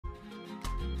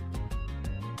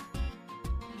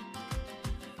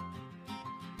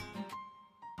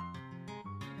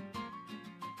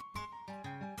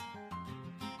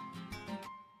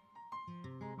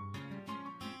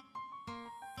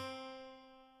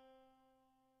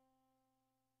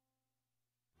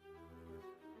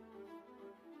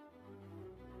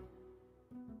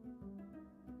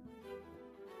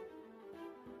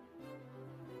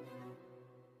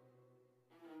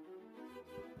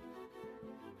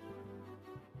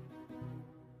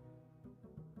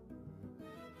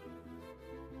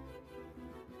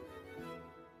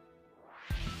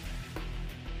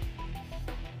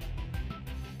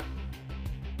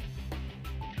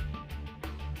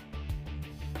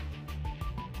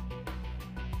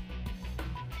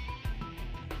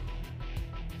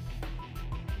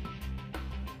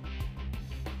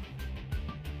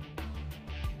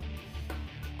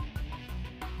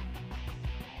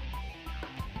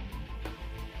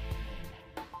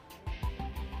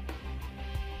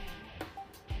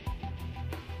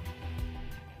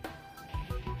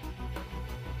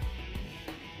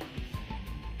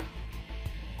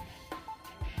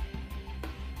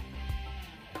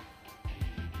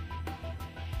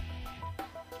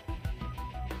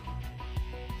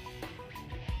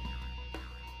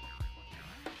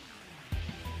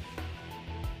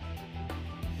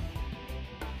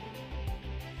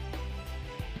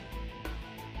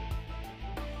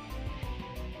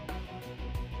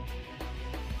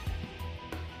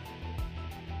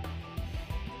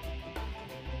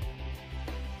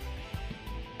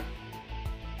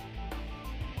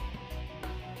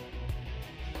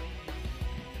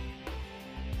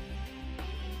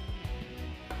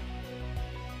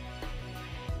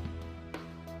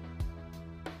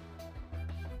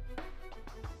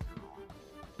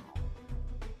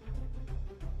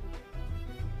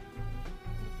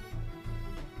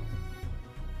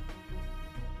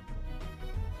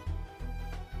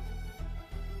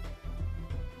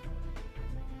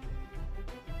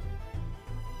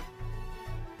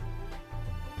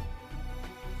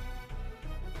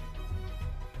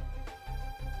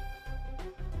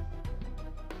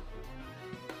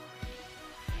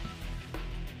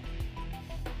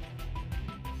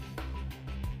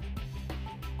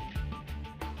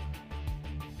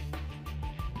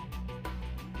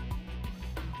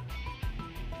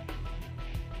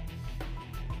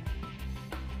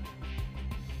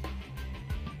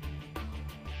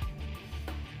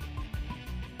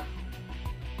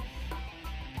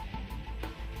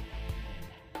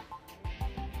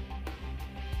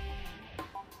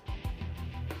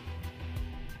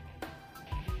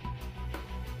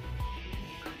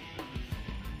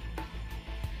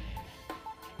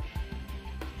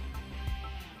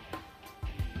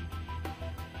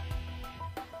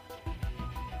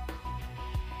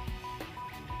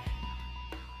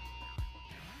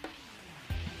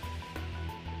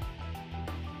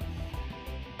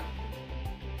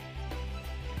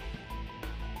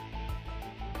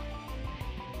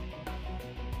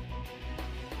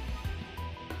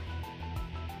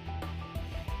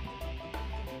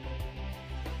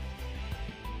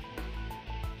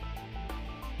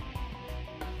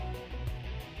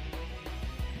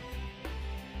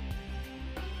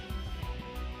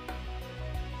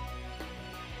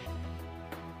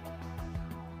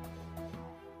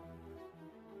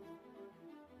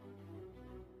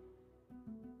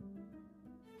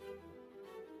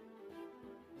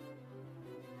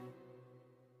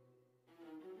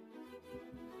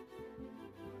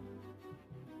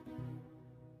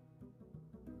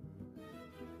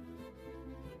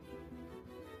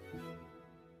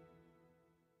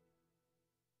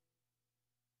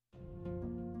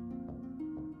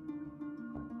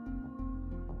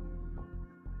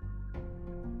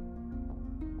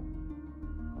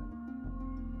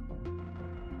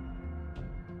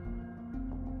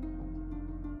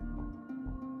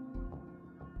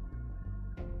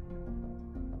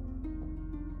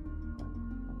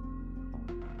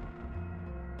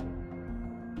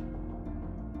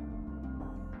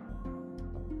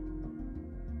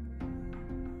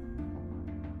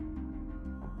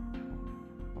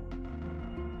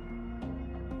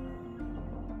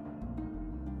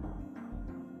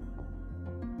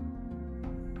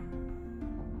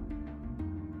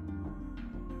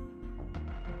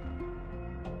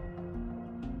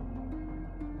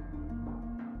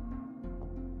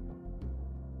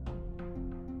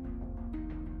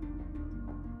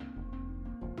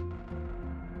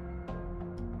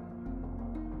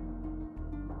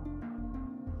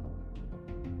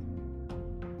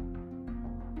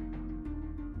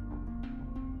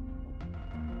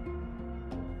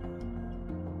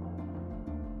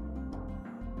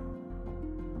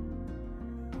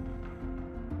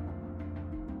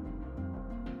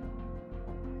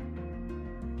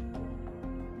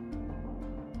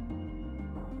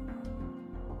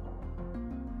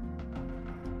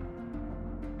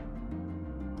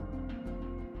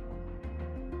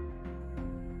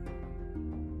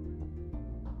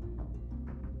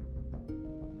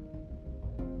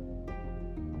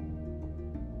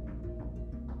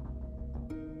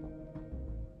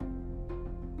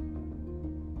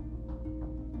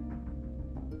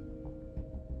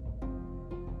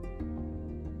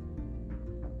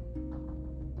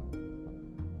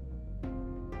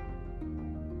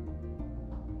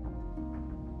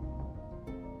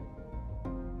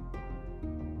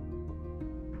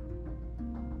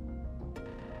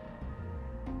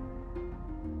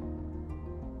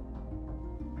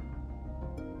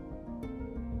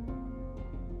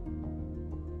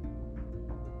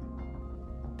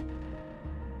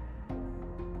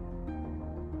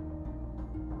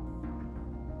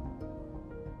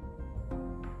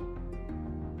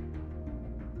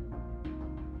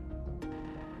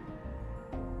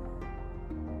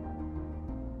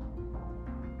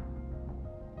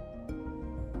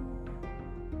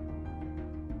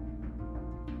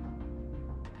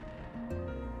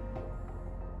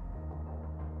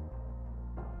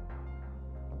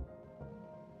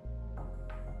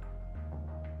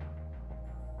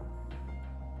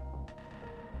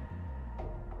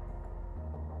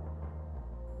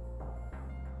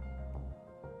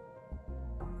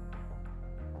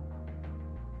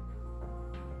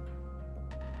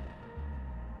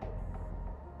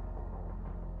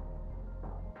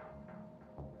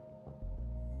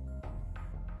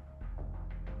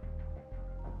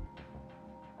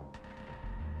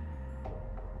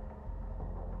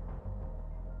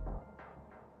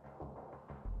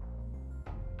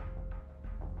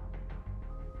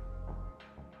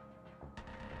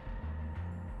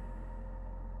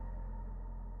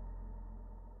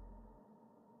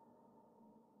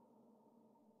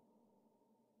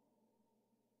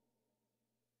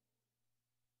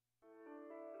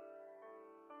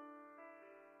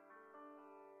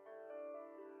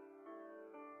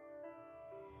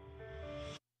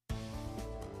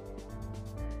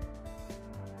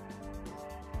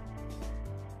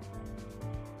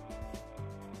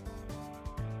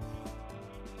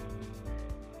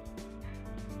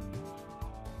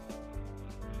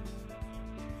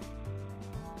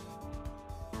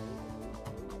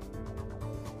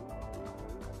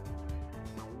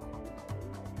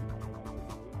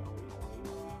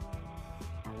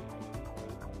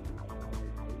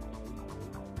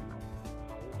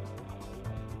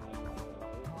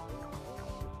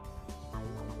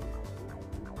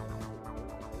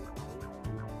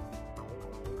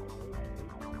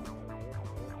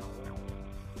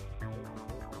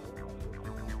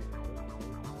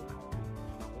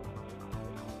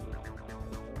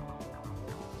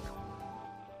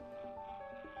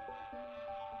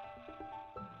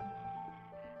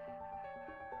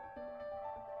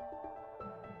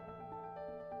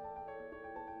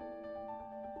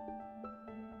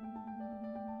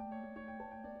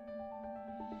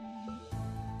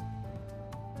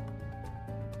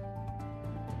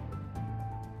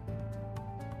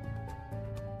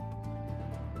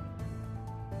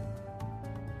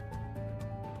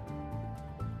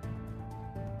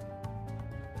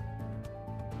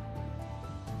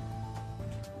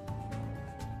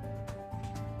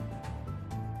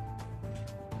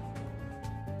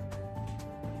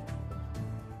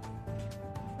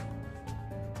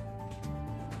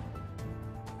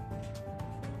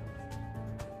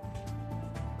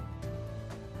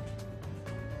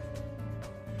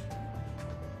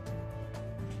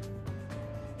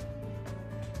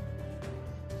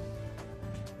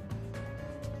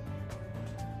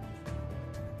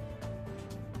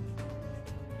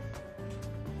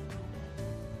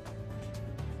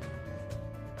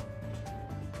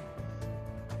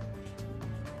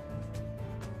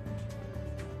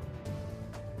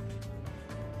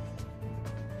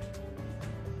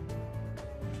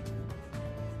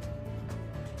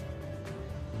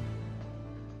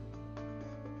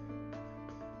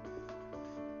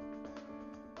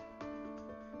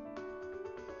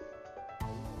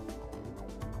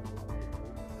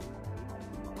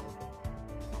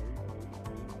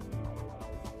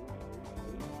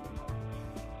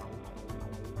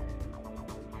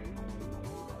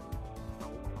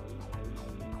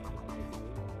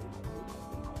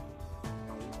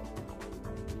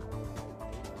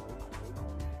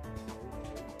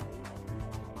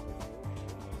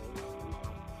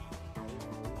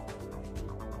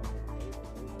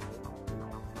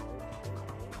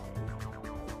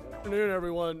Afternoon,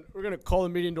 everyone. We're going to call the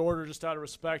meeting to order just out of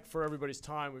respect for everybody's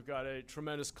time. We've got a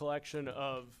tremendous collection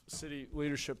of city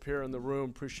leadership here in the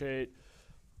room. Appreciate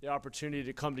the opportunity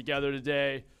to come together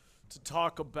today to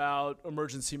talk about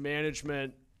emergency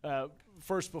management.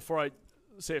 First, before I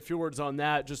say a few words on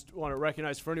that, just want to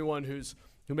recognize for anyone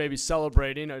who may be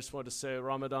celebrating, I just want to say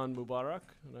Ramadan Mubarak,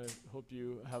 and I hope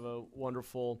you have a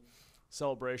wonderful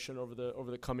celebration over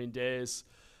the coming days.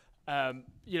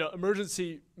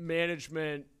 Emergency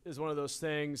management is one of those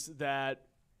things that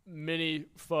many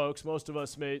folks, most of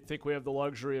us may think we have the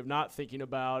luxury of not thinking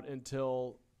about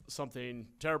until something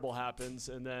terrible happens,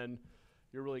 and then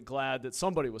you're really glad that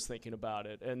somebody was thinking about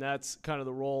it. And that's kind of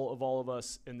the role of all of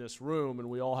us in this room, and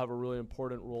we all have a really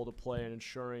important role to play in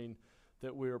ensuring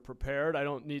that we are prepared. I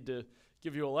don't need to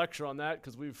give you a lecture on that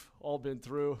because you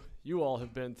all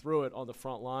have been through it on the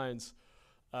front lines.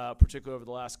 Particularly over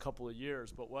the last couple of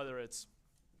years. But whether it's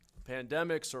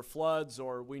pandemics or floods,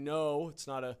 or we know it's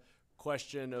not a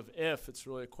question of if, it's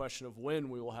really a question of when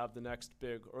we will have the next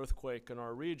big earthquake in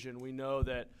our region. We know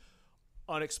that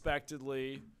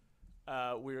unexpectedly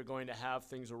we are going to have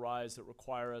things arise that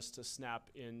require us to snap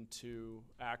into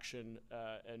action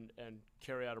and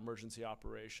carry out emergency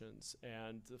operations.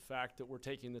 And the fact that we're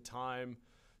taking the time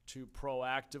to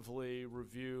proactively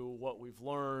review what we've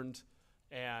learned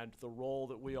and the role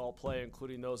that we all play,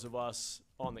 including those of us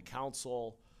on the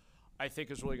council, I think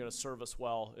is really going to serve us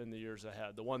well in the years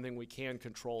ahead. The one thing we can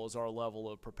control is our level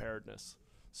of preparedness.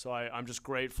 So I'm just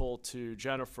grateful to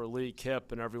Jennifer, Lee,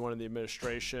 Kip, and everyone in the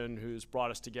administration who's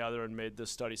brought us together and made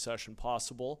this study session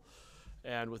possible.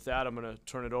 And with that, I'm going to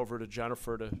turn it over to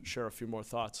Jennifer to share a few more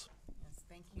thoughts. Yes,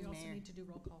 thank you, We also Mayor. need to do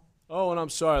roll call. Oh, and I'm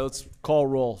sorry, let's call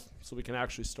roll so we can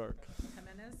actually start.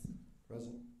 Jimenez,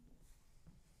 Present.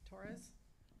 Torres,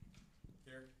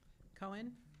 Here.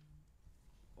 Cohen,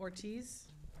 Ortiz,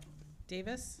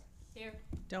 Davis, Here.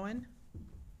 Doan,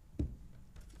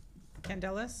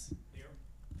 Candelas, Here.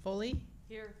 Foley,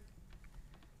 Here.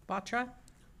 Batra,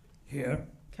 Here.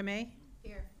 Kamei,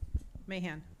 Here.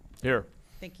 Mahan. Here.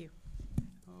 Thank you.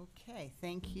 Okay,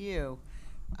 thank you.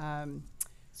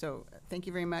 So thank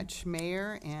you very much,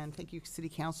 Mayor, and thank you, City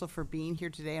Council, for being here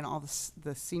today, and all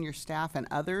the senior staff and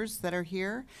others that are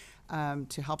here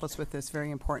to help us with this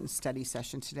very important study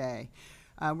session today.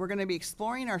 We're going to be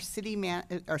exploring our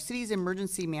city's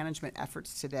emergency management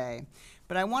efforts today.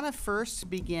 But I want to first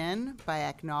begin by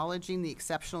acknowledging the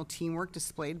exceptional teamwork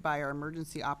displayed by our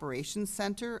Emergency Operations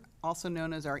Center, also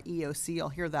known as our EOC. You'll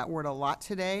hear that word a lot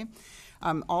today.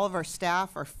 All of our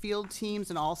staff, our field teams,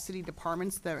 and all city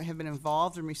departments that have been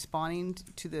involved in responding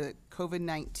to the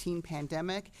COVID-19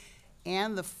 pandemic,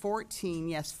 and the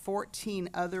 14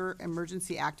 other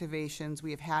emergency activations we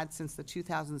have had since the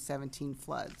 2017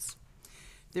 floods.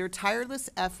 Their tireless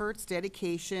efforts,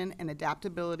 dedication, and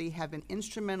adaptability have been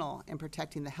instrumental in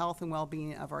protecting the health and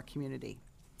well-being of our community.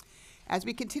 As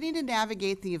we continue to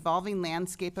navigate the evolving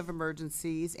landscape of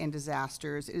emergencies and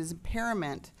disasters, it is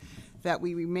paramount that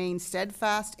we remain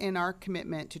steadfast in our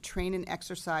commitment to train and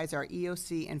exercise our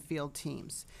EOC and field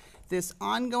teams. This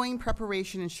ongoing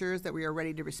preparation ensures that we are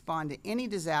ready to respond to any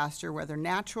disaster, whether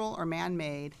natural or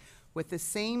man-made, with the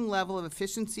same level of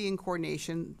efficiency and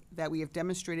coordination that we have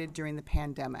demonstrated during the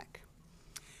pandemic.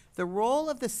 The role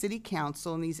of the City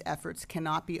Council in these efforts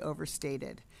cannot be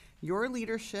overstated. Your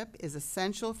leadership is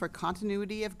essential for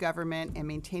continuity of government and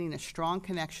maintaining a strong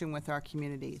connection with our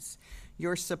communities.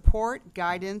 Your support,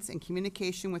 guidance, and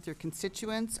communication with your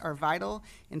constituents are vital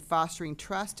in fostering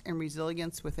trust and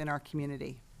resilience within our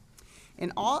community.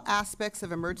 In all aspects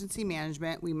of emergency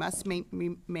management, we must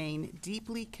remain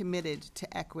deeply committed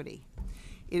to equity.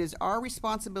 It is our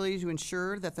responsibility to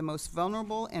ensure that the most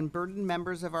vulnerable and burdened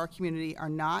members of our community are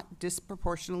not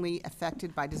disproportionately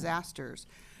affected by disasters.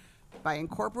 By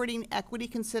incorporating equity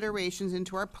considerations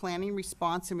into our planning,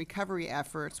 response, and recovery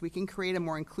efforts, we can create a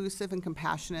more inclusive and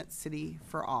compassionate city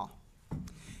for all.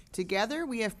 Together,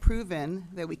 we have proven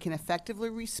that we can effectively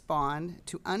respond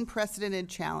to unprecedented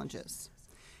challenges.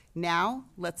 Now,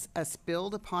 let us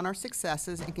build upon our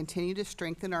successes and continue to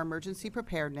strengthen our emergency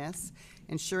preparedness,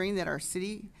 ensuring that our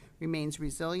city remains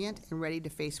resilient and ready to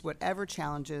face whatever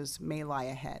challenges may lie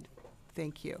ahead.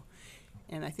 Thank you.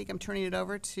 And I think I'm turning it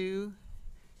over to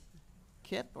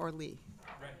Kip or Lee?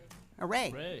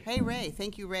 Ray. Ray. Hey, Ray.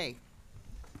 Thank you, Ray.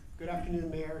 Good afternoon,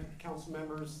 Mayor, council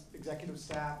members, executive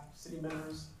staff, city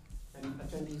members, and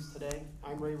attendees today.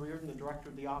 I'm Ray Reardon, the Director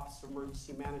of the Office of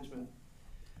Emergency Management.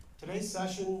 Today's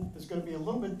session is going to be a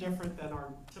little bit different than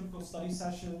our typical study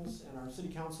sessions and our city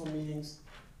council meetings.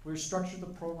 We've structured the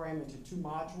program into two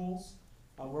modules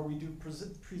where we do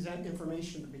present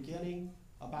information at the beginning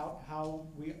about how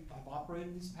we have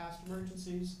operated these past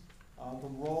emergencies, the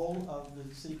role of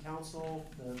the city council,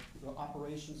 the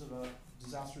operations of a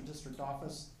disaster district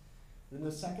office. In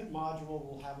the second module,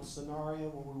 we'll have a scenario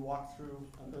where we walk through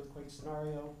an earthquake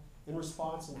scenario in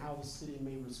response and how the city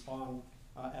may respond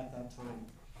at that time.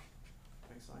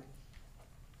 Next slide.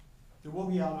 There will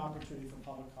be an opportunity for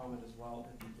public comment as well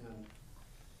at the end.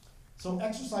 So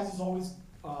exercises always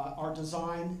are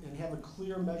designed and have a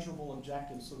clear measurable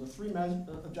objective. So the three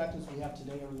objectives we have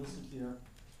today are listed here.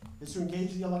 Is to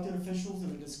engage the elected officials in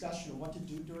a discussion of what to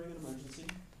do during an emergency.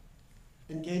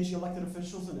 Engage the elected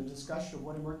officials in a discussion of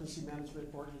what emergency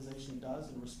management organization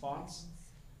does in response,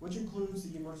 which includes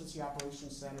the Emergency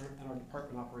Operations Center and our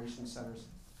Department Operations Centers.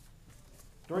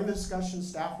 During the discussion,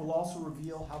 staff will also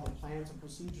reveal how the plans and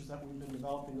procedures that we've been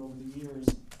developing over the years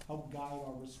help guide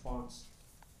our response.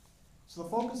 So the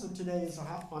focus of today is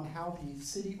on how the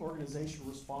city organization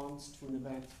responds to an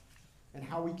event and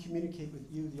how we communicate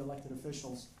with you, the elected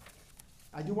officials.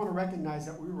 I do want to recognize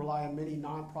that we rely on many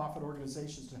nonprofit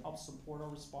organizations to help support our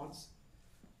response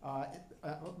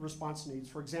needs.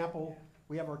 For example,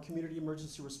 we have our Community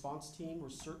Emergency Response Team, we're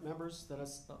CERT members that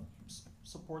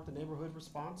support the neighborhood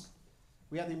response.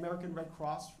 We have the American Red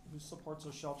Cross, who supports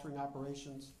our sheltering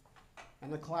operations,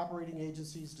 and the collaborating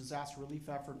agencies, Disaster Relief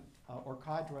Effort, or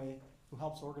CADRE, who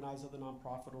helps organize other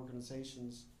nonprofit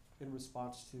organizations in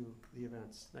response to the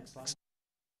events. Next slide.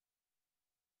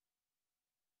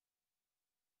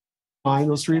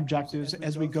 Those three objectives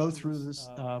as we go through this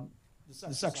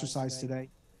exercise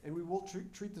today. And we will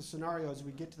treat the scenario as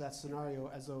we get to that scenario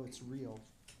as though it's real.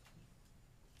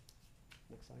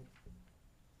 Next slide.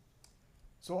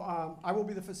 So I will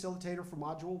be the facilitator for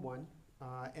Module 1.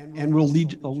 And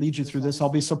I'll lead you through this. I'll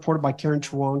be supported by Karen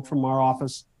Chuang from our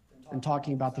office and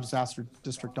talking about the disaster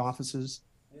district offices.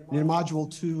 And in Module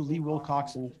 2, Lee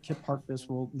Wilcox and Kip Harkness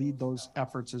will lead those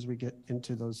efforts as we get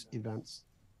into those events.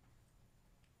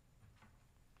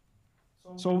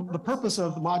 So the purpose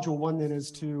of the Module 1 then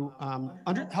is to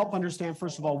help understand,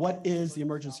 first of all, what is the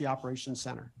Emergency Operations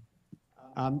Center?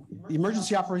 The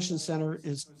Emergency Operations Center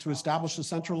is to establish a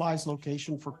centralized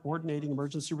location for coordinating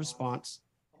emergency response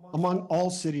among all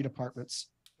city departments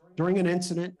during an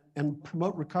incident and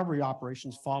promote recovery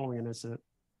operations following an incident.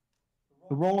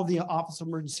 The role of the Office of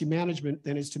Emergency Management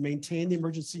then is to maintain the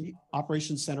Emergency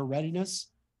Operations Center readiness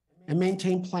and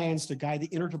maintain plans to guide the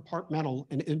interdepartmental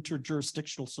and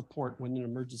interjurisdictional support when an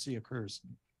emergency occurs.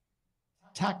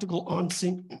 Tactical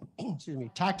on-scene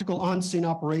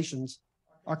operations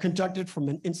are conducted from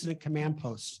an incident command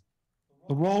post.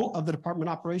 The role of the Department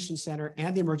Operations Center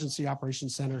and the Emergency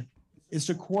Operations Center is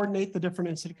to coordinate the different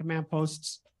incident command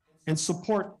posts and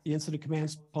support the incident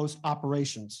command post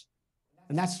operations.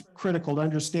 And that's critical to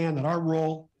understand that our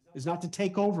role is not to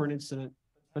take over an incident,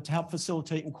 but to help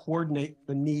facilitate and coordinate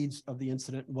the needs of the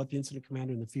incident and what the incident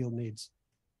commander in the field needs.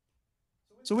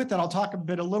 So with that, I'll talk a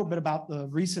little bit about the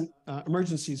recent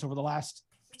emergencies over the last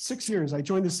 6 years. I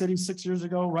joined the city 6 years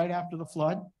ago, right after the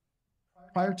flood.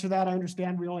 Prior to that, I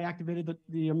understand we only activated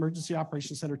the Emergency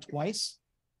Operations Center twice.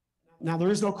 Now, there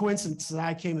is no coincidence that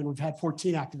I came in, we've had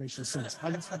 14 activations since. I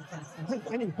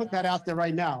need to put that out there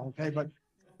right now, okay, but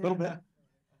a little bit.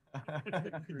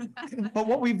 But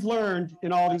what we've learned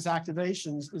in all these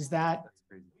activations is that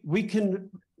we can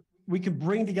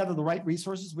bring together the right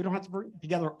resources. We don't have to bring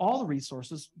together all the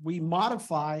resources. We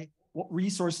modify what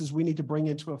resources we need to bring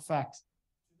into effect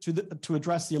to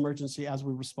address the emergency as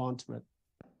we respond to it.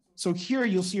 So here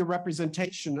you'll see a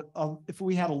representation of if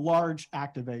we had a large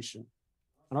activation.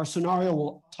 And our scenario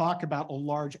will talk about a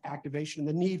large activation and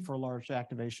the need for a large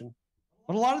activation.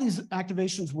 But a lot of these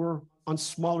activations were on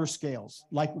smaller scales,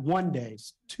 like 1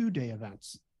 days, 2-day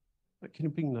events. Can you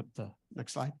bring up the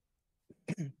next slide?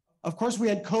 Of course, we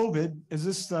had COVID, as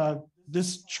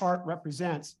this chart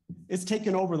represents. It's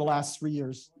taken over the last 3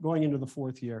 years, going into the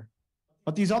 4th year.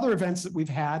 But these other events that we've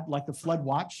had, like the flood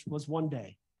watch, was 1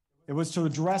 day. It was to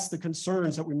address the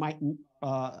concerns that we might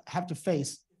have to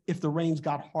face if the rains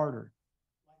got harder.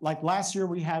 Like last year,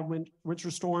 we had winter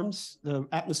storms, the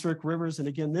atmospheric rivers, and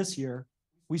again this year,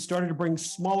 we started to bring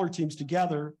smaller teams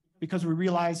together because we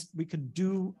realized we could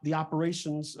do the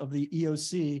operations of the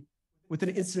EOC with an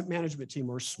incident management team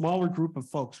or a smaller group of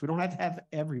folks. We don't have to have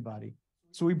everybody.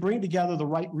 So we bring together the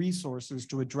right resources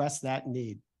to address that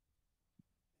need.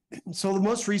 So the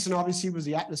most recent, obviously, was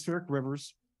the atmospheric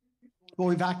rivers. Well,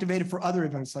 we've activated for other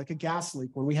events like a gas leak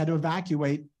when we had to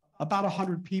evacuate about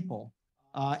 100 people.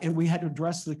 And we had to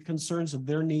address the concerns of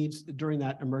their needs during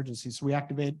that emergency. So we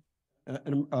activate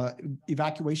an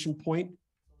evacuation point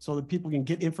so that people can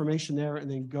get information there and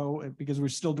then go, because we're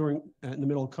still in the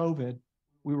middle of COVID,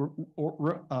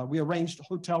 we arranged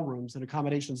hotel rooms and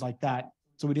accommodations like that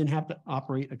So we didn't have to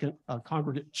operate a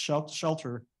congregate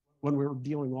shelter when we were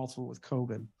dealing also with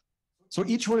COVID. So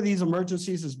each one of these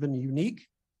emergencies has been unique,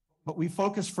 but we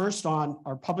focus first on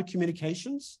our public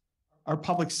communications, our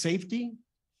public safety,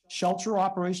 shelter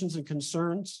operations and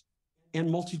concerns, and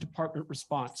multi-department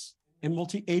response and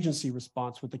multi-agency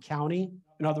response with the county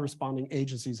and other responding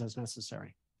agencies as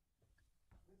necessary.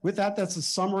 With that, that's a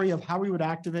summary of how we would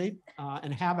activate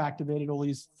and have activated all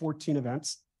these 14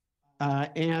 events.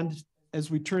 And as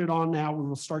we turn it on now, we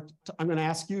will start. I'm going to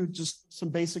ask you just some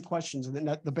basic questions. And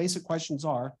then the basic questions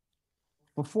are,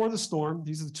 before the storm,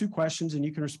 these are the two questions, and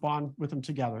you can respond with them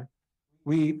together.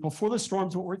 Before the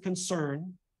storms, what we're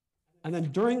concerned, and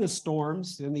then during the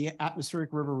storms in the atmospheric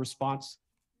river response,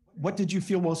 what did you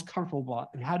feel most comfortable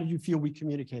about, and how did you feel we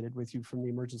communicated with you from the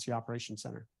Emergency Operations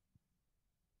Center?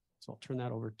 So I'll turn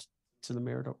that over to the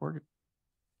mayor to order.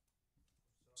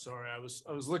 Sorry, I was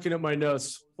looking at my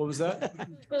notes. What was that?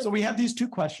 So we have these two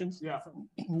questions Yeah.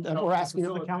 that we're asking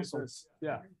of the council.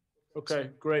 Yeah. Okay,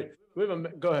 great. We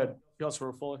have go ahead,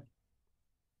 Councilor Foley.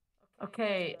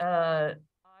 Okay,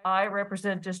 I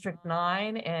represent District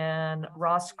 9, and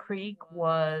Ross Creek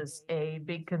was a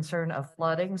big concern of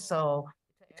flooding. So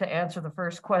to answer the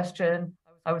first question,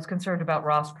 I was concerned about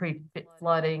Ross Creek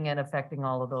flooding and affecting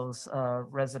all of those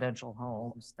residential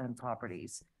homes and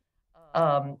properties.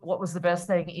 What was the best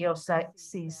thing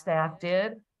EOC staff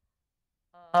did?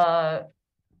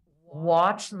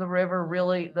 Watch the river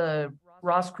the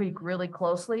Ross Creek really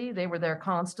closely. They were there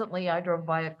constantly. I drove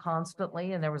by it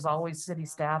constantly, and there was always city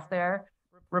staff there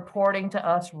reporting to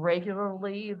us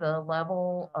regularly the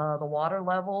level, the water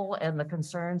level and the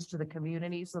concerns to the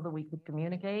community so that we could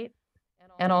communicate.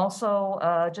 And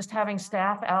also just having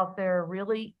staff out there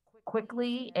really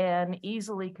quickly and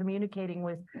easily communicating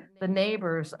with the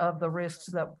neighbors of the risks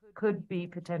that could be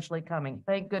potentially coming.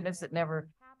 Thank goodness it never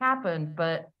happened,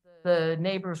 but the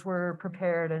neighbors were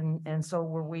prepared, and so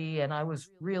were we. And I was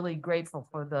really grateful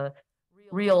for the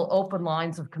real open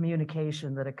lines of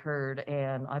communication that occurred.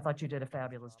 And I thought you did a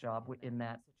fabulous job in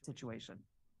that situation.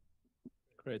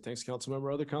 Great, thanks, council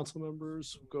member. Other council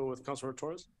members? Go with Councilor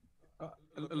Torres.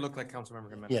 It looked like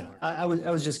Councilmember Gametta. Yeah, I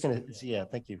was just gonna, yeah,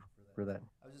 thank you for that.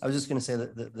 I was just gonna say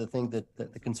that the thing that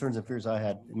the concerns and fears I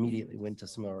had immediately went to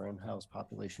some of our in-house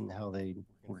population, how they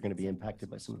were gonna be impacted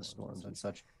by some of the storms and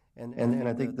such. And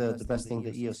I think the best thing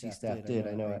the EOC staff did,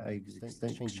 I know I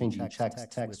exchanging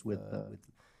text with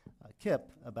Kip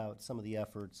about some of the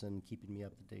efforts and keeping me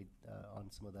up to date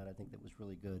on some of that. I think that was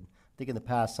really good. I think in the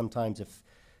past, sometimes if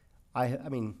I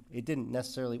mean, it didn't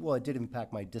necessarily, well, it did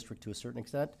impact my district to a certain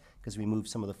extent because we moved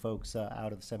some of the folks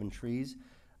out of 7 trees.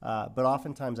 But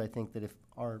oftentimes I think that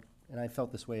and I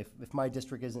felt this way, if my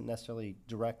district isn't necessarily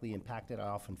directly impacted, I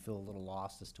often feel a little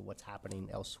lost as to what's happening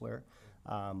elsewhere.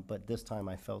 But this time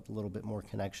I felt a little bit more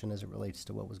connection as it relates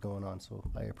to what was going on. So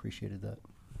I appreciated that.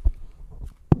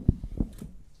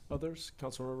 Others?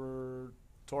 Councilmember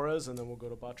Torres, and then we'll go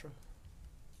to Batra.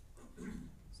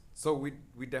 So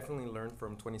we definitely learned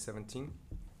from 2017,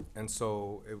 and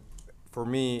so for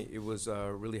me it was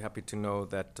really happy to know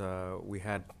that we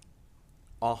had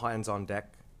all hands on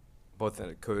deck, both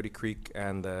at Coyote Creek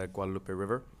and the Guadalupe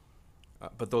River.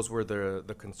 But those were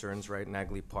the concerns, right?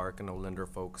 Nagley Park and Olinder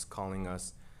folks calling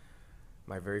us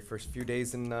my very first few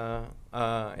days in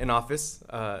office,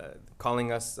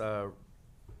 calling us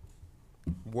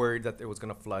worried that it was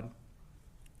going to flood.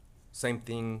 Same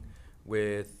thing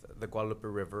with the Guadalupe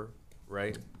River,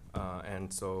 right?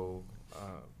 And so,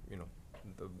 you know,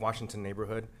 the Washington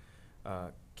neighborhood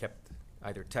kept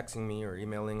either texting me or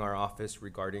emailing our office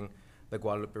regarding the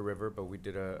Guadalupe River, but we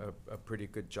did a pretty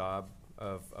good job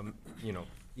of, you know,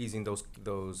 easing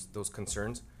those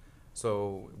concerns.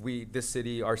 So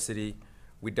our city,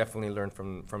 we definitely learned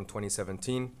from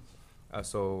 2017.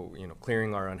 So, you know,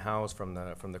 clearing our unhoused from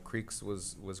the creeks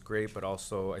was great, but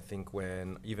also I think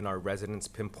when even our residents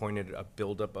pinpointed a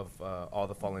buildup of all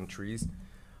the fallen trees,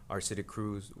 our city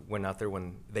crews went out there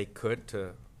when they could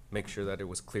to make sure that it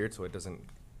was cleared so it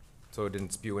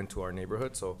didn't spew into our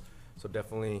neighborhood. So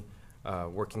definitely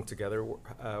working together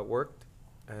worked.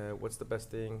 What's the best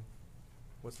thing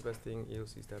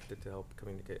EOC staff did to help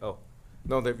communicate? Oh,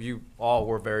 no, that you all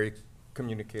were very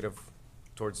communicative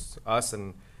towards us,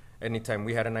 and anytime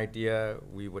we had an idea,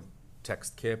 we would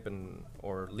text Kip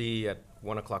or Lee at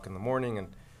 1 o'clock in the morning, and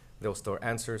they'll still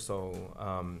answer. So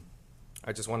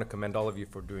I just want to commend all of you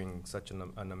for doing such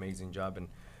an amazing job and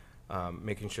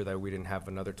making sure that we didn't have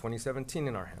another 2017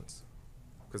 in our hands,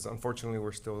 because unfortunately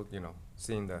we're still, you know,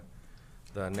 seeing the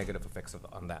negative effects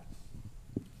on that.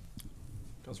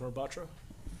 Councilor Batra.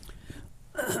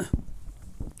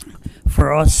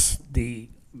 For us, the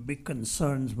big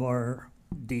concerns were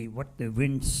the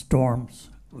wind storms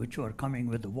which were coming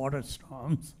with the water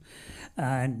storms,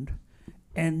 and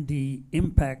the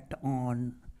impact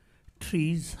on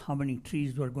trees, how many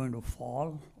trees were going to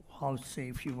fall, how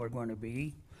safe you were going to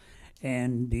be,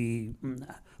 and the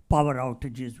power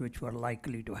outages which were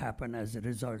likely to happen as a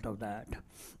result of that.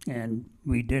 And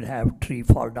we did have tree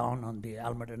fall down on the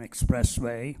Almaden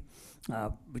Expressway,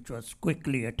 which was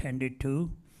quickly attended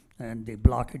to, and the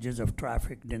blockages of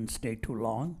traffic didn't stay too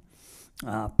long.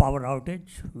 Power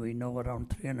outage, we know around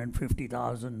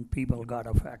 350,000 people got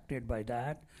affected by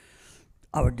that.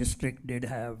 Our district did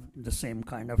have the same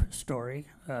kind of story.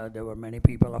 There were many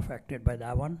people affected by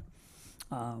that one.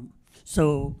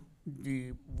 So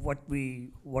what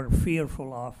we were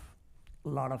fearful of, a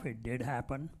lot of it did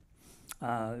happen.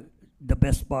 The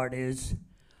best part is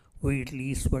we at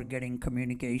least were getting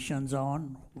communications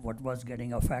on what was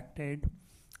getting affected,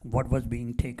 what was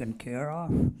being taken care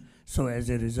of. So as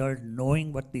a result,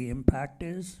 knowing what the impact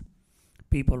is,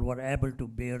 people were able to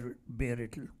bear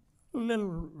it a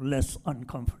little less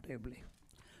uncomfortably.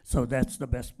 So that's the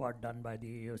best part done by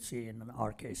the EOC in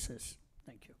our cases.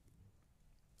 Thank you.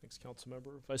 Thanks,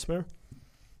 Councilmember. Vice Mayor?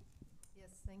 Yes,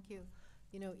 thank you.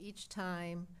 You know, each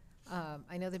time,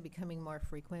 I know they're becoming more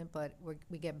frequent, but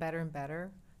we get better and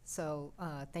better. So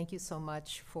thank you so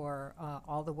much for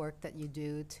all the work that you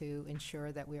do to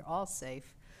ensure that we're all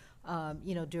safe.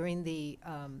 You know, during the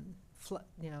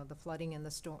the flooding and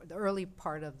the storm, the early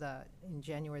part of in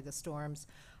January, the storms,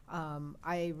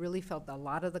 I really felt a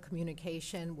lot of the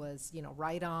communication was,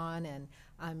 right on, and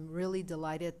I'm really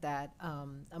delighted that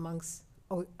amongst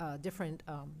different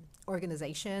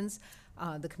organizations,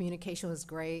 the communication was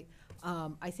great.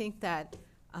 I think that,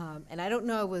 and I don't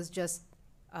know, it was just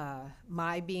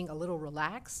my being a little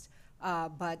relaxed,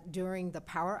 but during the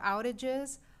power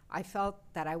outages, I felt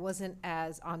that I wasn't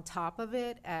as on top of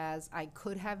it as I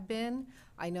could have been.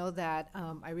 I know that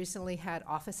I recently had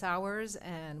office hours,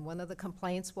 and one of the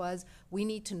complaints was, we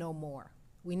need to know more.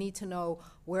 We need to know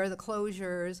where are the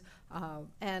closures,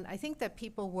 and I think that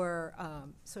people were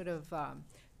sort of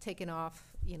taken off,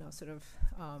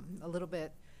 a little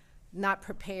bit not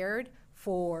prepared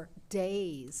for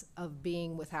days of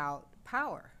being without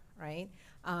power, right?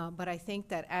 But I think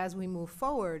that as we move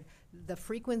forward, the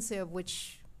frequency of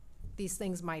which these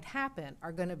things might happen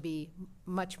are going to be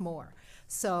much more.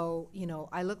 So,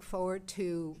 I look forward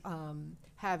to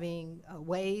having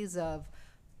ways of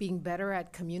being better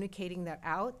at communicating that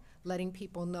out, letting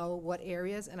people know what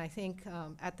areas. And I think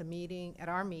at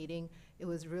our meeting, it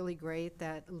was really great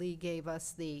that Lee gave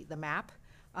us the map.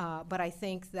 But I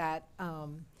think that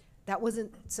that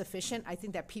wasn't sufficient. I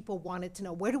think that people wanted to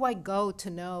know, where do I go to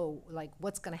know,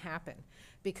 what's going to happen?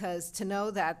 Because to know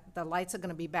that the lights are going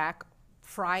to be back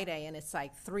Friday and it's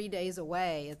 3 days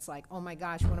away, it's oh my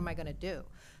gosh, what am I going to do?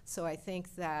 So I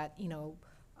think that,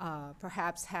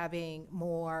 perhaps having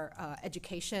more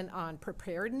education on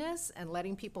preparedness and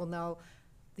letting people know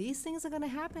these things are going to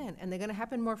happen, and they're going to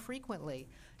happen more frequently,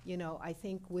 I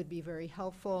think would be very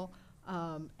helpful.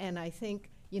 And I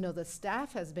think, the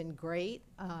staff has been great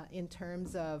in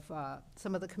terms of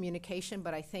some of the communication,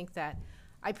 but I think that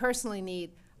I personally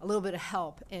need a little bit of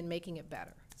help in making it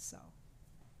better, so.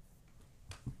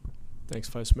 Thanks,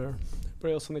 Vice Mayor.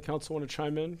 Anybody else on the council want to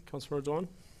chime in? Councilmember Dewan?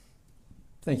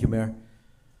 Thank you, Mayor.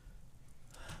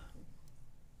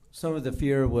 Some of the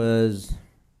fear was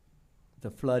the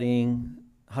flooding,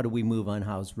 how do we move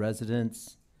unhoused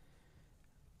residents,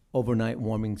 overnight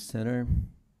warming center,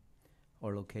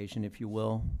 or location, if you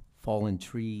will, fallen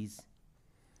trees,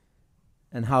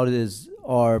 and how does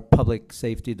our public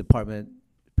safety department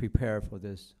prepare for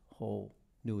this whole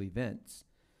new events?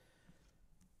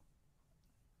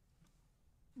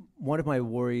 One of my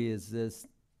worry is this,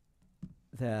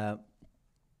 that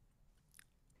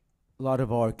a lot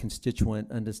of our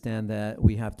constituents understand that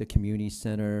we have the community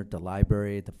center, the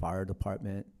library, the fire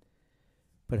department,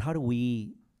 but how do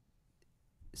we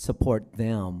support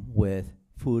them with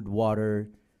food, water,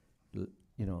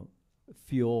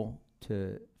 fuel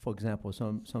to, for example,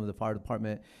 some of the fire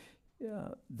department,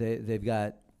 they've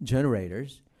got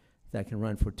generators that can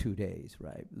run for 2 days,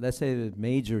 right? Let's say a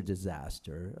major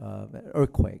disaster,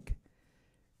 earthquake,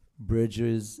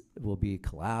 bridges will be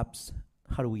collapsed.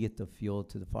 How do we get the fuel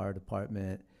to the fire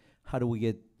department? How do we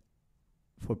get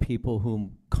for people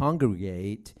who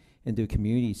congregate into a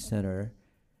community center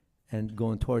and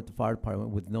going toward the fire department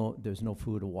with there's no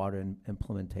food or water and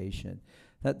implementation?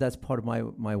 That's part of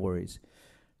my worries.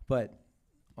 But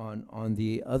on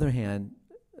the other hand,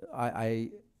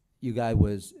 you guys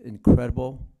was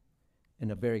incredible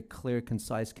in a very clear,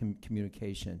 concise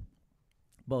communication,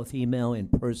 both email, in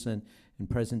person, and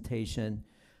presentation.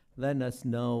 letting us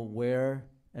know where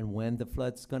and when the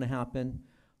flood's gonna happen,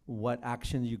 what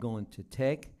action you're going to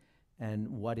take, and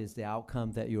what is the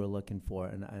outcome that you're looking for.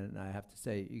 And I have to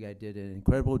say, you guys did an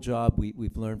incredible job.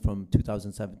 We've learned from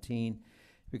 2017,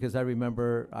 because I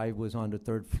remember I was on the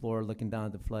 3rd floor looking down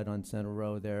at the flood on Center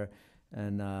Row there,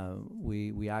 and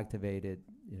we activated,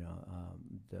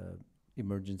 the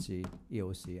emergency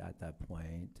EOC at that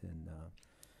point,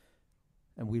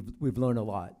 and we've learned a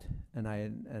lot, and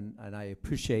I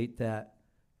appreciate that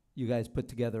you guys put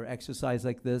together exercise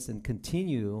like this and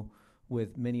continue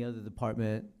with many other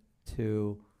department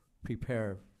to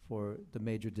prepare for the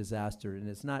major disaster. And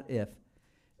it's not if,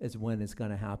 it's when it's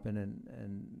gonna happen.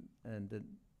 And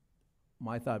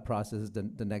my thought process is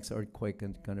the next earthquake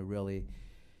is gonna really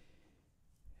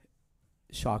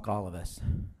shock all of us.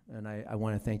 And I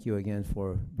wanna thank you again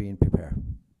for being prepared.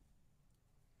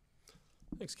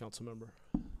 Thanks, Councilmember.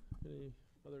 Any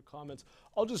other comments?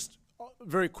 I'll just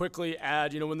very quickly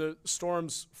add, when the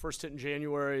storms first hit in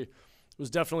January, it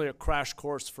was definitely a crash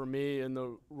course for me in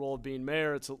the role of being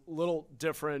mayor. It's a little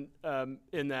different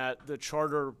in that the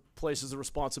charter places the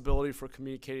responsibility for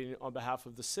communicating on behalf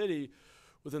of the city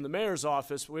within the mayor's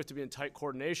office, but we have to be in tight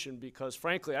coordination because,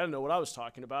 frankly, I didn't know what I was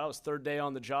talking about. I was 3rd day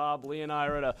on the job. Lee and I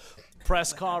are at a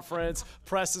press conference.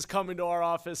 Press is coming to our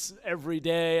office every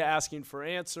day asking for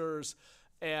answers.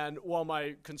 And while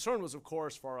my concern was, of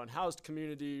course, for our unhoused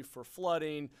community, for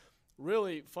flooding,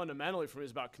 really fundamentally for me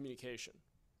is about communication.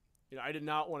 I did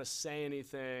not want to say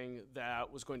anything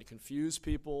that was going to confuse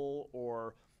people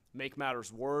or make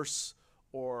matters worse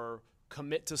or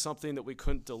commit to something that we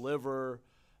couldn't deliver.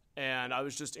 And I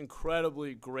was just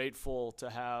incredibly grateful to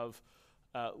have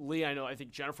Lee. I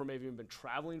think Jennifer may have even been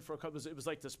traveling for a couple. It was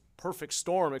like this perfect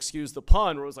storm, excuse the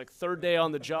pun, where it was like 3rd day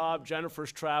on the job,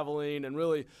 Jennifer's traveling, and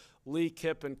really Lee,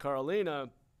 Kip, and Carolina,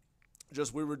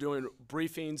 we were doing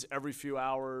briefings every few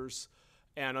hours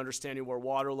and understanding where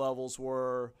water levels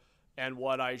were and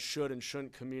what I should and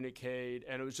shouldn't communicate.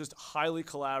 And it was just highly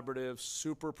collaborative,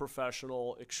 super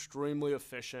professional, extremely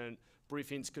efficient.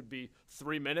 Briefings could be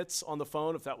 3 minutes on the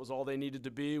phone if that was all they needed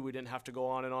to be. We didn't have to go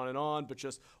on and on and on, but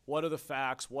just what are the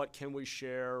facts? What can we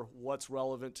share? What's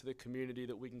relevant to the community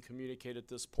that we can communicate at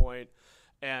this point?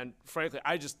 And frankly,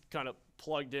 I just kind of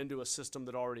plugged into a system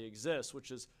that already exists,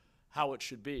 which is how it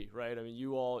should be, right? I mean,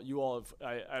 you all have,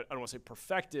 I don't want to say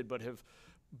perfected, but have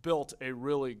built a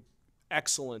really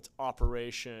excellent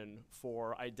operation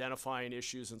for identifying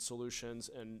issues and solutions.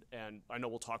 And I know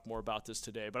we'll talk more about this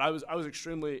today, but I was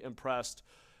extremely impressed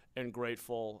and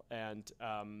grateful. And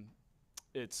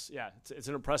it's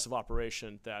an impressive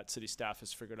operation that city staff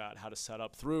has figured out how to set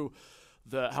up through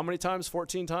how many times?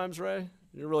 14 times, Ray?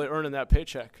 You're really earning that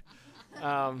paycheck.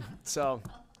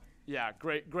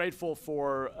 Grateful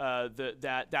for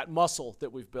that muscle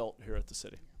that we've built here at the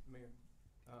city. Mayor,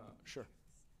 Sure.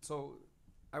 so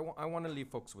I want to leave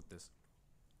folks with this.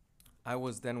 I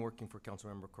was then working for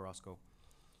Councilmember Carrasco,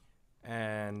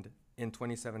 and in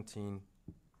 2017,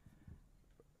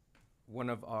 one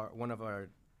of our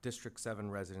District 7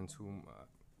 residents, whom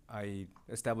I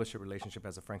established a relationship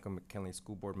as a Franklin McKinley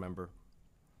School Board member,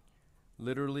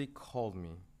 literally called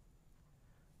me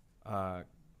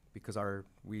because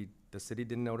the city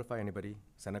didn't notify anybody.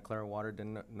 Santa Clara Water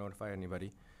didn't notify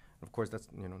anybody. Of course, that's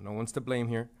no one's to blame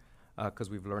here because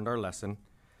we've learned our lesson.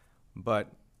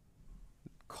 But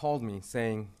called me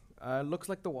saying, "Looks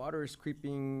like the water is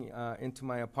creeping into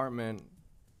my apartment,"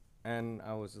 and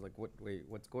I was like, "Wait,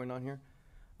 what's going on here?"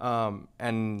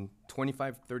 And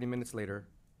 25-30 minutes later,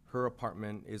 her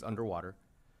apartment is underwater.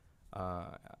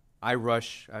 I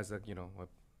rush as a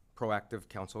proactive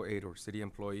council aide or city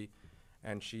employee,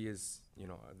 and she is,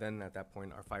 then at that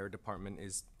point, our fire department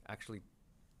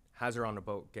has her on a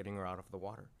boat, getting her out of the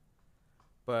water.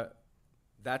 But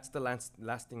that's the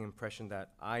lasting impression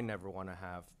that I never want to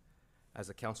have as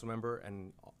a council member,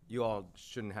 and you all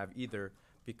shouldn't have either,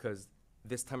 because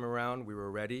this time around we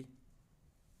were ready,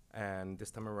 and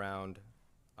this time around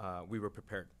we were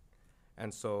prepared.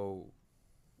 And so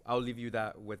I'll leave you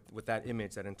with that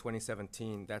image that in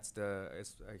 2017, that's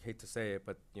I hate to say it,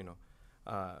 but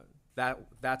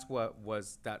that's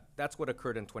what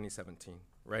occurred in 2017,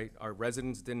 right? Our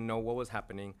residents didn't know what was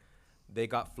happening, they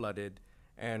got flooded,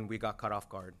 and we got caught off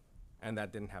guard, and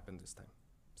that didn't happen this time.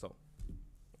 So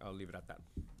I'll leave it at that.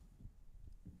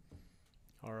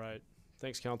 All right.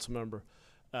 Thanks, Councilmember.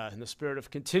 In the spirit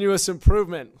of continuous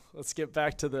improvement, let's get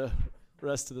back to the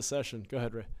rest of the session. Go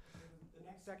ahead, Ray. The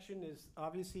next section is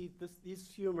obviously these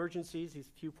few emergencies, these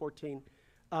few 14,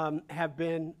 have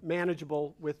been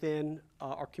manageable within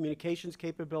our communications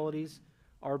capabilities,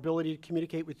 our ability to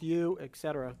communicate with you, et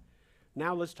cetera.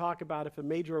 Now let's talk about if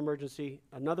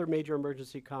another major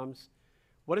emergency comes,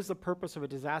 what is the purpose of a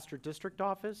disaster district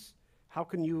office? How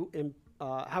can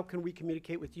we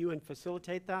communicate with you and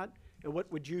facilitate that? And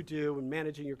what would you do in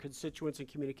managing your constituents and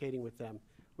communicating with them?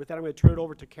 With that, I'm going to turn it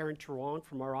over to Karen Terong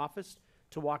from our office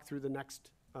to walk through the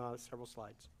next several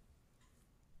slides.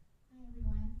 Hi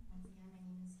everyone, once again my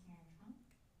name is Karen Trump.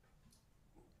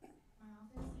 My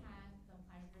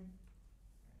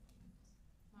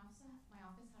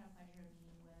office had the pleasure of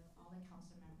meeting with all the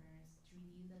council members to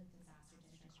review the disaster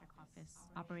district office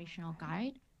operational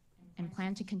guide and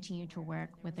plan to continue to work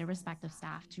with their respective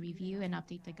staff to review and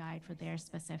update the guide for their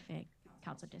specific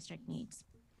council district needs.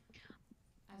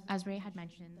 As Ray had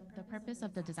mentioned, the purpose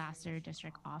of the disaster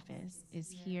district office is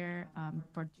here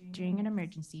for during an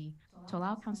emergency to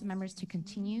allow council members to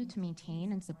continue to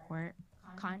maintain and support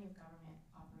continuity of government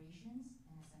operations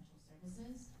and essential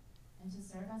services, and to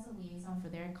serve as a liaison for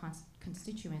their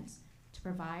constituents to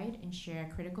provide and share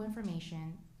critical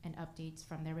information and updates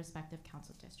from their respective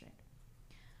council district.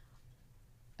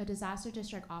 A disaster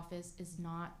district office is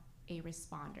not a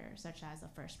responder, such as a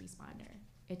first responder.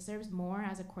 It serves more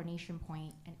as a coordination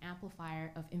point and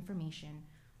amplifier of information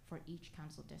for each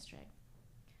council district.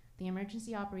 The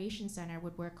Emergency Operations Center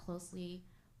would work closely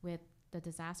with the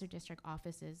disaster district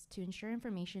offices to ensure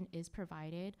information is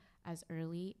provided as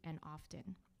early and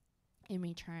often. In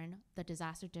return, the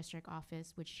disaster district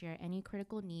office would share any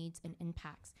critical needs and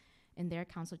impacts in their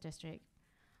council district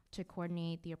to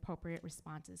coordinate the appropriate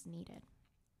responses needed.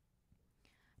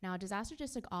 Now, a disaster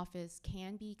district office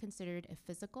can be considered a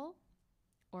physical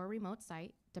or a remote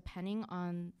site, depending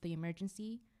on the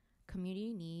emergency,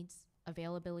 community needs,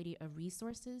 availability of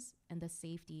resources, and the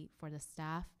safety for the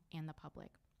staff and the public.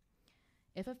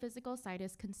 If a physical site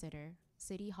is considered,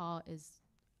 City Hall is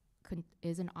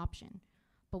an option.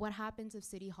 But what happens if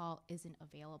City Hall isn't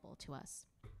available to us?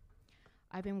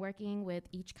 I've been working with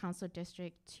each council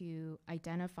district to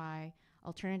identify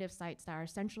alternative sites that are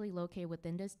centrally located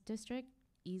within this district,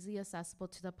 easily accessible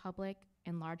to the public,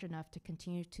 and large enough to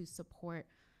continue to support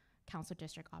council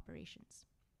district operations.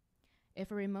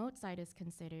 If a remote site is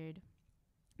considered,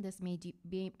 this may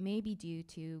be due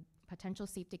to potential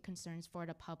safety concerns for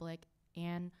the public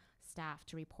and staff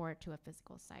to report to a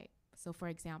physical site. So for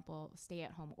example,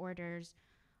 stay-at-home orders,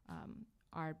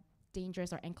 are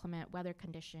dangerous or inclement weather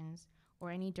conditions,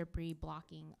 or any debris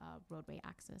blocking roadway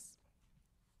access.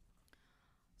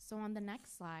 So on the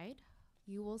next slide,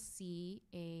 you will see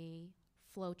a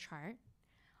flow chart.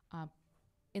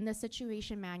 In the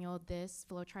situation manual, this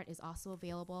flow chart is also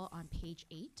available on page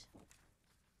 8.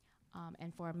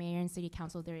 And for mayor and city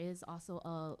council, there is also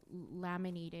a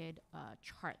laminated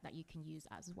chart that you can use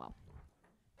as well.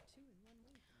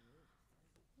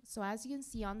 So as you can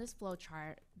see on this flow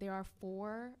chart, there are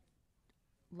 4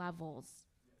 levels.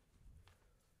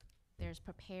 There's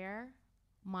prepare,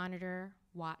 monitor,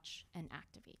 watch, and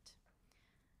activate.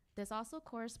 This also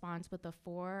corresponds with the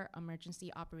 4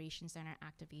 Emergency Operations Center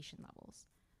activation levels.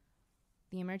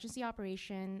 The Emergency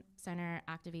Operations Center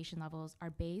activation levels are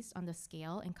based on the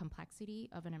scale and complexity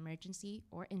of an emergency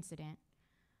or incident,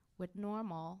 with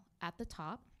normal at the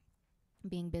top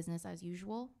being business as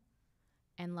usual,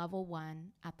 and level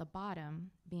 1 at the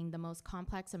bottom being the most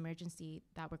complex emergency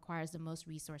that requires the most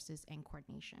resources and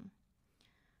coordination.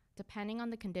 Depending on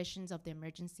the conditions of the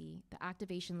emergency, the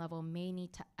activation level may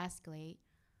need to escalate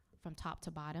from top to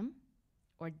bottom,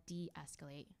 or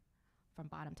de-escalate from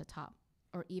bottom to top,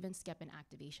 or even skip an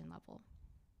activation level.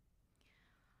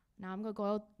 Now I'm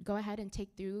gonna go ahead and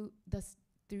take you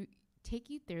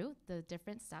through the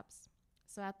different steps.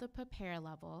 So at the prepare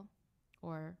level,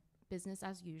 or business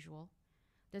as usual,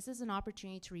 this is an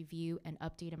opportunity to review and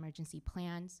update emergency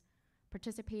plans,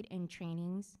 participate in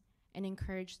trainings, and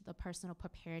encourage the personal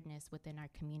preparedness within our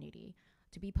community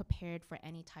to be prepared for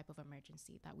any type of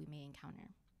emergency that we may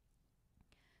encounter.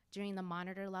 During the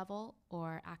monitor level,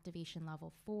 or activation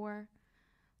level 4,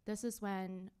 this is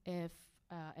when if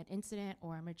an incident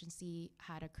or emergency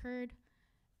had occurred,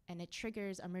 and it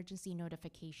triggers emergency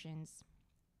notifications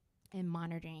and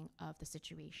monitoring of the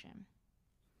situation.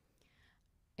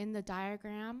 In the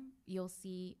diagram, you'll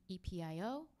see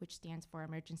EPIO, which stands for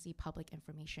Emergency Public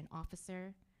Information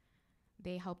Officer.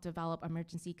 They help develop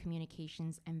emergency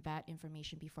communications and vet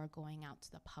information before going out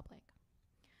to the public.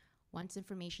 Once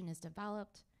information is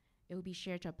developed, it will be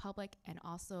shared to the public and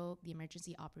also the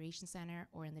Emergency Operations Center,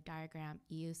 or in the diagram,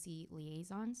 EOC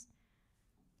liaisons.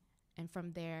 And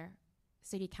from there,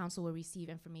 City Council will receive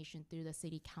information through the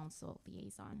City Council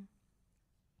liaison.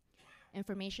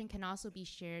 Information can also be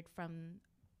shared from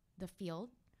the field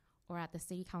or at the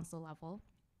City Council level.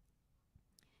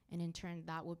 And in turn,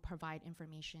 that would provide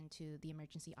information to the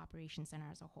Emergency Operations Center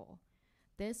as a whole.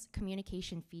 This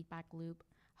communication feedback loop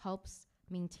helps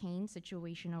maintain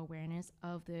situational awareness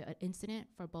of the incident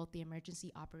for both the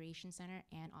Emergency Operations Center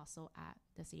and also at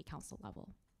the City Council level.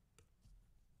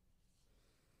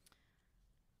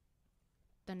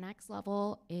 The next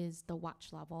level is the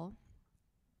watch level,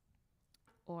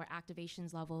 or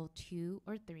activations level 2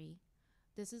 or 3.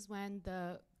 This is when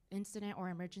the incident or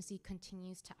emergency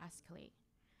continues to escalate.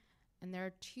 And there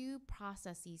are two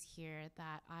processes here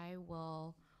that I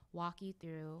will walk you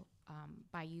through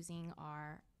by using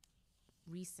our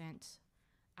recent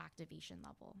activation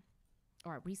level,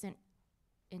 or recent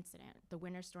incident, the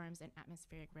winter storms and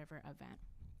atmospheric river event.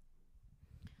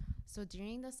 So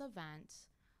during this event,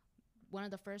 one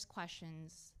of the first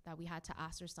questions that we had to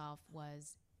ask ourselves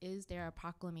was, is there a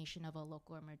proclamation of a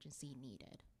local emergency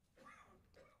needed?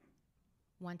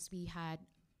 Once we had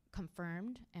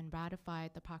confirmed and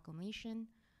ratified the proclamation,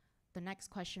 the next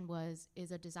question was,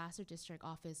 is a disaster district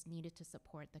office needed to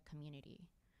support the community?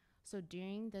 So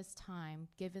during this time,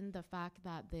 given the fact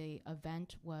that the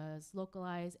event was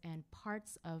localized and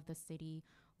parts of the city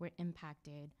were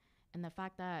impacted, and the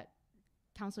fact that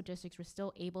council districts were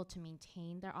still able to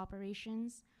maintain their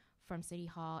operations from City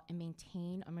Hall and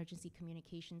maintain emergency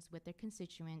communications with their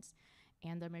constituents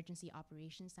and the Emergency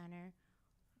Operations Center,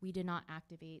 we did not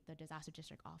activate the disaster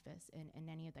district office in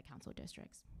any of the council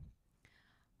districts.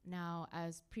 Now,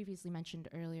 as previously mentioned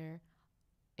earlier,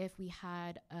 if we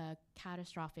had a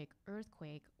catastrophic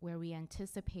earthquake where we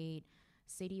anticipate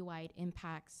citywide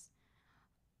impacts,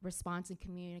 response and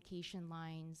communication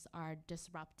lines are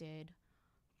disrupted,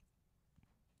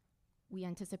 we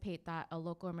anticipate that a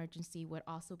local emergency would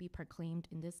also be proclaimed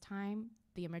in this time.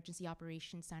 The Emergency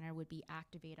Operations Center would be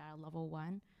activated at level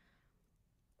 1.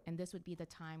 And this would be the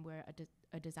time where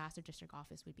a disaster district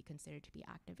office would be considered to be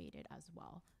activated as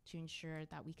well, to ensure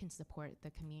that we can support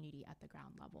the community at the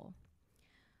ground level.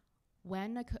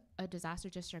 When a disaster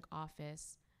district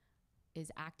office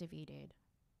is activated,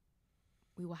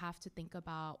 we will have to think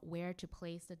about where to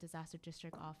place the disaster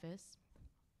district office,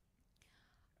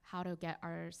 how to get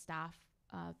our staff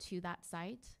to that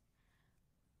site,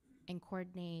 and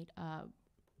coordinate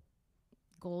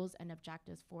goals and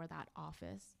objectives for that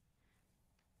office,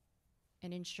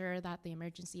 and ensure that the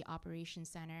Emergency Operations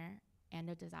Center and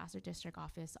the Disaster District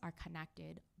Office are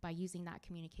connected by using that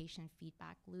communication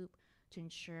feedback loop to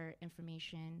ensure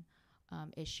information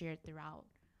is shared throughout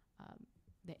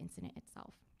the incident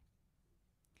itself.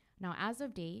 Now, as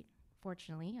of date,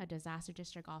 fortunately, a Disaster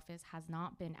District Office has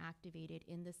not been activated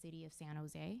in the city of San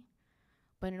Jose,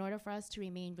 but in order for us to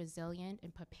remain resilient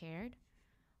and prepared,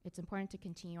 it's important to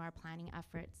continue our planning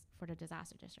efforts for the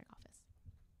Disaster District Office.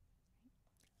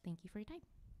 Thank you for your time.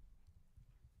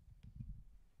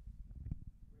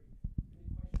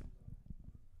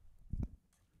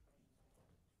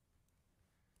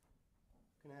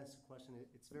 Can I ask a question?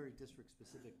 It's very district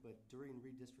specific, but during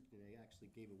redistricting, I actually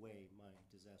gave away my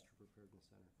disaster preparedness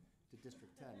center to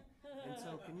District 10. And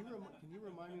so can you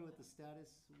remind me what the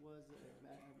status was?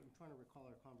 I'm trying to recall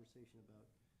our conversation about,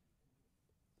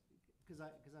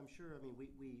 because I'm sure, I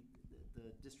mean,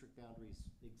 the district boundaries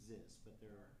exist, but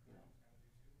they're, you know.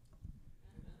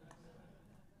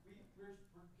 We're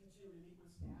continuing to meet with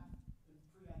staff and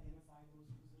pre-identify those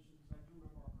positions, because I do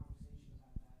remember our conversation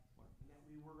about that. And that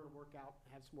we were gonna work out,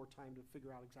 have some more time to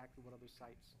figure out exactly what other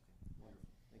sites. Okay,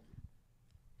 wonderful, thank you.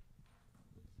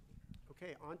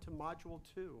 Okay, on to module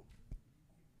 2.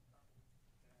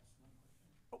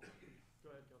 Go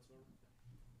ahead, Councilmember.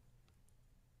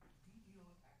 DDO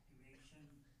activation,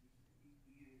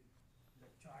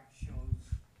 the chart shows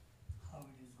how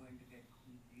it is going to get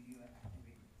DDO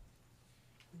activated.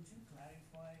 Could you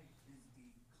clarify, is the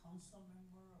council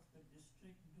member of the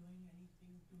district doing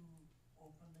anything to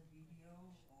open the DDO,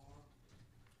 or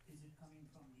is it coming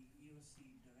from the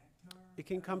EOC director? It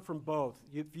can come from both.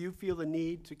 If you feel the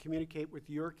need to communicate with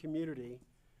your community,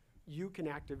 you can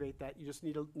activate that. You just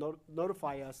need to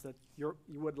notify us that you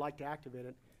would like to activate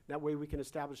it. That way we can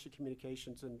establish the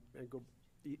communications and go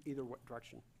either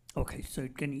direction. Okay, so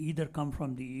it can either come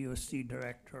from the EOC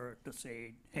director to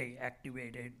say, hey,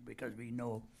 activate it because we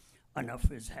know enough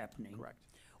is happening. Correct.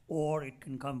 Or it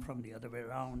can come from the other way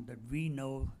around, that we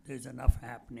know there's enough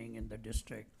happening in the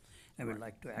district and we'd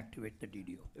like to activate the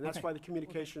DDO. And that's Okay. why the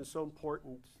communication is so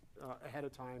important ahead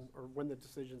of time, or when the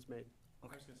decision's made. I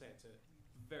was gonna say, it's a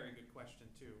very good question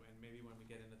too, and maybe when we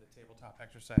get into the tabletop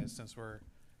exercise, since we're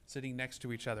sitting next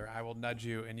to each other, I will nudge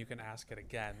you and you can ask it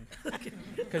again.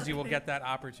 Because you will get that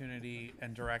opportunity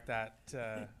and direct that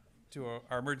to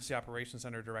our Emergency Operations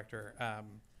Center director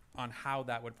on how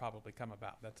that would probably come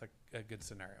about. That's a good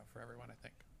scenario for everyone, I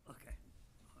think. Okay,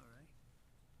 all right.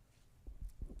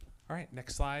 All right,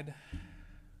 next slide.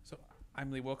 So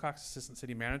I'm Lee Wilcox, Assistant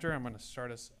City Manager. I'm going to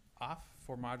start us off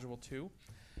for Module 2.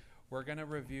 We're going to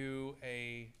review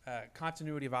a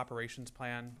continuity of operations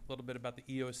plan, a little bit about the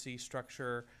EOC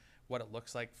structure, what it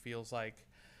looks like, feels like.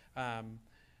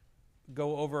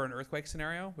 Go over an earthquake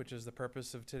scenario, which is the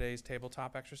purpose of today's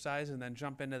tabletop exercise, and then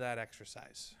jump into that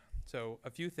exercise. So a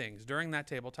few things. During that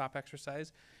tabletop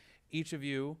exercise, each of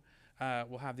you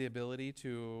will have the ability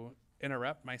to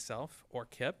interrupt myself or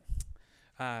Kip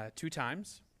 2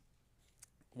 times.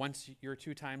 Once your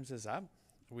 2 times is up,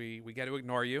 we get to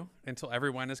ignore you until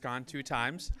everyone has gone 2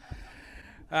 times.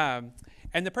 And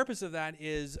the purpose of that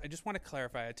is, I just want to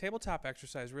clarify, a tabletop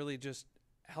exercise really just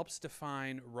helps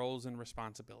define roles and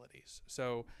responsibilities.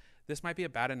 So this might be a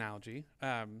bad analogy,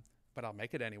 but I'll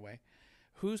make it anyway.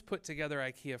 Who's put together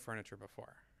IKEA furniture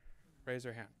before? Raise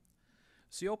your hand.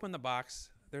 So you open the box,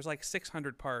 there's like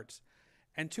 600 parts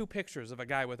and 2 pictures of a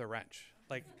guy with a wrench.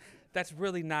 Like, that's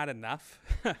really not enough,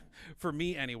 for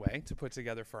me anyway, to put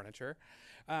together furniture.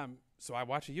 So I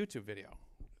watch a YouTube video.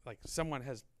 Like, someone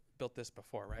has built this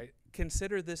before, right?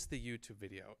 Consider this the YouTube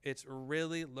video. It's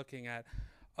really looking at,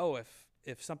 oh,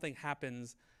 if something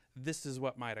happens, this is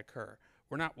what might occur.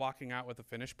 We're not walking out with a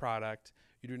finished product.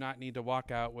 You do not need to walk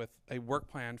out with a work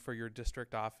plan for your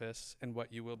district office and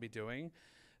what you will be doing.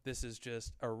 This is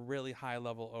just a really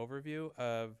high-level overview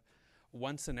of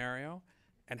one scenario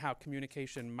and how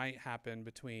communication might happen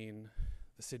between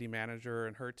the city manager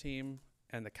and her team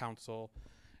and the council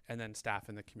and then staff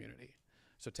in the community.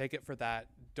 So take it for that.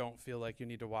 Don't feel like you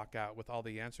need to walk out with all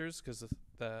the answers, because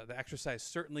the exercise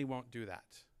certainly won't do that.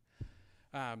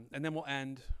 And then we'll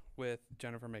end with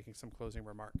Jennifer making some closing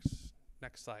remarks.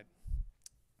 Next slide.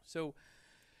 So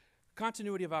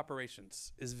continuity of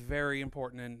operations is very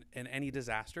important in any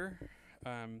disaster,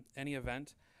 any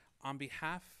event. On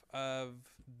behalf of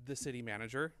the city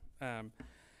manager,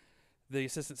 the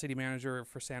assistant city manager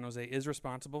for San Jose is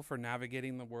responsible for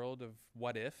navigating the world of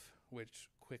what if, which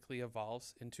quickly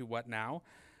evolves into what now,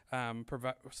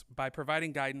 by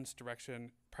providing guidance,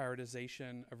 direction,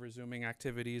 prioritization of resuming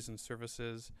activities and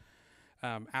services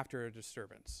after a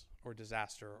disturbance or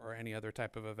disaster or any other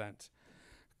type of event.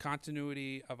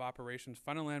 Continuity of operations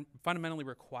fundamentally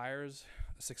requires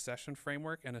a succession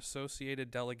framework and associated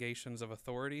delegations of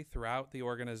authority throughout the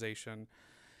organization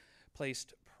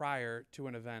placed prior to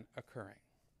an event occurring.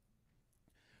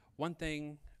 One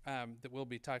thing that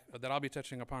I'll be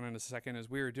touching upon in a second is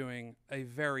we are doing a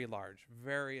very large,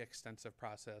 very extensive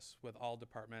process with all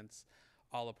departments,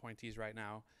 all appointees right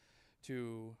now,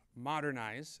 to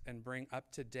modernize and bring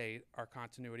up to date our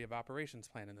continuity of operations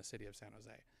plan in the city of San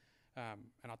Jose.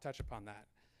 And I'll touch upon that.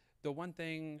 The one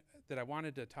thing that I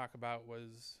wanted to talk about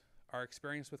was our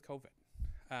experience with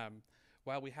COVID.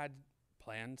 While we had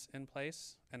plans in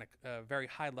place and a very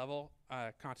high level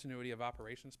continuity of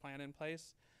operations plan in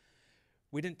place,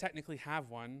 we didn't technically have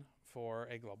one for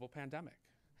a global pandemic.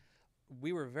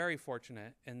 We were very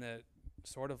fortunate in that,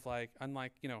 sort of like,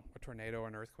 unlike, a tornado or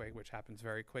an earthquake, which happens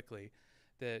very quickly,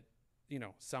 that,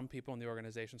 some people in the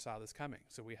organization saw this coming,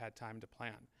 so we had time to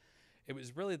plan. It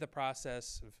was really the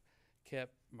process of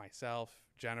Kip, myself,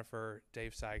 Jennifer,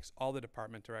 Dave Sykes, all the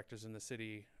department directors in the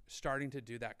city starting to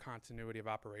do that continuity of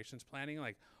operations planning,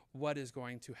 like what is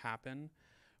going to happen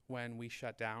when we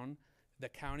shut down. The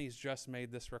county's just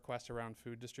made this request around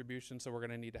food distribution, so we're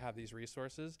going to need to have these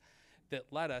resources. That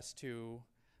led us to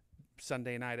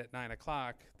Sunday night at 9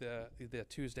 o'clock, the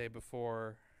Tuesday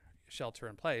before shelter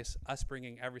in place, us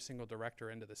bringing every single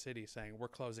director into the city saying, we're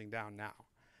closing down now,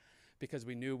 because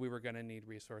we knew we were going to need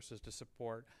resources to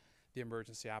support the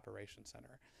Emergency Operations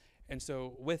Center. And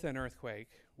so with an earthquake,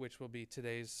 which will be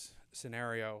today's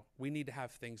scenario, we need to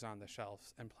have things on the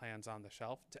shelves and plans on the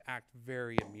shelf to act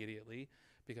very immediately,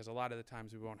 because a lot of the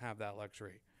times we won't have that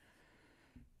luxury.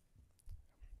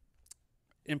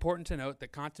 Important to note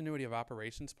that continuity of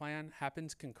operations plan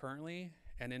happens concurrently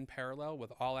and in parallel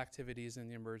with all activities in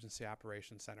the Emergency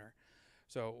Operations Center.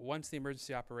 So once the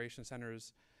Emergency Operations Center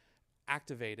is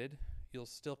activated, you'll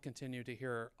still continue to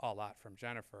hear a lot from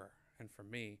Jennifer and from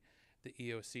me, the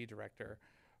EOC director.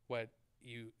 What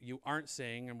you aren't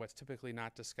seeing, and what's typically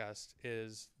not discussed,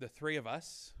 is the 3 of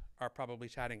us are probably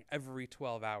chatting every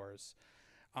 12 hours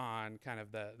on kind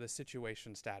of the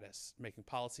situation status, making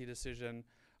policy decision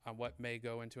on what may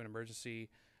go into an emergency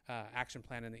action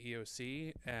plan in the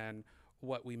EOC, and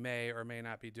what we may or may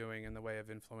not be doing in the way of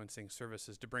influencing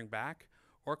services to bring back,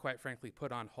 or quite frankly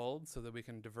put on hold, so that we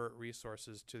can divert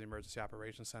resources to the Emergency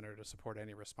Operations Center to support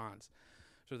any response.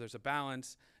 So there's a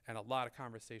balance and a lot of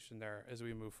conversation there as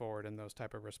we move forward in those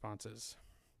type of responses.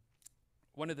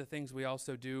 One of the things we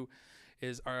also do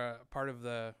is our part of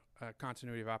the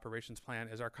continuity of operations plan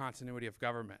is our continuity of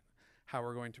government, how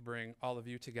we're going to bring all of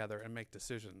you together and make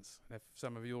decisions. If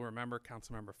some of you will remember,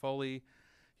 Councilmember Foley,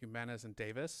 Jimenez, and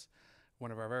Davis,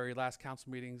 one of our very last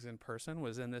council meetings in person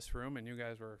was in this room, and you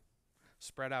guys were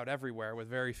spread out everywhere with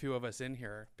very few of us in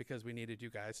here because we needed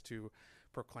you guys to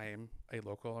proclaim a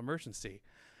local emergency.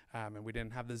 And we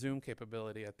didn't have the Zoom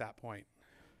capability at that point.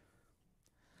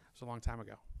 It was a long time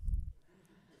ago.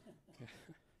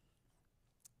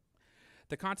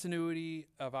 The continuity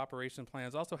of operation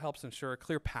plans also helps ensure a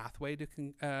clear pathway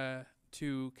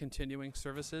to continuing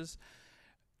services.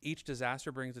 Each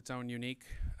disaster brings its own unique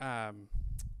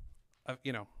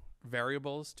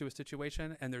variables to a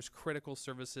situation, and there's critical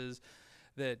services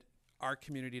that our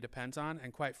community depends on,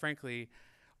 and quite frankly,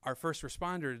 our first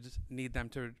responders need them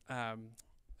to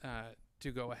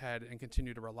go ahead and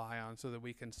continue to rely on so that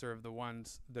we can serve the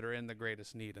ones that are in the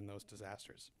greatest need in those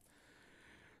disasters.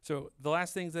 So the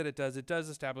last things that it does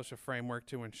establish a framework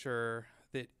to ensure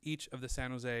that each of the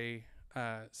San Jose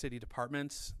city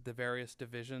departments, the various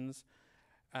divisions,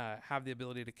 have the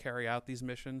ability to carry out these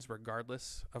missions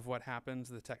regardless of what happens,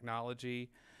 the technology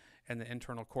and the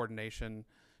internal coordination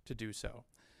to do so.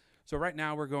 So right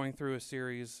now we're going through a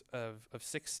series of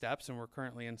 6 steps, and we're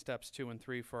currently in steps 2 and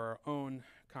 3 for our own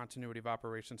continuity of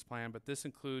operations plan, but this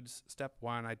includes step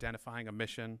 1, identifying a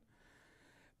mission,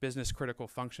 business critical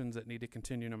functions that need to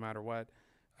continue no matter what,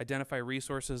 identify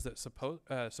resources that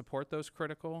support those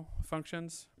critical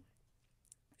functions,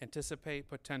 anticipate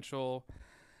potential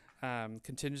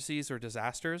contingencies or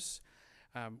disasters.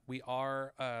 We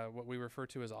are what we refer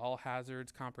to as all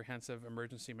hazards comprehensive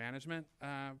emergency management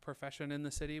profession in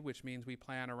the city, which means we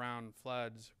plan around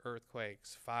floods,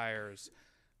 earthquakes, fires,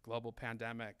 global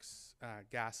pandemics,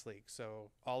 gas leaks. So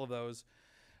all of those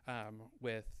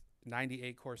with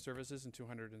 98 core services and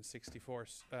 264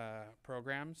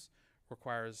 programs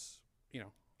requires,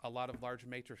 a lot of large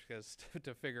matrices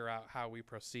to figure out how we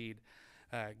proceed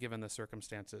given the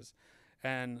circumstances.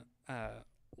 And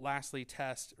lastly,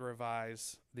 test,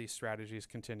 revise these strategies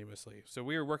continuously. So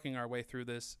we are working our way through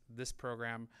this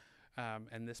program,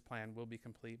 and this plan will be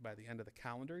complete by the end of the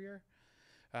calendar year,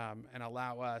 and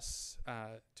allow us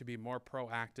to be more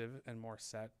proactive and more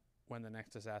set when the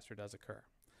next disaster does occur.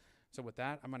 So with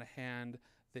that, I'm going to hand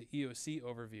the EOC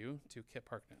overview to Kip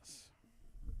Harkness.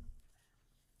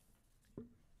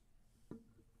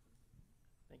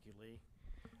 Thank you, Lee.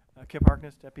 Kip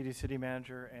Harkness, Deputy City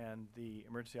Manager and the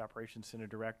Emergency Operations Center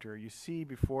Director. You see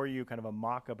before you kind of a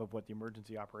mock-up of what the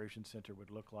Emergency Operations Center would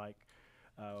look like.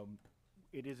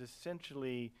 It is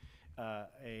essentially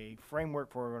a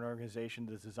framework for an organization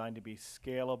that's designed to be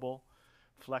scalable,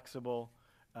 flexible,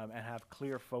 and have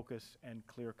clear focus and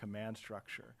clear command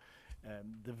structure.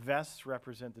 The vests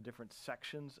represent the different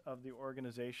sections of the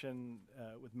organization,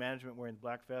 with management wearing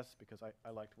black vests because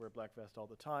I like to wear black vest all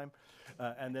the time,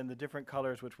 and then the different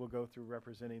colors which we'll go through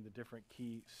representing the different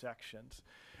key sections.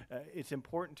 It's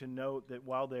important to note that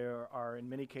while there are in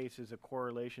many cases a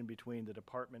correlation between the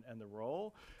department and the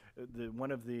role, one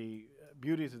of the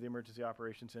beauties of the Emergency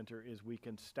Operations Center is we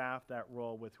can staff that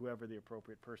role with whoever the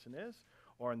appropriate person is,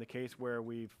 or in the case where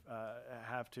we've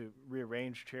have to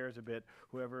rearrange chairs a bit,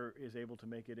 whoever is able to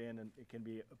make it in and it can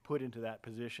be put into that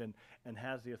position and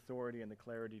has the authority and the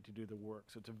clarity to do the work.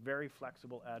 So it's a very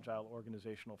flexible, agile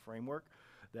organizational framework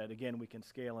that, again, we can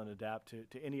scale and adapt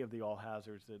to any of the all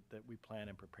hazards that we plan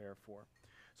and prepare for.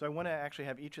 So I want to actually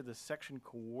have each of the section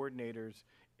coordinators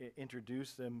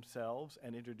introduce themselves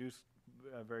and introduce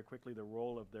very quickly the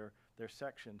role of their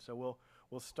section. So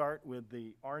we'll start with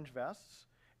the orange vests,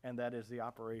 and that is the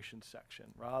operations section.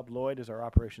 Rob Lloyd is our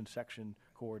operations section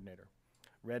coordinator.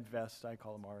 Red vests, I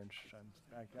call them orange.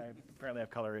 I apparently have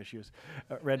color issues.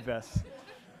 Red vests.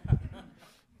 Operations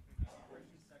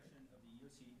section of the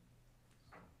EOC.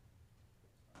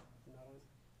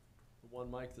 The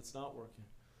one mic that's not working.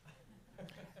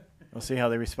 We'll see how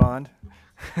they respond.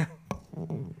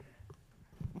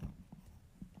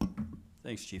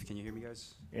 Thanks, Chief. Can you hear me,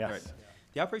 guys? Yes. All right.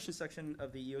 The operations section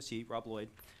of the EOC, Rob Lloyd,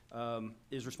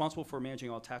 is responsible for managing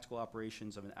all tactical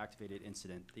operations of an activated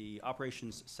incident. The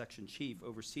operations section chief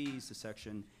oversees the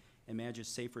section and manages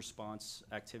safe response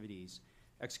activities,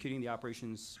 executing the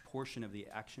operations portion of the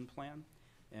action plan,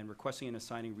 and requesting and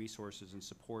assigning resources in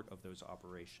support of those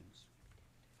operations.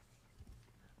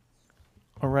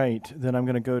 All right, then I'm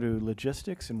going to go to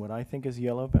logistics and what I think is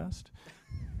yellow vest.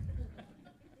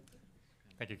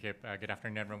 Thank you, Kip. Good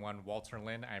afternoon, everyone. Walter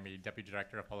Lin. I'm a Deputy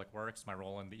Director of Public Works. My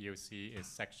role in the EOC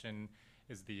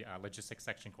is the Logistics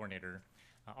Section Coordinator.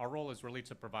 Our role is really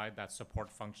to provide that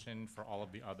support function for all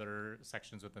of the other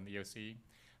sections within the EOC.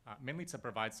 mainly to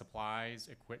provide supplies,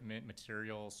 equipment,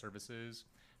 materials, services,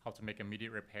 help to make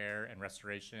immediate repair and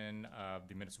restoration of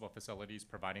the municipal facilities,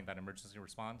 providing that emergency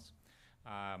response.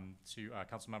 To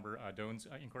Councilmember Doan's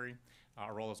inquiry,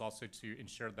 our role is also to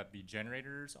ensure that the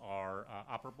generators are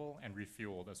operable and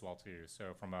refueled as well too.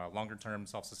 So from a longer-term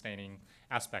self-sustaining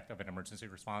aspect of an emergency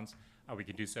response, we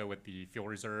can do so with the fuel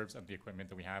reserves of the equipment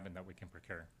that we have and that we can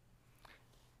procure.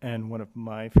 And one of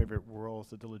my favorite roles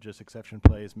that the logistics section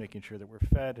plays is making sure that we're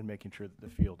fed and making sure that the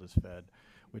field is fed,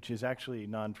 which is actually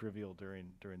non-trivial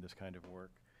during this kind of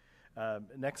work.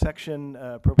 Next section,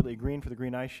 appropriately green for the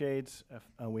green eye shades.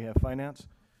 We have finance.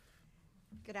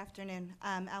 Good afternoon.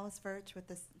 Alice Virch with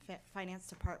the Finance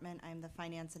Department. I'm the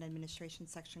Finance and Administration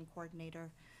Section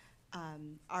Coordinator.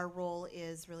 Our role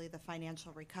is really the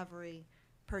financial recovery,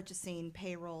 purchasing,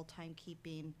 payroll,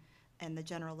 timekeeping, and the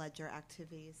general ledger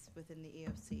activities within the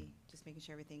EOC, just making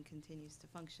sure everything continues to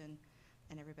function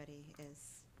and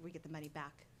we get the money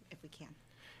back if we can.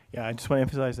 Yeah, I just want to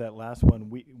emphasize that last one.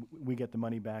 We get the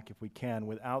money back if we can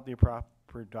without the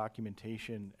proper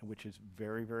documentation, which is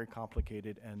very, very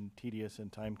complicated and tedious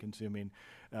and time consuming.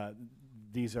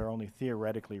 These are only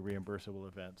theoretically reimbursable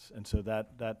events. And so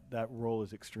that role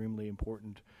is extremely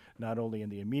important, not only in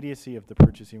the immediacy of the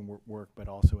purchasing work, but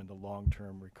also in the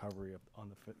long-term recovery on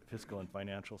the fiscal and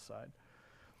financial side.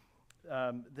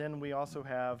 Then we also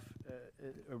have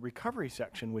a recovery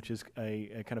section, which is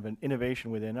a kind of an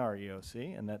innovation within our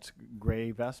EOC, and that's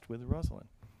gray vest with Rosalind.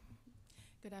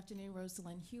 Good afternoon,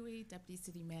 Rosalind Huey, Deputy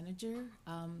City Manager.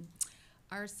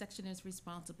 Our section is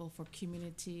responsible for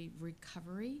community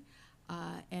recovery,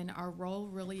 and our role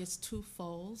really is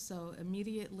twofold. So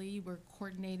immediately we're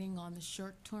coordinating on the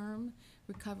short-term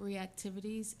recovery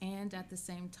activities and at the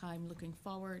same time looking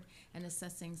forward and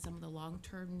assessing some of the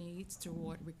long-term needs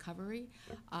toward recovery,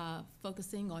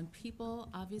 focusing on people,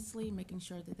 obviously, making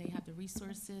sure that they have the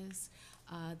resources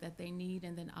that they need,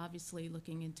 and then obviously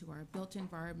looking into our built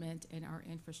environment and our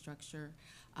infrastructure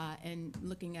and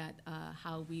looking at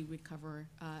how we recover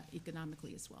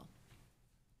economically as well.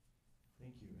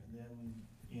 Thank you. And then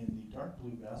in the dark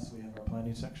blue vest, we have our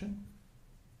planning section.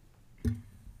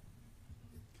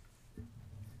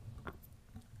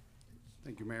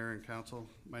 Thank you, Mayor and Council.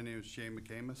 My name is Jay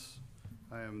McCamus.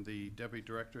 I am the Deputy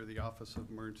Director of the Office of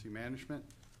Emergency Management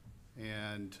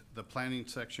and the Planning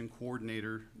Section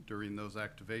Coordinator during those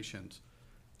activations.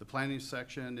 The Planning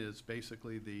Section is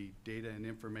basically the data and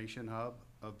information hub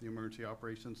of the Emergency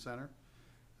Operations Center.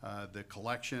 The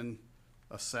collection,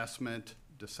 assessment,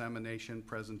 dissemination,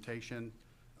 presentation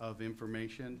of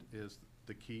information is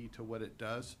the key to what it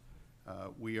does.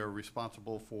 We are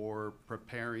responsible for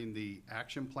preparing the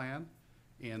action plan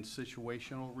and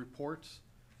situational reports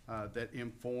that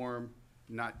inform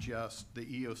not just the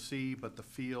EOC, but the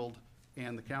field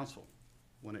and the council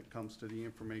when it comes to the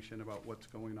information about what's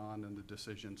going on and the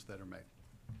decisions that are made.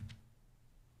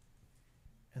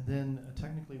 And then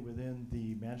technically within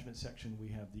the management section, we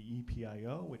have the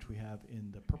EPIO, which we have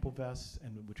in the purple vests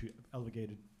and which we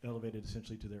elevated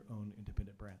essentially to their own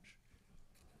independent branch.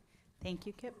 Thank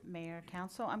you, Kip. Mayor,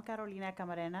 Council. I'm Carolina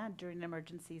Camarena. During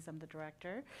emergencies, I'm the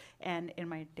director. And in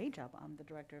my day job, I'm the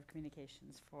director of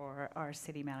communications for our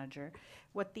city manager.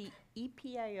 What the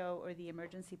EPIO, or the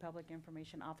Emergency Public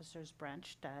Information Officers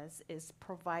branch, does is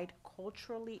provide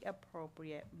culturally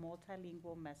appropriate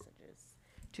multilingual messages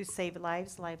to save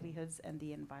lives, livelihoods, and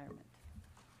the environment.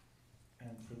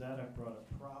 And for that, I brought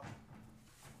a prop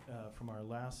from our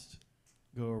last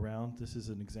go around. This is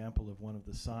an example of one of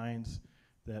the signs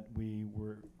that we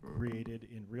were created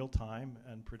in real time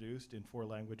and produced in 4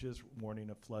 languages, warning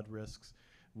of flood risks,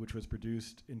 which was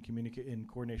produced in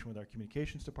coordination with our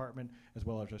communications department, as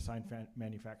well as our sign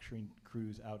manufacturing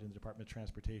crews out in the Department of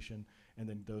Transportation, and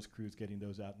then those crews getting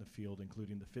those out in the field,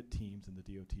 including the FIT teams and the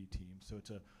DOT teams. So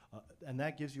it's and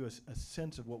that gives you a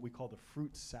sense of what we call the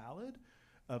fruit salad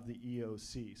of the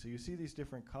EOC. So you see these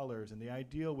different colors, and the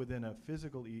ideal within a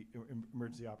physical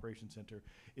emergency operations center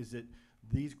is that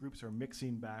these groups are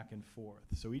mixing back and forth.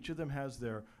 So each of them has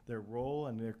their role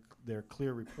and their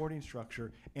clear reporting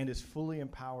structure and is fully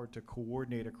empowered to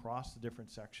coordinate across the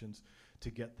different sections to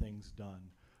get things done.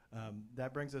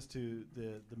 That brings us to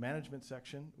the management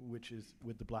section, which is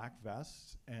with the black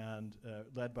vests and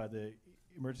led by the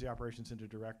Emergency Operations Center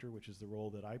Director, which is the role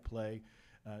that I play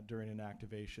during an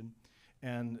activation.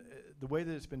 And the way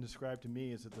that it's been described to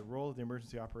me is that the role of the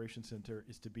Emergency Operations Center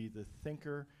is to be the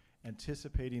thinker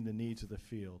anticipating the needs of the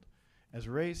field. As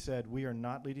Ray said, we are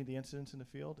not leading the incidents in the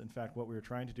field. In fact, what we are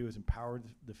trying to do is empower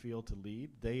the field to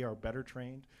lead. They are better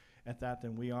trained at that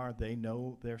than we are. They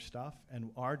know their stuff,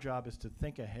 and our job is to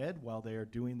think ahead while they are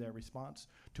doing their response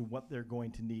to what they're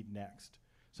going to need next.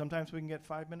 Sometimes we can get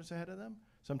 5 minutes ahead of them.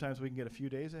 Sometimes we can get a few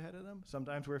days ahead of them.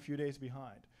 Sometimes we're a few days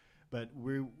behind. But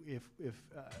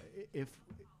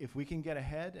if we can get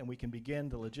ahead and we can begin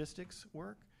the logistics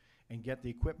work and get the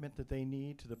equipment that they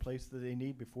need to the place that they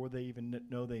need before they even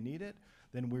know they need it,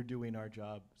 then we're doing our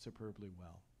job superbly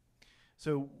well.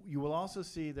 So you will also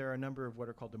see there are a number of what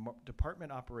are called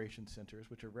department operation centers,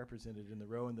 which are represented in the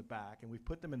row in the back. And we've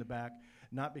put them in the back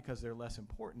not because they're less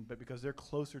important, but because they're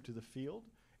closer to the field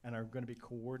and are going to be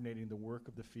coordinating the work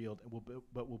of the field, and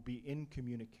but will be in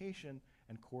communication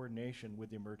and coordination with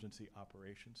the Emergency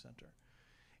Operations Center.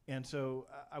 And so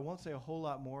I won't say a whole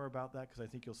lot more about that because I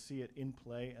think you'll see it in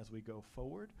play as we go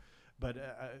forward. But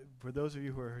for those of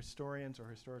you who are historians or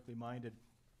historically minded,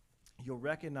 you'll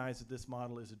recognize that this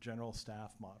model is a general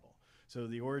staff model. So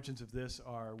the origins of this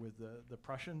are with the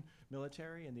Prussian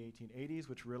military in the 1880s,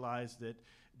 which realized that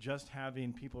just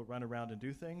having people run around and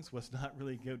do things was not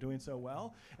really doing so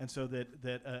well. And so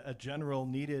that a general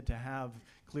needed to have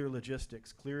clear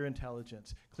logistics, clear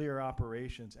intelligence, clear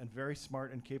operations, and very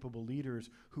smart and capable leaders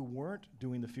who weren't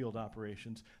doing the field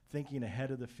operations, thinking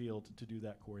ahead of the field to do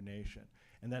that coordination.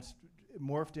 And that's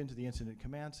morphed into the incident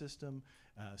command system,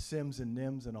 SIMS and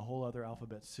NIMS, and a whole other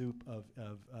alphabet soup of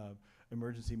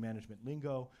emergency management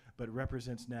lingo, but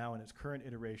represents now in its current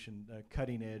iteration a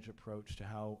cutting edge approach to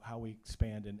how we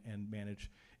expand and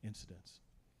manage incidents.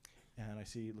 And I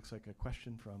see it looks like a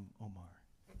question from Omar.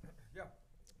 Yeah.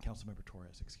 Councilmember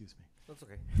Torres, excuse me. That's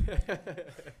okay.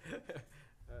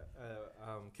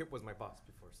 Kip was my boss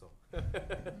before, so.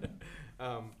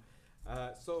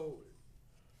 So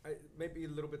maybe a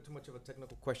little bit too much of a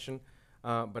technical question,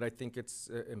 but I think it's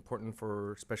important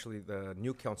for especially the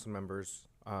new council members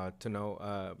to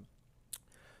know.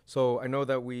 So I know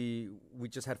that we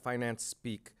just had finance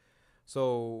speak.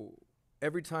 So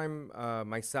every time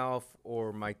myself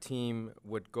or my team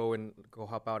would go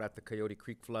help out at the Coyote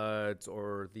Creek floods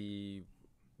or the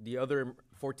other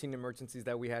 14 emergencies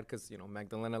that we had, because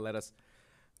Magdalena let us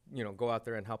go out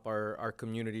there and help our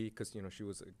community because she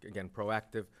was again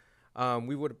proactive.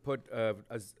 We would put a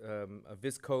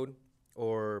viz code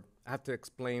or have to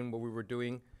explain what we were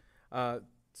doing.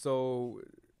 So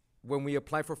when we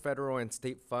apply for federal and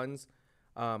state funds,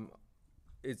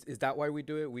 is that why we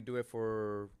do it? We do it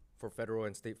for federal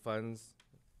and state funds?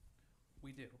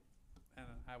 We do. And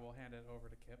I will hand it over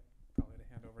to Kip, probably to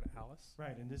hand over to Alice.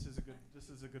 Right, and this is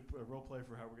a good role play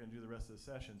for how we're going to do the rest of the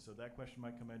session. So that question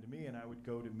might come into me, and I would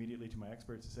go immediately to my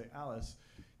experts and say, Alice,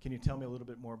 can you tell me a little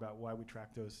bit more about why we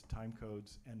track those time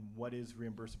codes and what is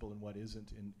reimbursable and what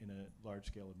isn't in a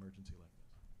large-scale emergency like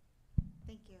this?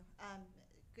 Thank you.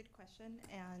 Good question.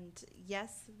 And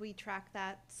yes, we track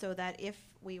that so that if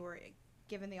we were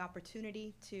given the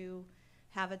opportunity to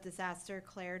have a disaster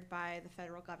declared by the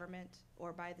federal government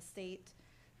or by the state,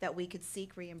 that we could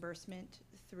seek reimbursement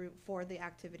for the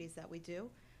activities that we do.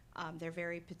 They're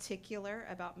very particular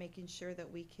about making sure that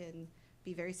we can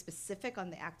be very specific on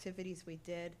the activities we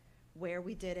did, where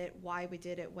we did it, why we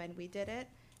did it, when we did it.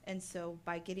 And so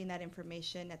by getting that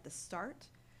information at the start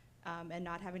and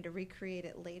not having to recreate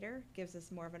it later gives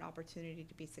us more of an opportunity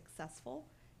to be successful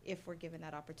if we're given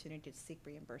that opportunity to seek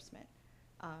reimbursement.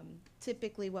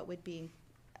 Typically what would be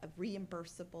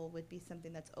reimbursable would be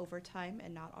something that's overtime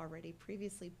and not already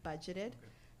previously budgeted,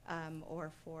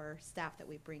 or for staff that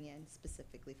we bring in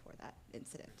specifically for that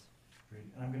incident. Great.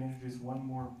 And I'm going to introduce one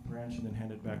more branch and then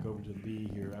hand it back over to Lee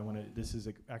here. This is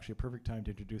actually a perfect time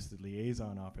to introduce the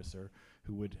liaison officer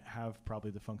who would have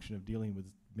probably the function of dealing with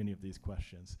many of these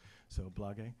questions. So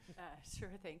Blage? Sure,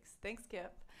 thanks. Thanks,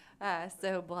 Kip.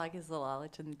 So Blage is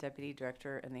Lalich. I'm the Deputy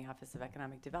Director in the Office of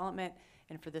Economic Development.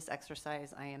 And for this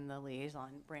exercise, I am the liaison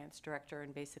branch director.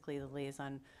 And basically the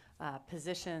liaison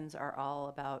positions are all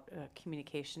about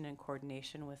communication and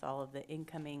coordination with all of the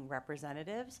incoming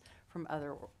representatives from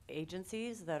other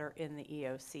agencies that are in the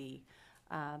EOC.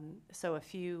 So a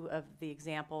few of the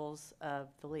examples of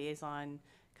the liaison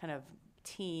kind of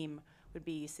team would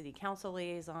be city council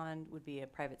liaison, would be a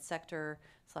private sector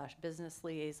 / business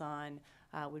liaison,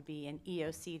 would be an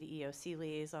EOC to EOC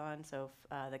liaison. So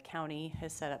if the county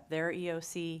has set up their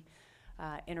EOC,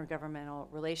 intergovernmental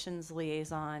relations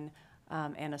liaison,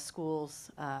 and a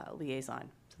schools liaison.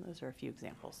 So those are a few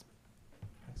examples.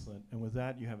 Excellent. And with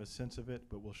that, you have a sense of it,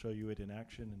 but we'll show you it in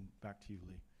action. And back to you,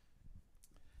 Lee.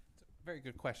 Very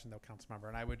good question, though, Councilmember.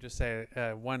 And I would just say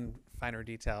one finer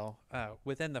detail.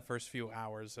 Within the first few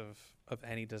hours of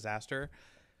any disaster,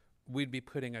 we'd be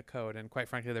putting a code. And quite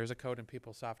frankly, there's a code in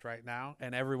PeopleSoft right now.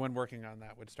 And everyone working on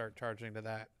that would start charging to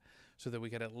that so that we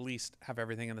could at least have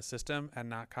everything in the system and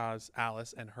not cause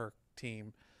Alice and her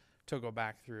team to go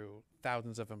back through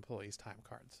thousands of employees' time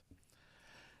cards.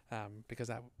 Because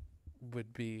that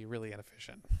would be really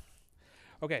inefficient.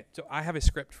 Okay, so I have a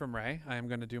script from Ray. I am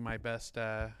going to do my best,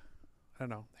 I don't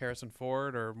know, Harrison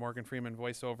Ford or Morgan Freeman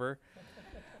voiceover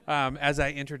as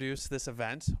I introduce this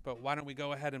event, but why don't we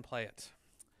go ahead and play it?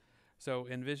 So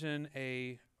envision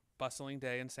a bustling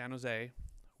day in San Jose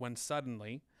when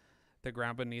suddenly the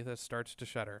ground beneath us starts to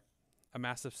shudder. A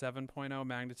massive 7.0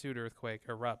 magnitude earthquake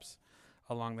erupts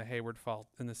along the Hayward Fault,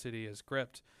 and the city is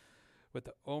gripped with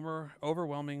the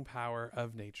overwhelming power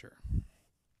of nature.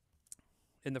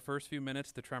 In the first few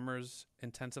minutes, the tremors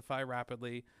intensify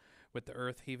rapidly, with the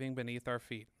earth heaving beneath our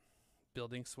feet.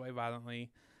 Buildings sway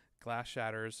violently, glass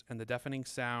shatters, and the deafening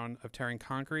sound of tearing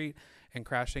concrete and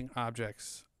crashing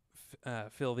objects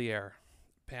fill the air.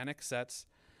 Panic sets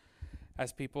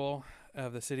as people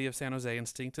of the city of San Jose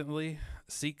instinctively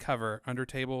seek cover under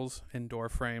tables and door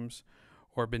frames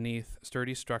or beneath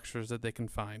sturdy structures that they can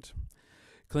find.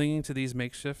 Clinging to these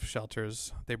makeshift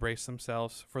shelters, they brace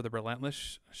themselves for the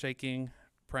relentless shaking,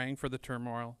 praying for the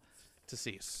turmoil to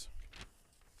cease.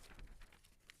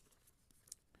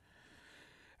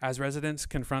 As residents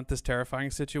confront this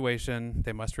terrifying situation,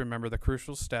 they must remember the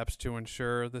crucial steps to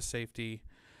ensure the safety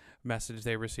message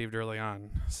they received early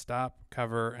on. Stop,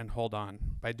 cover, and hold on.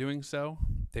 By doing so,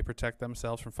 they protect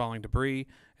themselves from falling debris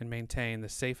and maintain the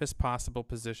safest possible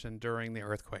position during the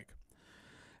earthquake.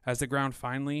 As the ground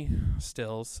finally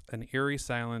stills, an eerie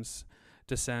silence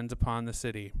descends upon the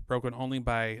city, broken only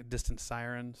by distant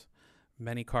sirens,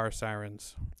 many car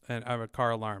sirens, and car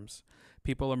alarms.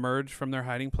 People emerge from their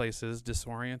hiding places,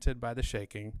 disoriented by the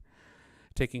shaking,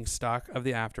 taking stock of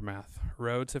the aftermath.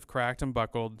 Roads have cracked and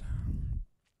buckled,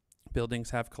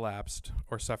 buildings have collapsed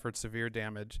or suffered severe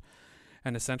damage,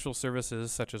 and essential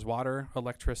services such as water,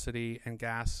 electricity, and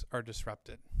gas are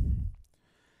disrupted.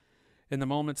 In the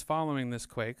moments following this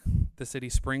quake, the city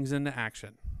springs into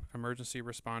action. Emergency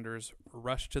responders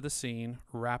rush to the scene,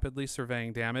 rapidly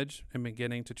surveying damage and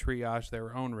beginning to triage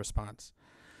their own response.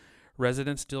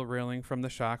 Residents still reeling from the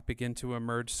shock begin to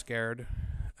emerge scared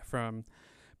and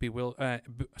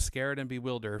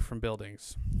bewildered from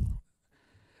buildings.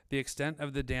 The extent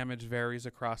of the damage varies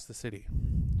across the city.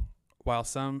 While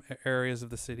some areas of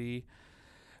the city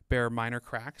bear minor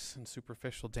cracks and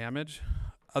superficial damage,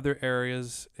 other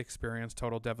areas experience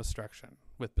total devastation,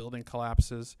 with building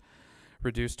collapses,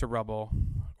 reduced to rubble,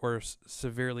 or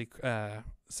severely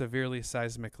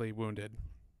seismically wounded.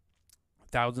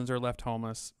 Thousands are left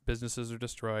homeless, businesses are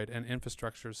destroyed, and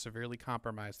infrastructure is severely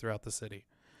compromised throughout the city.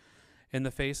 In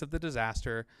the face of the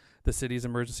disaster, the city's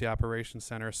Emergency Operations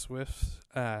Center swifts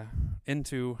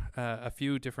into a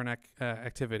few different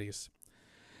activities.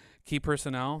 Key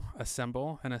personnel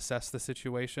assemble and assess the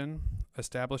situation,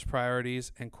 establish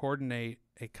priorities, and coordinate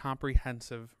a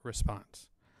comprehensive response.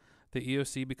 The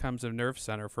EOC becomes a nerve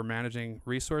center for managing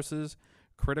resources,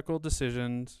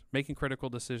 making critical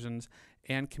decisions,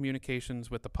 and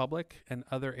communications with the public and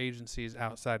other agencies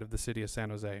outside of the city of San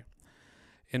Jose.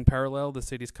 In parallel, the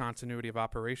city's continuity of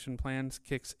operation plans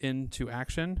kicks into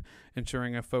action,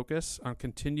 ensuring a focus on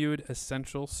continued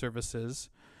essential services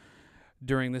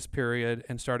during this period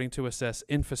and starting to assess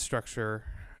infrastructure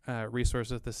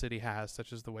resources the city has,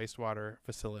 such as the wastewater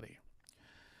facility.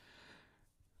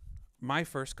 My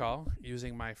first call,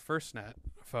 using my FirstNet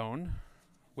phone,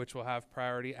 which will have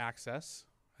priority access,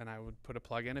 and I would put a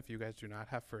plug in if you guys do not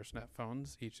have FirstNet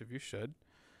phones, each of you should,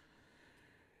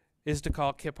 is to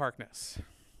call Kip Harkness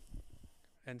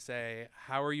and say,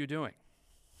 how are you doing?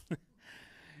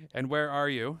 And where are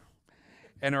you?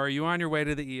 And are you on your way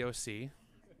to the EOC?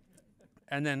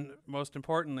 And then, most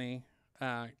importantly,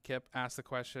 Kip asked the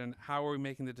question, how are we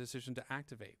making the decision to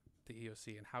activate the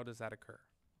EOC, and how does that occur?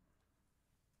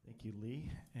 Thank you,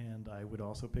 Lee. And I would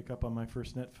also pick up on my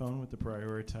FirstNet phone with the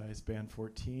prioritized band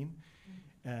 14.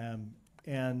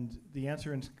 And the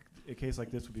answer in a case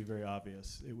like this would be very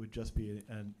obvious. It would just be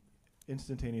an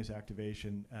instantaneous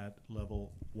activation at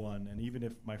level 1. And even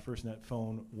if my FirstNet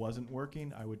phone wasn't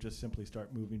working, I would just simply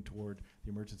start moving toward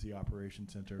the Emergency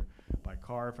Operations Center by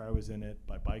car if I was in it,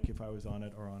 by bike if I was on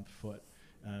it, or on foot,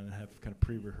 and have kind of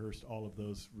pre-rehearsed all of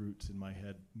those routes in my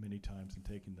head many times and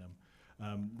taken them.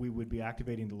 We would be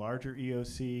activating the larger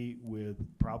EOC with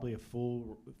probably a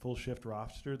full shift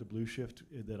roster. The blue shift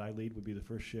that I lead would be the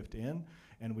first shift in,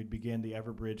 and we'd begin the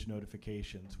Everbridge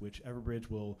notifications, which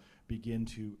Everbridge will begin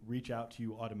to reach out to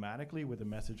you automatically with a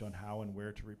message on how and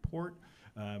where to report,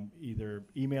 either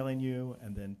emailing you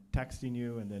and then texting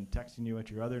you at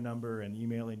your other number and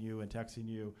emailing you and texting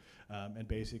you, and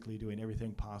basically doing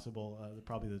everything possible.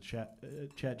 Probably the chat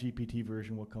GPT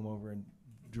version will come over and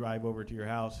drive over to your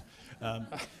house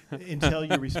until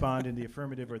you respond in the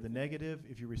affirmative or the negative.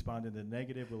 If you respond in the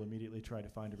negative, we'll immediately try to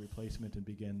find a replacement and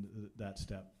begin that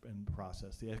step and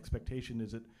process. The expectation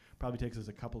is it probably takes us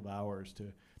a couple of hours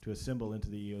to assemble into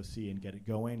the EOC and get it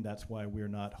going. That's why we're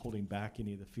not holding back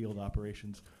any of the field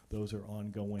operations. Those are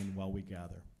ongoing while we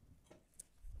gather.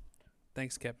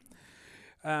 Thanks, Kip.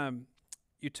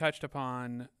 You touched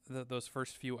upon those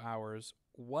first few hours.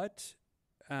 What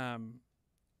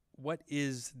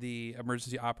is the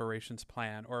emergency operations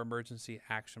plan or emergency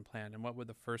action plan, and what would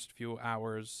the first few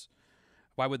hours?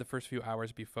 Why would the first few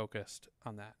hours be focused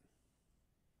on that?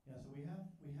 Yeah, so we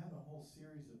have a whole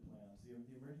series of plans. The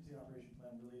emergency operation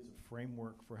plan really is a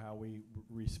framework for how we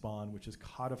respond, which is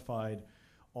codified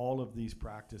all of these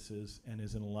practices and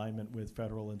is in alignment with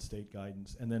federal and state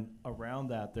guidance. And then around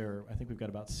that, I think we've got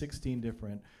about 16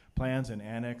 different plans and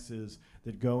annexes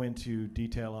that go into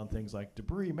detail on things like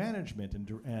debris management and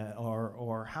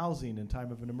or housing in time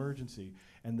of an emergency.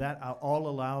 And that all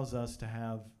allows us to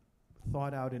have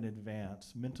thought out in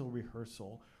advance, mental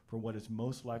rehearsal for what is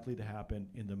most likely to happen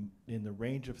in the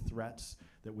range of threats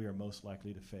that we are most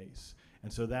likely to face.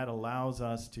 And so that allows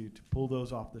us to pull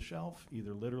those off the shelf,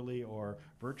 either literally or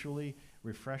virtually,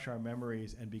 refresh our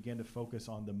memories, and begin to focus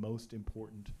on the most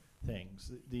important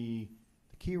things. The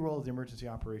key role of the Emergency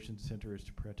Operations Center is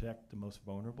to protect the most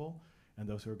vulnerable and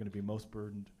those who are going to be most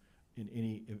burdened in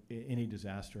any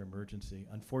disaster emergency.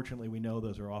 Unfortunately, we know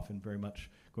those are often very much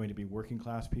going to be working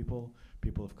class people,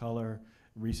 people of color,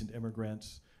 recent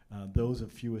immigrants, those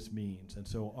of fewest means. And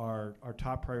so our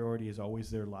top priority is always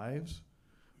their lives,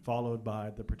 followed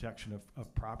by the protection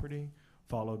of property,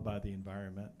 followed by the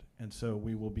environment. And so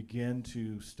we will begin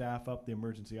to staff up the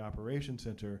Emergency Operations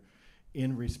Center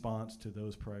in response to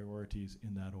those priorities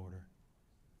in that order.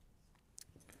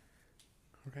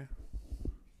 Okay.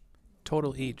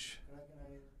 Total each.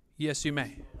 Yes, you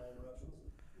may.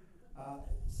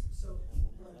 So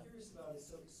what I'm curious about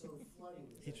is, so flooding,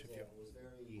 Each of you. was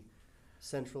very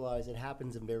centralized. It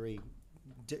happens in very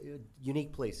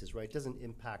unique places, right? It doesn't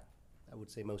impact, I would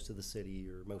say, most of the city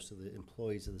or most of the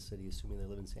employees of the city, assuming they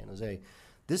live in San Jose.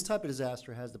 This type of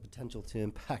disaster has the potential to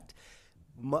impact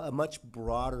a much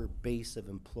broader base of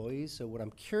employees. So what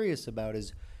I'm curious about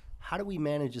is, how do we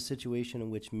manage a situation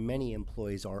in which many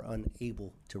employees are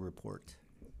unable to report?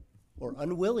 Or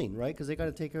unwilling, right? Because they got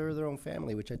to take care of their own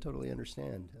family, which I totally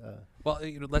understand. Well,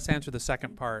 let's answer the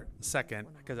second part second,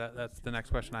 because that's the next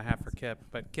question I have for Kip.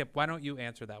 But Kip, why don't you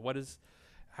answer that?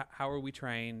 How are we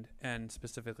trained, and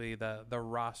specifically the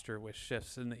roster with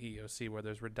shifts in the EOC where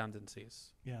there's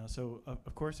redundancies? Yeah, so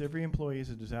of course every employee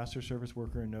is a disaster service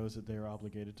worker and knows that they are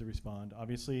obligated to respond.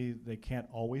 Obviously they can't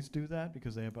always do that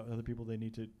because they have other people they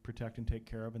need to protect and take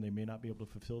care of, and they may not be able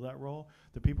to fulfill that role.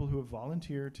 The people who have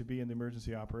volunteered to be in the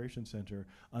Emergency Operations Center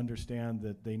understand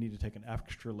that they need to take an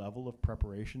extra level of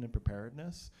preparation and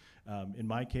preparedness. In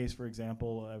my case, for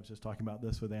example, I was just talking about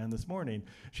this with Ann this morning.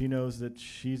 She knows that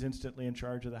she's instantly in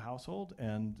charge of the household,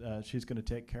 and she's going to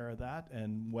take care of that,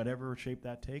 and whatever shape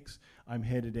that takes, I'm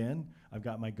headed in. I've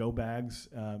got my go bags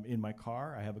in my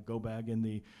car. I have a go bag in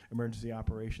the Emergency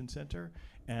Operations Center,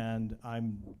 and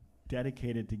I'm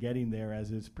dedicated to getting there,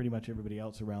 as is pretty much everybody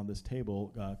else around this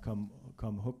table,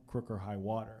 come hook, crook, or high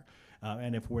water.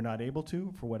 And if we're not able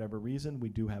to, for whatever reason, we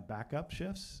do have backup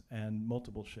shifts and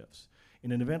multiple shifts.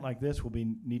 In an event like this, we'll be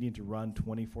needing to run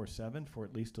 24/7 for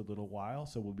at least a little while,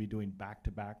 so we'll be doing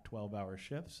back-to-back 12-hour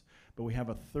shifts. But we have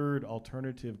a third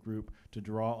alternative group to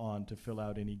draw on to fill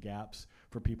out any gaps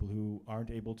for people who aren't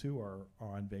able to, or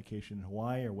are on vacation in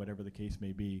Hawaii, or whatever the case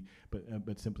may be,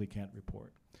 but simply can't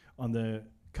report. On the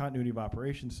continuity of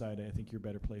operations side, I think you're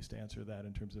better placed to answer that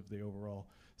in terms of the overall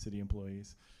city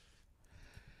employees.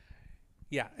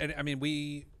 Yeah, and I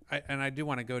mean, I do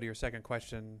want to go to your second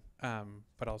question,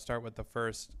 but I'll start with the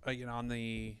first.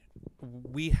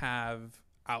 We have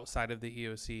outside of the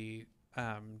EOC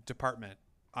department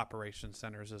operations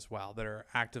centers as well that are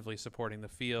actively supporting the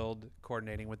field,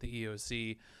 coordinating with the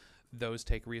EOC. Those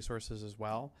take resources as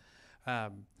well.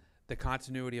 The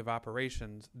continuity of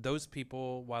operations, those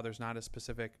people, while there's not a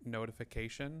specific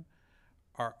notification,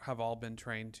 have all been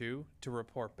trained to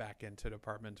report back into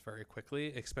departments very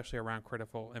quickly, especially around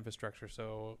critical infrastructure.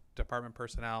 So department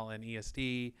personnel and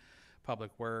ESD, Public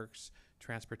Works,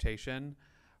 Transportation,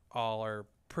 all are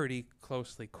pretty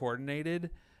closely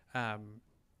coordinated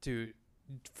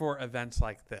for events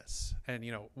like this. And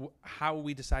how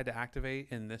we decide to activate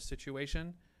in this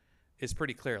situation is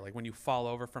pretty clear. Like when you fall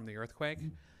over from the earthquake,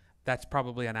 that's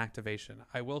probably an activation.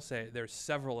 I will say there's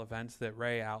several events that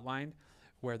Ray outlined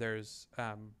where there's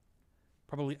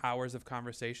probably hours of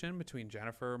conversation between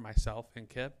Jennifer, myself, and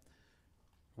Kip,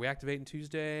 we activating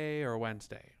Tuesday or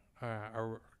Wednesday?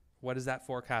 Or what does that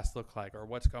forecast look like, or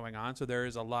what's going on? So there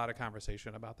is a lot of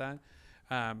conversation about that.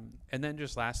 And then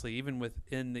just lastly, even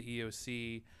within the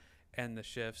EOC and the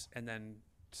shifts, and then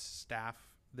staff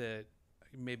that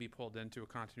may be pulled into a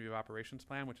continuity of operations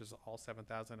plan, which is all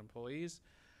 7,000 employees,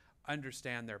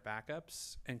 understand their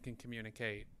backups and can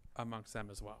communicate amongst them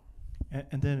as well.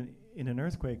 And then in an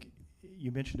earthquake,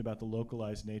 you mentioned about the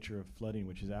localized nature of flooding,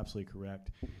 which is absolutely correct.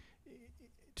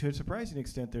 To a surprising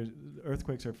extent,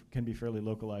 earthquakes can be fairly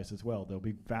localized as well. There'll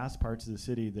be vast parts of the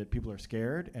city that people are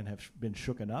scared and have been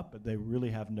shooken up, but they really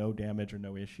have no damage or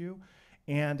no issue.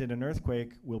 And in an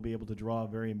earthquake, we'll be able to draw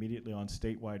very immediately on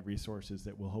statewide resources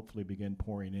that will hopefully begin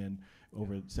pouring in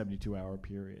over a 72-hour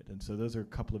period. And so those are a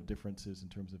couple of differences in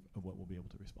terms of what we'll be able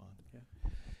to respond.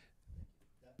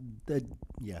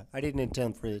 Yeah, I didn't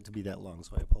intend for it to be that long,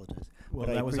 so I apologize. Well,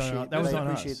 but that was on us.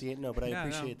 But I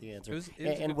appreciate the answer.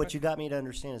 And what you got me to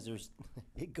understand is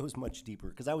it goes much deeper.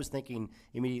 Because I was thinking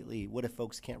immediately, what if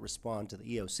folks can't respond to the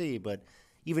EOC? But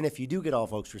even if you do get all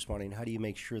folks responding, how do you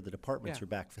make sure the departments are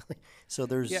backfilling? So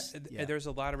there's there's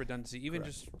a lot of redundancy. Even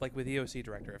just like with EOC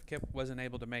director, if Kip wasn't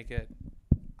able to make it,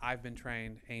 I've been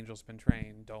trained, Angel's been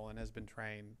trained, Dolan has been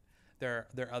trained. There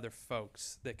are other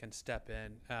folks that can step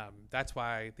in. That's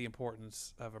why the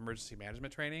importance of emergency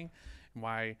management training, and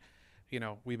why,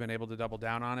 we've been able to double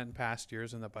down on it in past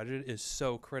years in the budget, is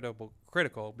so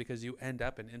critical because you end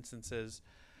up in instances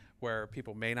where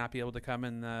people may not be able to come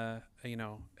in the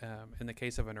in the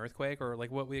case of an earthquake, or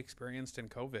like what we experienced in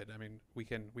COVID. I mean,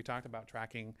 we talked about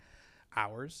tracking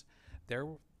hours. There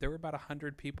were about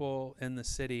 100 people in the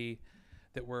city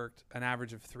that worked an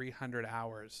average of 300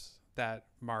 hours that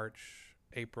March,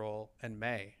 April, and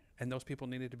May, and those people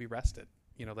needed to be rested,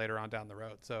 later on down the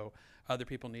road. So other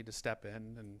people need to step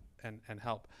in and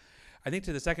help. I think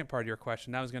to the second part of your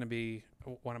question, that was going to be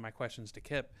one of my questions to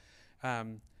Kip.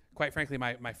 Quite frankly,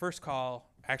 my first call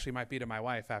actually might be to my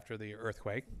wife after the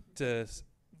earthquake to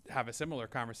have a similar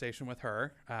conversation with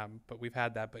her, but we've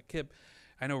had that. But Kip,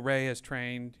 I know Ray has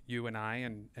trained you and I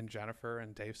and Jennifer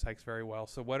and Dave Sykes very well.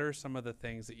 So what are some of the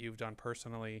things that you've done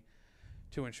personally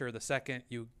to ensure the second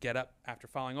you get up after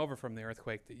falling over from the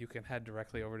earthquake that you can head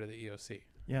directly over to the EOC?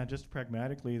 Yeah, just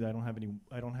pragmatically, I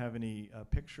don't have any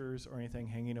pictures or anything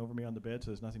hanging over me on the bed,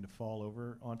 so there's nothing to fall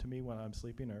over onto me when I'm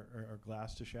sleeping or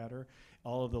glass to shatter.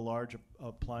 All of the large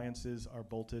appliances are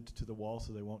bolted to the wall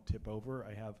so they won't tip over.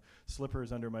 I have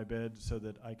slippers under my bed so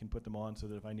that I can put them on so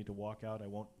that if I need to walk out, I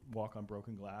won't walk on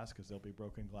broken glass because there'll be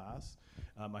broken glass.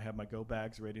 I have my go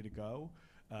bags ready to go.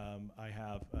 I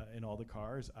have in all the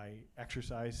cars, I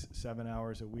exercise 7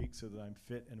 hours a week so that I'm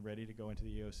fit and ready to go into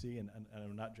the EOC, and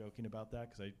I'm not joking about that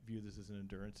because I view this as an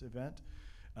endurance event.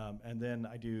 And then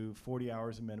I do 40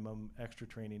 hours a minimum extra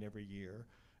training every year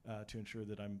to ensure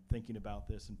that I'm thinking about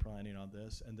this and planning on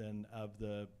this. And then of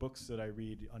the books that I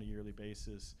read on a yearly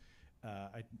basis,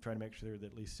 I try to make sure that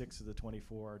at least 6 of the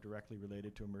 24 are directly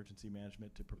related to emergency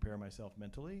management to prepare myself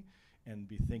mentally and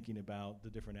be thinking about the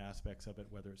different aspects of it,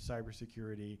 whether it's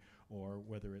cybersecurity or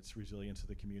whether it's resilience of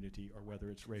the community or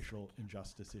whether it's racial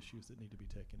injustice issues that need to be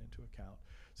taken into account.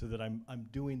 So that I'm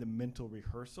doing the mental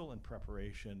rehearsal and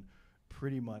preparation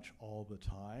pretty much all the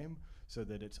time so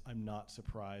that I'm not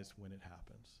surprised when it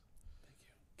happens.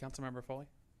 Thank you. Councilmember Foley?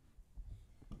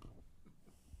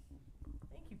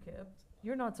 Thank you, Kip.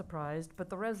 You're not surprised,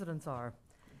 but the residents are.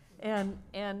 And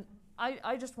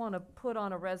I just want to put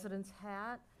on a resident's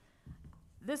hat.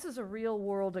 This is a real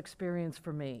world experience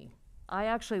for me. I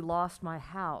actually lost my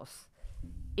house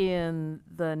in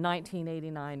the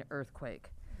 1989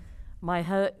 earthquake.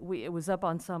 It was up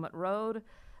on Summit Road.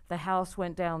 The house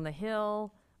went down the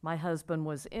hill. My husband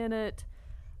was in it.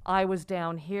 I was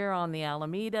down here on the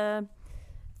Alameda.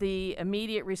 The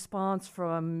immediate response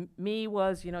from me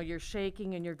was, you're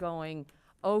shaking and you're going,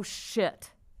 oh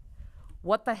shit,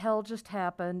 what the hell just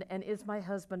happened, and is my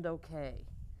husband okay?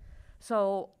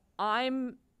 So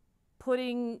I'm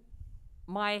putting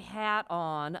my hat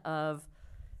on of,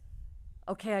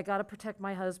 okay, I gotta protect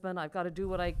my husband. I've gotta do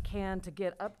what I can to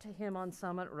get up to him on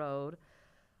Summit Road.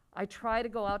 I try to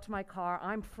go out to my car.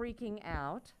 I'm freaking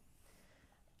out.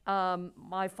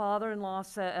 My father-in-law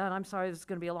said, and I'm sorry, this is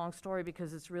gonna be a long story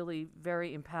because it's really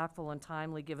very impactful and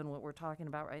timely given what we're talking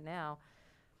about right now.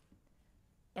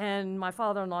 And my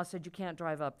father-in-law said, you can't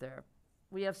drive up there.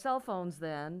 We have cell phones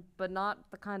then, but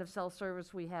not the kind of cell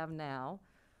service we have now.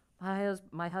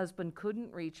 My husband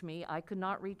couldn't reach me. I could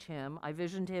not reach him. I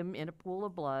visioned him in a pool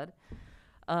of blood,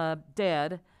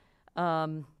 dead.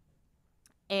 And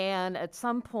at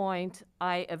some point,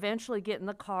 I eventually get in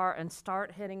the car and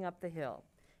start heading up the hill.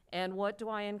 And what do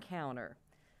I encounter?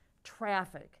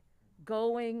 Traffic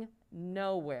going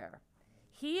nowhere.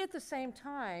 He, at the same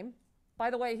time, by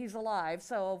the way, he's alive,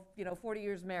 so, 40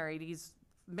 years married, he's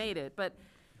made it, but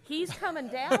he's coming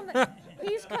down,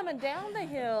 he's coming down the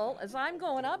hill as I'm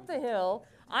going up the hill.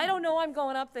 I don't know I'm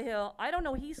going up the hill. I don't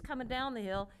know he's coming down the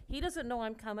hill. He doesn't know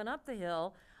I'm coming up the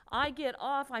hill. I get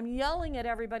off, I'm yelling at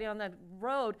everybody on the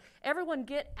road, everyone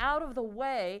get out of the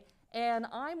way, and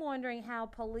I'm wondering how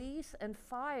police and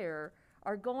fire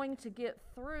are going to get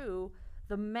through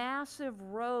the massive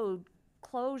road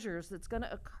closures that's going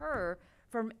to occur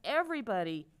from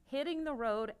everybody hitting the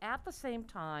road at the same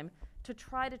time to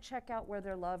try to check out where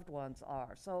their loved ones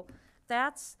are. So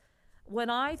that's, when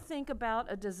I think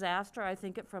about a disaster, I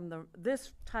think it from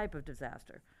this type of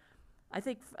disaster. I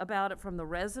think about it from the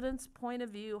residents' point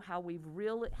of view,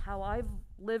 how I've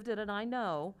lived it and I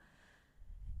know,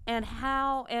 and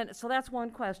so that's one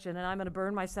question, and I'm gonna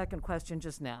burn my second question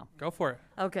just now. Go for it.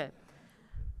 Okay.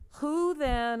 Who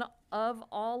then of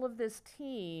all of this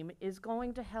team is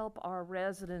going to help our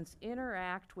residents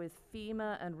interact with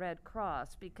FEMA and Red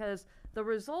Cross? Because the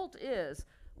result is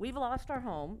we've lost our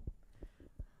home.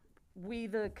 We,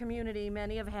 the community,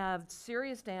 many have had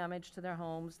serious damage to their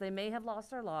homes. They may have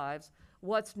lost their lives.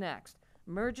 What's next?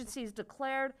 Emergency is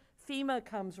declared, FEMA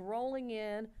comes rolling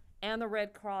in, and the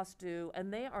Red Cross do,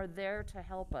 and they are there to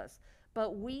help us.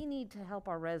 But we need to help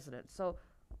our residents. So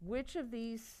which of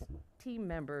these team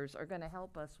members are going to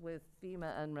help us with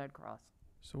FEMA and Red Cross?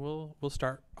 So we'll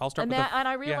start. I'll start And, with and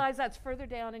I realize that's further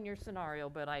down in your scenario,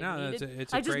 but I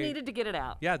just needed to get it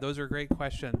out. Yeah, those are great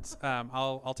questions.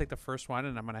 I'll take the first one,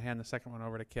 and I'm going to hand the second one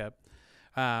over to Kip.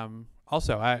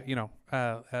 Also,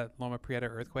 at Loma Prieta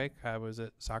earthquake, I was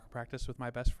at soccer practice with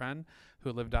my best friend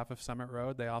who lived off of Summit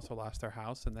Road. They also lost their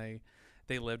house, and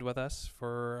they lived with us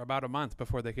for about a month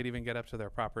before they could even get up to their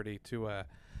property to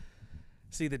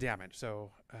see the damage.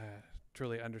 So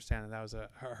truly understand that was a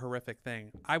horrific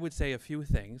thing. I would say a few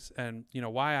things, and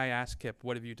why I asked Kip,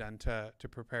 what have you done to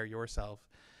prepare yourself,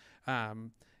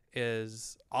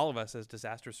 is all of us as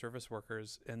disaster service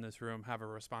workers in this room have a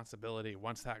responsibility.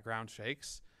 Once that ground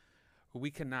shakes, we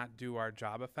cannot do our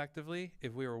job effectively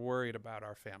if we are worried about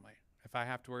our family. If I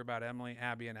have to worry about Emily,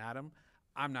 Abby, and Adam,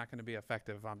 I'm not going to be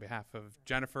effective on behalf of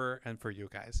Jennifer and for you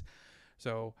guys.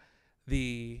 So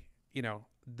the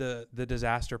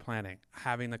disaster planning,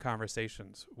 having the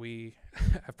conversations, we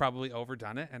have probably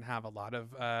overdone it and have a lot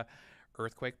of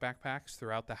earthquake backpacks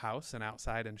throughout the house and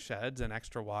outside in sheds and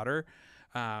extra water,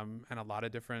 and a lot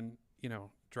of different,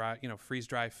 freeze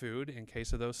dry food in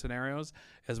case of those scenarios,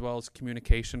 as well as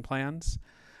communication plans.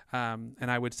 And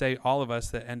I would say all of us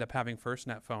that end up having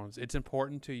FirstNet phones, it's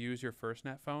important to use your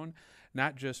FirstNet phone,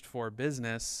 not just for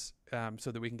business,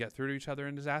 so that we can get through to each other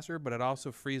in disaster, but it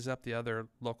also frees up the other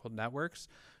local networks.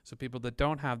 So people that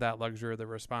don't have that luxury or the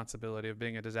responsibility of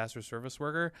being a disaster service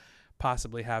worker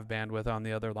possibly have bandwidth on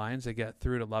the other lines to get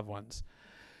through to loved ones.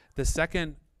 The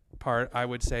second part I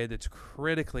would say that's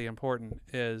critically important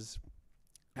is,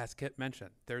 as Kip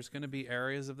mentioned, there's going to be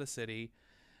areas of the city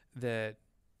that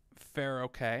fare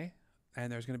okay, and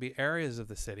there's going to be areas of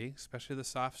the city, especially the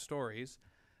soft stories,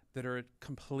 that are a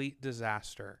complete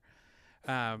disaster.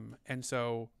 And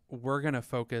so we're going to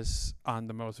focus on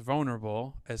the most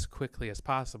vulnerable as quickly as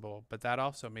possible, but that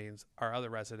also means our other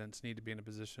residents need to be in a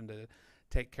position to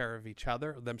take care of each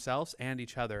other, themselves and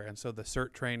each other. And so the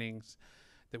CERT trainings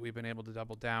that we've been able to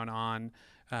double down on,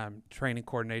 training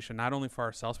coordination, not only for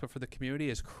ourselves, but for the community,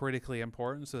 is critically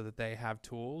important so that they have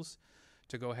tools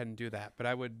to go ahead and do that. But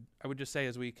I would just say,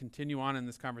 as we continue on in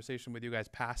this conversation with you guys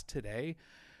past today,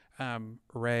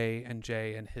 Ray and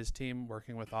Jay and his team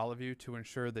working with all of you to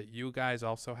ensure that you guys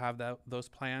also have those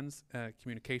plans,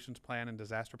 communications plan and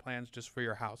disaster plans just for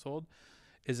your household,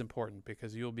 is important,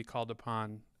 because you'll be called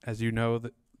upon, as you know,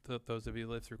 that those of you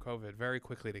who lived through COVID, very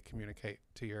quickly to communicate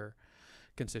to your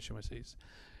constituencies.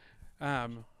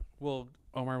 Omar, we'll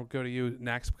go to you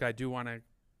next, but I do want to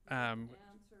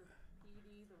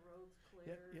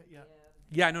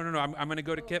Yeah, no. I'm going to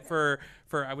go to Kip for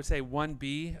I would say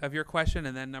 1B of your question,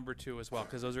 and then number 2 as well,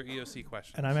 because those are EOC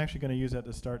questions. And I'm actually going to use that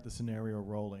to start the scenario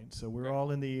rolling. So we're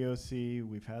all in the EOC.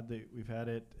 We've had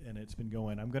it, and it's been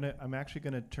going. I'm actually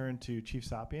going to turn to Chief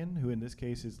Sapien, who in this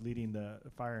case is leading the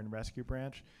fire and rescue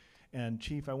branch. And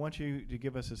Chief, I want you to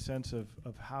give us a sense of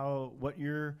what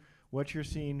you're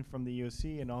seeing from the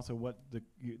EOC, and also what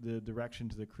the direction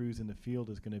to the crews in the field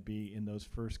is going to be in those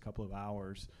first couple of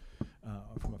hours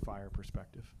from a fire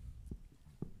perspective.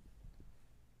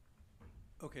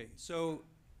 Okay, so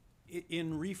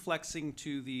in reflexing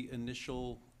to the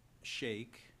initial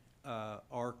shake,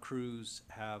 our crews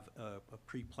have a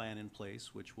pre-plan in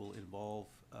place, which will involve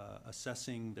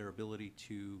assessing their ability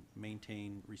to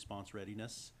maintain response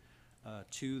readiness,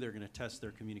 Two, they're going to test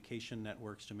their communication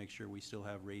networks to make sure we still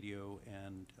have radio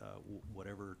and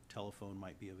whatever telephone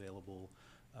might be available,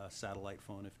 satellite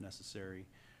phone if necessary.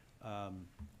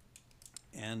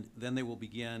 And then they will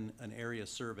begin an area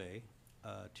survey.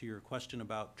 To your question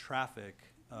about traffic,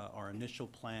 our initial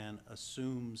plan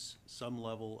assumes some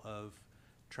level of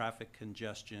traffic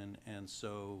congestion, and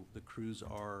so the crews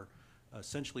are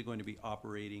essentially going to be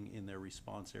operating in their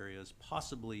response areas,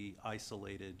 possibly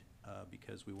isolated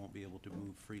because we won't be able to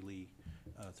move freely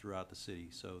throughout the city.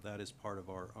 So that is part of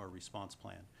our response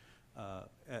plan.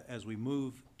 As we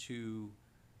move to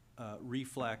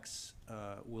reflex,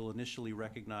 we'll initially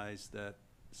recognize that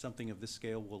something of this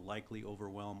scale will likely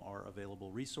overwhelm our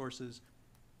available resources.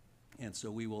 And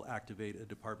so we will activate a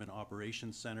department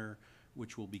operations center,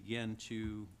 which will begin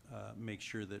to make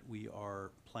sure that we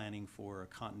are planning for a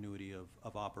continuity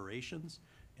of operations.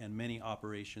 And many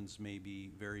operations may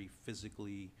be very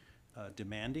physically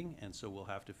demanding, and so we'll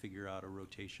have to figure out a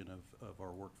rotation of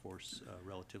our workforce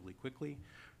relatively quickly.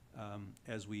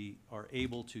 As we are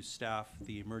able to staff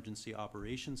the emergency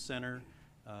operations center,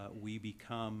 we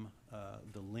become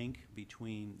the link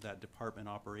between that department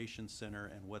operations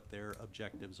center and what their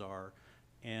objectives are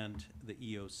and the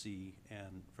EOC.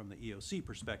 And from the EOC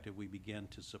perspective, we begin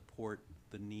to support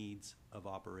the needs of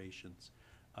operations.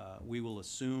 We will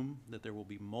assume that there will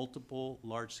be multiple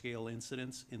large-scale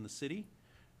incidents in the city,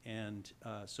 and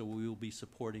so we will be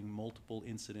supporting multiple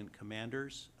incident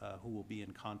commanders who will be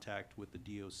in contact with the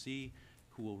DOC,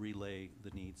 who will relay the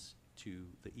needs to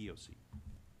the EOC.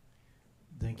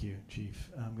 Thank you, Chief.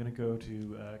 I'm going to go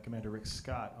to Commander Rick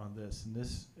Scott on this. In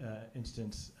this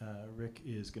instance, Rick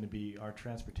is going to be our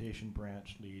transportation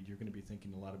branch lead. You're going to be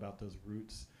thinking a lot about those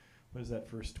routes. What does that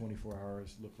first 24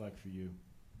 hours look like for you?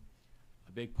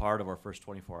 A big part of our first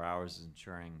 24 hours is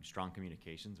ensuring strong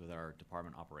communications with our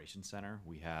Department Operations Center.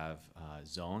 We have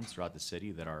zones throughout the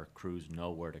city that our crews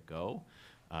know where to go.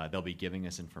 They'll be giving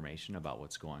us information about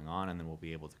what's going on, and then we'll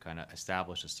be able to kind of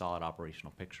establish a solid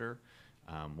operational picture.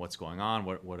 What's going on,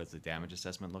 what is the damage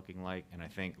assessment looking like, and I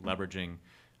think leveraging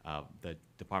the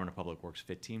Department of Public Works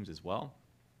FIT teams as well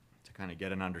to kind of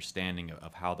get an understanding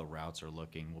of how the routes are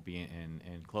looking. We'll be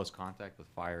in close contact with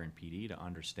fire and PD to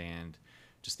understand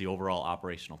just the overall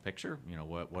operational picture. You know,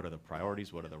 what are the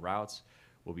priorities, what are the routes.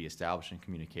 We'll be establishing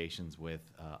communications with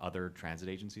other transit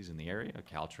agencies in the area,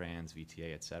 Caltrans,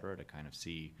 VTA, et cetera, to kind of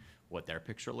see what their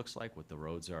picture looks like, what the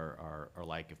roads are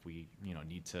like, if we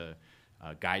need to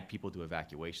guide people to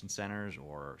evacuation centers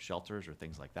or shelters or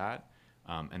things like that.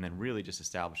 And then really just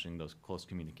establishing those close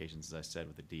communications, as I said,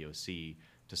 with the DOC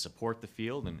to support the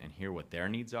field and hear what their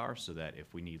needs are, so that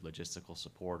if we need logistical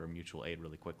support or mutual aid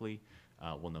really quickly,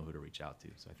 we'll know who to reach out to.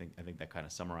 So I think that kind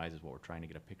of summarizes what we're trying to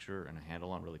get a picture and a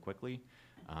handle on really quickly.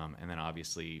 And then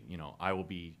obviously, I will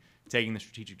be taking the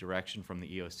strategic direction from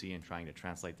the EOC and trying to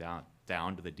translate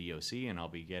down to the DOC, and I'll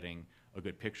be getting a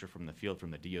good picture from the field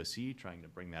from the DOC, trying to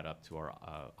bring that up to our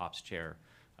ops chair,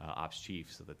 ops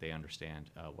chief, so that they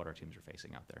understand what our teams are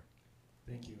facing out there.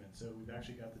 Thank you. And so we've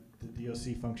actually got the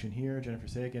DOC function here. Jennifer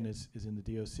Sagan is in the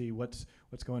DOC. What's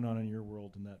going on in your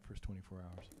world in that first 24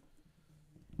 hours?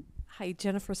 Hi,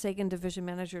 Jennifer Sagan, Division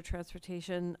Manager,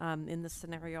 Transportation. In this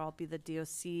scenario, I'll be the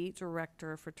DOC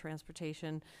Director for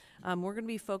Transportation. We're going to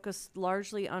be focused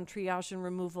largely on triage and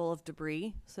removal of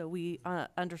debris. So we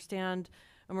understand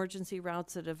emergency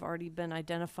routes that have already been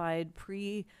identified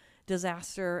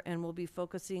pre-disaster, and we'll be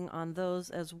focusing on those,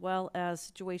 as well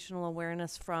as situational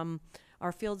awareness from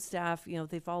our field staff.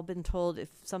 They've all been told, if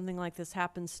something like this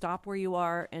happens, stop where you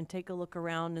are and take a look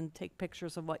around and take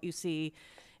pictures of what you see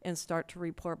and start to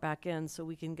report back in so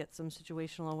we can get some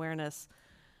situational awareness.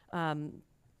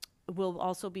 We'll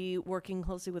also be working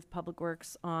closely with Public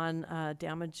Works on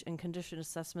damage and condition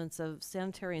assessments of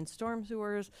sanitary and storm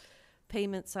sewers,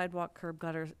 pavement, sidewalk, curb,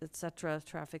 gutter, etc.,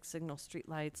 traffic signal, street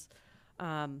lights.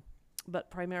 But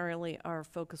primarily our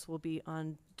focus will be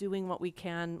on doing what we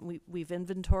can. We've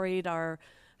inventoried our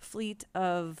fleet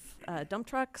of dump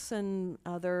trucks and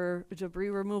other debris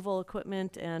removal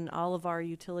equipment, and all of our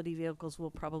utility vehicles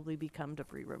will probably become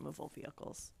debris removal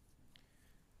vehicles.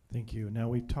 Thank you. Now,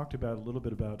 we talked about a little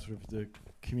bit about sort of the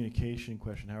communication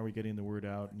question. How are we getting the word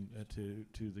out and,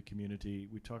 to the community?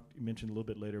 You mentioned a little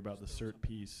bit later about the CERT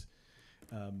piece.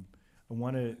 I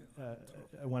want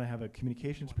to have a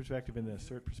communications perspective and a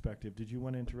CERT perspective. Did you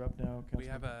want to interrupt now, Councilman? We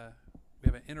have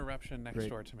an interruption next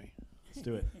door to me. Let's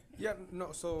do it. Yeah,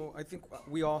 no. So I think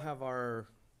we all have our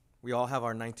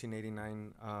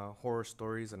 1989 horror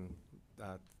stories, and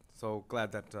so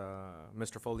glad that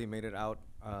Mr. Foley made it out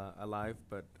alive.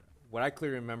 But what I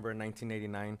clearly remember in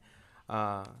 1989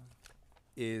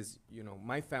 is,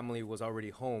 my family was already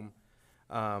home,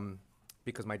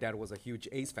 because my dad was a huge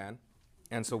A's fan.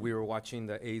 And so we were watching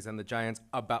the A's and the Giants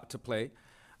about to play.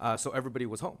 So everybody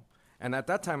was home. And at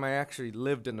that time, I actually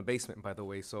lived in the basement, by the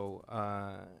way. So,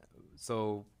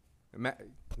 the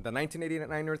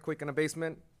 1989 earthquake in the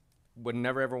basement, would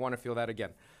never ever want to feel that again.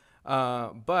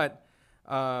 But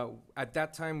at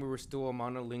that time, we were still a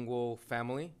monolingual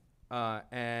family,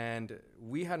 and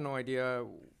we had no idea.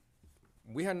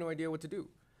 We had no idea what to do.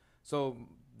 So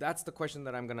that's the question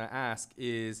that I'm going to ask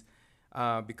is,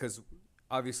 because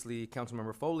obviously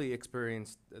Councilmember Foley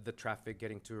experienced the traffic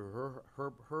getting to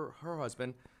her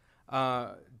husband.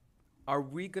 Are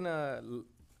we gonna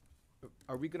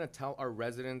tell our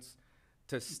residents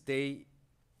to stay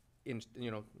in,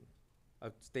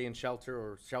 stay in shelter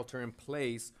or shelter in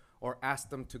place, or ask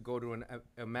them to go to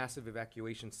a massive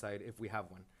evacuation site if we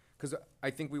have one? Because I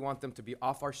think we want them to be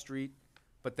off our street,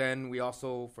 but then we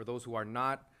also, for those who are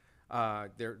not,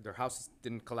 their houses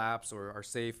didn't collapse or are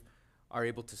safe, are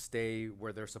able to stay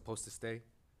where they're supposed to stay.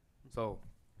 So.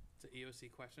 It's an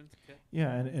EOC question. Okay.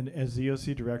 Yeah, and as the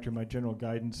EOC director, my general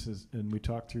guidance is, and we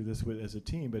talked through this as a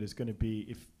team, but it's going to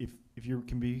be if you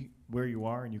can be where you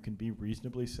are and you can be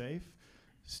reasonably safe,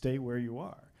 stay where you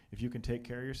are. If you can take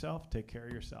care of yourself, take care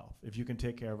of yourself. If you can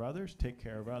take care of others, take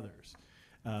care of others.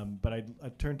 But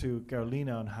I'd turn to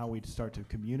Carolina on how we'd start to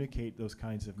communicate those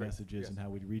kinds of messages and how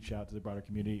we'd reach out to the broader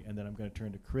community. And then I'm going to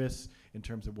turn to Chris in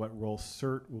terms of what role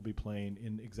CERT will be playing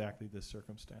in exactly this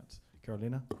circumstance.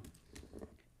 Carolina?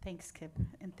 Thanks, Kip,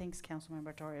 and thanks,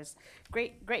 Councilmember Torres.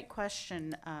 Great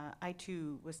question. I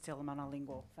too was still a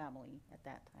monolingual family at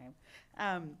that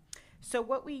time. So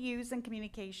what we use in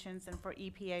communications and for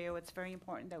EPAO, it's very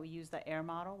important that we use the AIR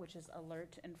model, which is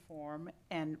alert, inform,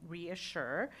 and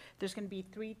reassure. There's going to be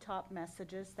 3 top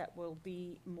messages that will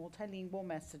be multilingual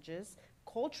messages,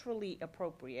 culturally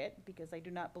appropriate, because I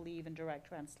do not believe in direct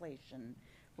translation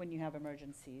when you have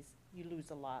emergencies. You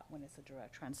lose a lot when it's a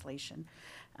direct translation.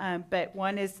 But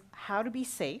one is how to be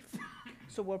safe.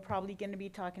 So we're probably going to be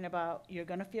talking about you're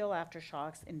going to feel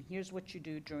aftershocks, and here's what you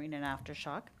do during an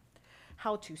aftershock.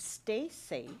 How to stay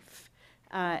safe.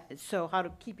 So how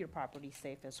to keep your property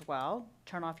safe as well.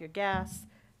 Turn off your gas.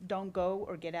 Don't go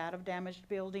or get out of damaged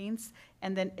buildings.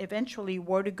 And then eventually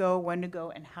where to go, when to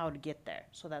go, and how to get there.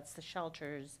 So that's the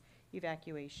shelters,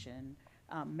 evacuation,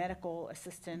 medical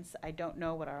assistance. I don't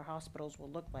know what our hospitals will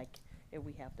look like if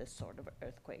we have this sort of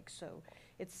earthquake. So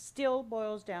it still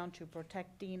boils down to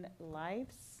protecting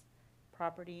lives,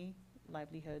 property,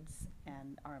 livelihoods,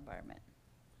 and our environment.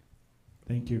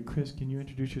 Thank you. Chris, can you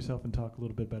introduce yourself and talk a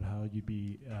little bit about how you'd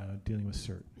be dealing with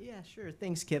CERT? Yeah, sure.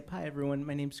 Thanks, Kip. Hi, everyone.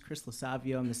 My name's Chris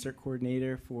Lasavio. I'm the CERT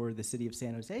coordinator for the city of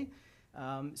San Jose.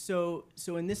 So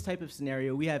in this type of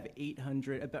scenario, we have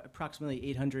approximately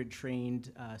 800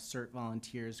 trained CERT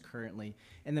volunteers currently.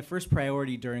 And the first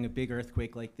priority during a big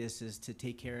earthquake like this is to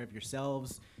take care of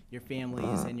yourselves, your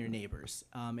families, and your neighbors.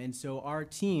 And so our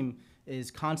team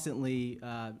is constantly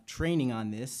training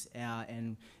on this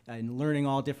and learning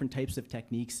all different types of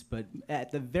techniques. But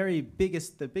at the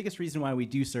biggest reason why we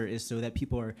do CERT is so that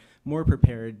people are more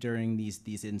prepared during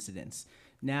these incidents.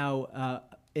 Now,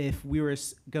 if we were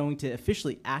going to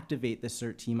officially activate the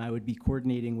CERT team, I would be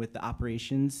coordinating with the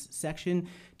operations section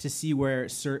to see where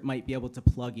CERT might be able to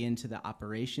plug into the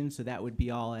operation. So that would be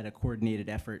all at a coordinated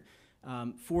effort.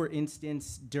 For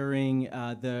instance, during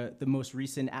the most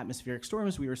recent atmospheric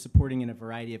storms, we were supporting in a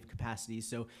variety of capacities.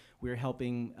 So we were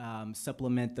helping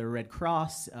supplement the Red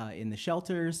Cross in the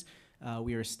shelters.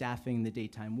 We were staffing the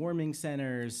daytime warming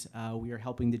centers. We were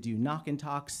helping to do knock and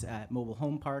talks at mobile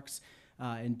home parks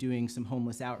and doing some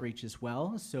homeless outreach as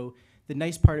well. So the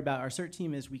nice part about our CERT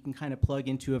team is we can kind of plug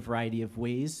into a variety of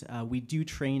ways. We do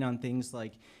train on things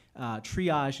like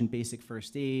triage and basic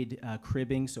first aid,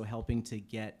 cribbing, so helping to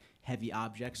get heavy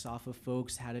objects off of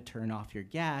folks, how to turn off your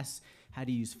gas, how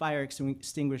to use fire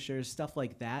extinguishers, stuff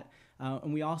like that.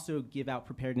 And we also give out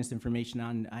preparedness information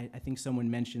on, I think someone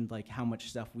mentioned like how much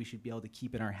stuff we should be able to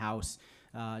keep in our house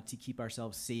to keep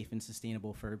ourselves safe and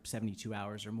sustainable for 72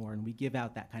 hours or more. And we give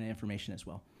out that kind of information as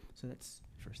well. So that's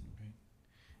the first thing. Great.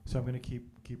 So I'm going to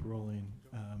keep rolling.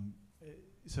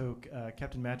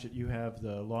 Captain Matchett, you have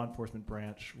the law enforcement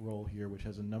branch role here, which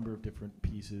has a number of different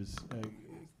pieces.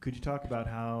 Could you talk about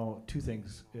how, 2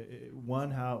 things,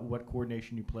 one, what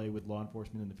coordination you play with law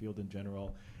enforcement in the field in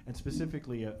general, and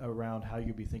specifically around how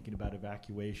you'd be thinking about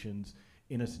evacuations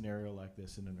in a scenario like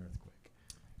this in an earthquake?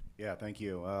 Yeah, thank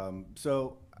you.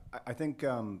 So I think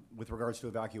with regards to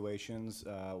evacuations,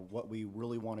 what we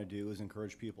really want to do is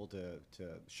encourage people to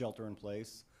shelter in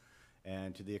place,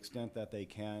 and to the extent that they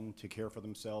can, to care for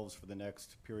themselves for the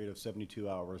next period of 72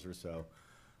 hours or so.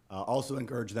 Also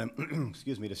encourage them,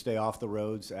 excuse me, to stay off the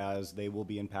roads as they will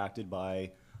be impacted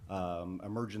by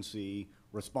emergency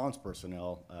response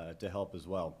personnel to help as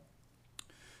well.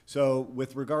 So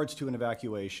with regards to an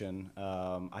evacuation,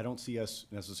 I don't see us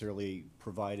necessarily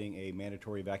providing a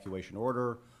mandatory evacuation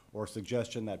order or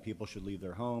suggestion that people should leave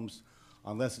their homes,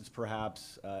 unless it's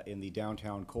perhaps in the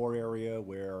downtown core area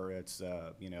where it's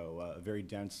a very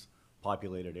dense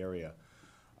populated area.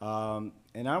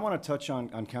 And I want to touch on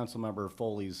Councilmember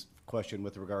Foley's question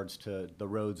with regards to the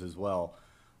roads as well.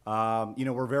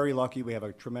 We're very lucky. We have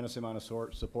a tremendous amount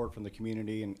of support from the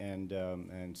community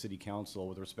and city council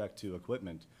with respect to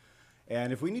equipment.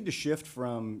 And if we need to shift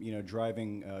from,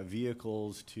 driving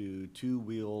vehicles to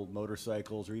two-wheel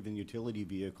motorcycles or even utility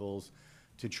vehicles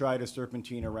to try to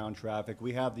serpentine around traffic,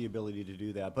 we have the ability to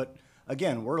do that. But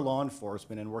again, we're law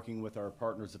enforcement and working with our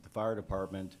partners at the fire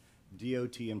department,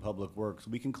 DOT and Public Works.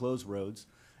 We can close roads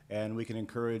and we can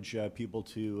encourage people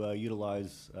to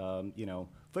utilize,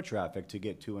 foot traffic to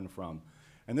get to and from.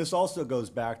 And this also goes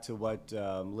back to what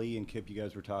Lee and Kip, you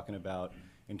guys were talking about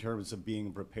in terms of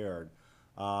being prepared.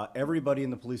 Everybody in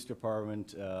the police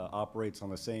department operates on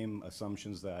the same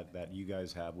assumptions that you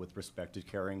guys have with respect to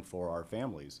caring for our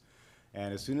families.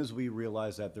 And as soon as we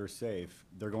realize that they're safe,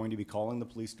 they're going to be calling the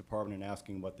police department and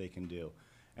asking what they can do.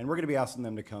 And we're going to be asking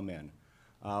them to come in.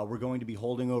 We're going to be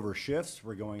holding over shifts.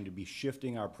 We're going to be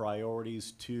shifting our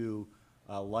priorities to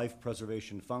life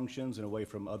preservation functions and away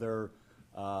from other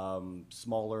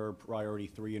smaller priority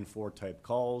 3 and 4 type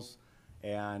calls.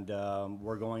 And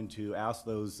we're going to ask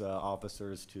those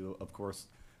officers to, of course,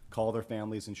 call their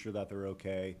families, ensure that they're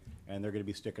okay, and they're going to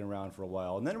be sticking around for a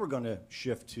while. And then we're going to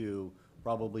shift to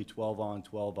probably 12 on,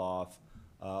 12 off,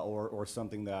 or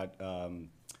something that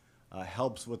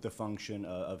helps with the function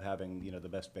of having the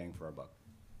best bang for our buck.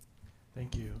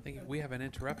 Thank you. Thank you. We have an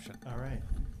interruption. All right.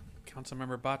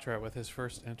 Councilmember Batra with his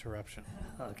first interruption.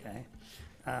 Okay.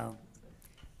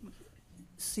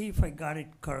 See if I got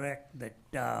it correct that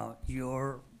the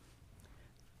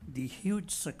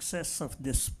huge success of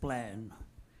this plan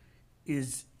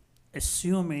is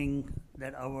assuming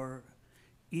that our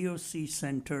EOC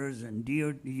centers and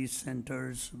DOD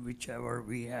centers, whichever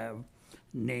we have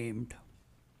named,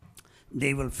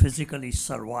 they will physically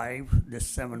survive the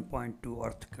 7.2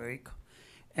 earthquake,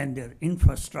 and their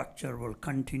infrastructure will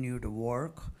continue to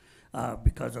work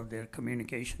because of their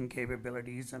communication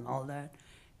capabilities and all that.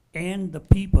 And the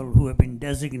people who have been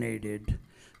designated,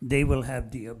 they will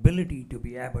have the ability to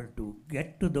be able to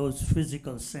get to those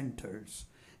physical centers,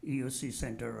 EOC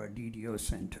center or DDO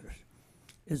centers.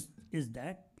 Is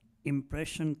that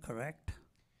impression correct?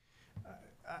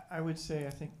 I would say, I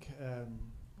think,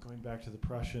 going back to the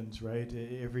Prussians, right?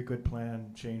 Every good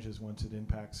plan changes once it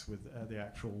impacts with the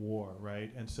actual war, right?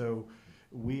 And so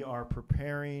we are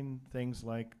preparing things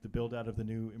like the build out of the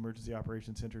new Emergency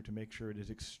Operations Center to make sure it is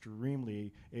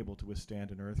extremely able to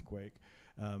withstand an earthquake.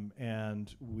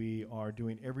 And we are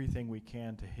doing everything we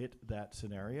can to hit that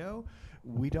scenario.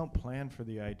 We don't plan for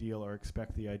the ideal or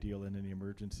expect the ideal in any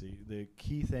emergency. The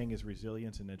key thing is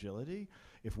resilience and agility.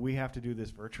 If we have to do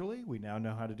this virtually, we now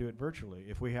know how to do it virtually.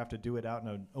 If we have to do it out in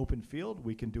an open field,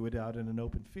 we can do it out in an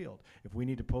open field. If we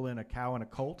need to pull in a cow and a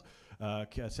colt,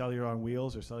 cellular on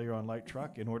wheels or cellular on light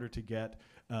truck in order to get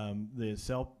the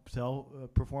cell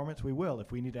performance, we will.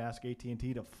 If we need to ask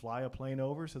AT&T to fly a plane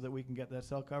over so that we can get that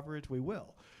cell coverage, we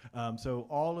will. So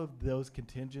all of those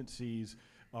contingencies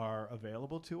are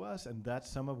available to us, and that's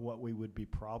some of what we would be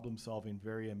problem solving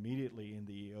very immediately in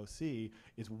the EOC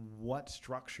is what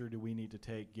structure do we need to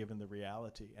take given the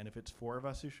reality. And if it's 4 of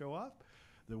us who show up,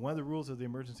 then one of the rules of the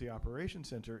Emergency Operations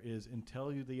Center is until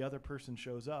the other person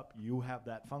shows up, you have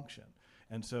that function.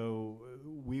 And so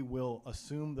we will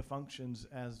assume the functions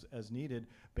as needed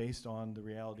based on the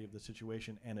reality of the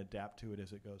situation and adapt to it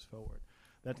as it goes forward.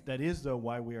 That is, though,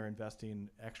 why we are investing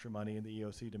extra money in the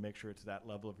EOC to make sure it's that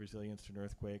level of resilience to an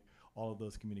earthquake, all of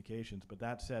those communications. But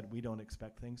that said, we don't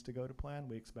expect things to go to plan.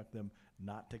 We expect them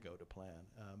not to go to plan.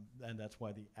 And that's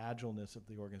why the agileness of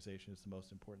the organization is the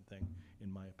most important thing,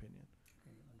 in my opinion.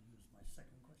 Okay, I'll use my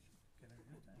second question. Can I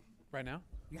do that? Right now?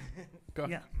 Yeah. Go.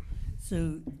 Yeah.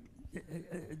 So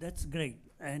that's great.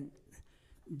 And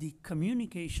the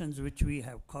communications which we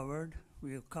have covered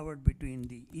between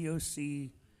the EOC,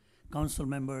 council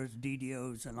members,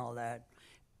 DDOs, and all that,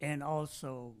 and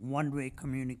also one-way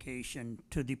communication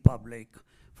to the public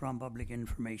from Public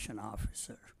Information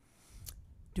Officer.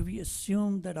 Do we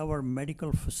assume that our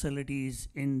medical facilities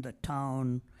in the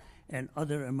town and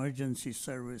other emergency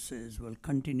services will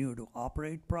continue to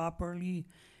operate properly?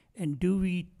 And do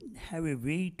we have a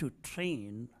way to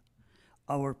train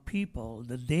our people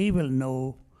that they will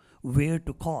know where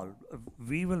to call.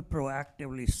 We will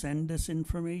proactively send this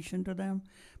information to them,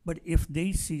 but if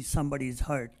they see somebody's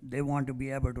hurt, they want to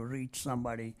be able to reach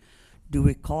somebody. Do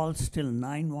we call still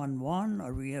 911,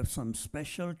 or we have some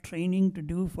special training to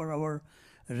do for our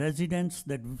residents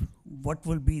that what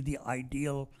will be the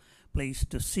ideal place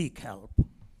to seek help?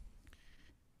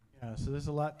 Yeah, so there's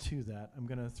a lot to that. I'm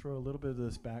going to throw a little bit of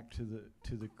this back to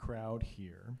the crowd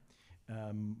here,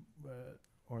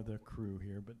 or the crew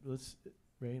here. But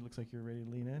Ray, looks like you're ready to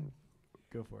lean in.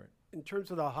 Go for it. In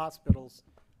terms of the hospitals,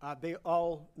 they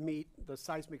all meet the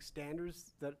seismic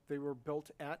standards that they were built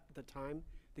at the time.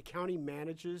 The county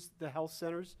manages the health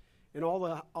centers, and all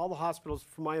the hospitals,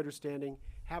 from my understanding,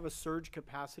 have a surge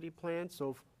capacity plan.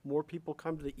 So if more people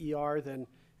come to the ER than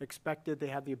expected, they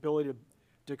have the ability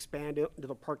to expand it into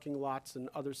the parking lots and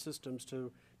other systems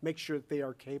to make sure that they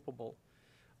are capable.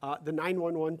 The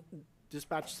 911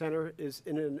 dispatch center is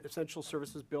in an essential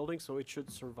services building, so it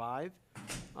should survive.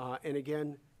 And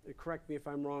again, correct me if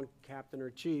I'm wrong, Captain or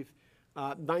Chief,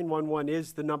 911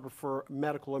 is the number for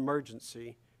medical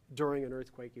emergency during an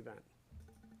earthquake event.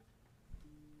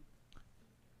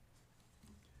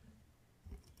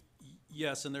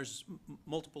 Yes, and there's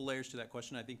multiple layers to that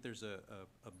question. I think there's a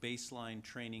baseline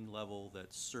training level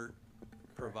that CERT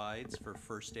provides for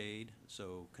first aid,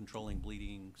 so controlling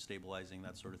bleeding, stabilizing,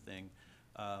 that sort of thing.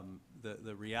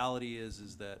 The reality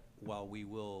is that while we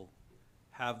will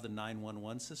have the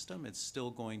 911 system, it's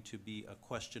still going to be a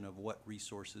question of what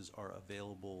resources are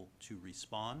available to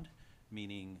respond,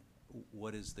 meaning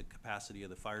what is the capacity of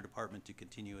the fire department to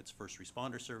continue its first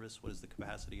responder service, what is the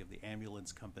capacity of the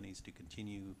ambulance companies to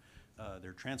continue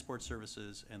their transport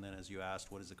services, and then as you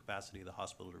asked, what is the capacity of the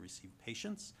hospital to receive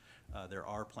patients. There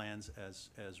are plans, as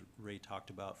Ray talked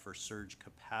about, for surge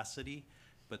capacity,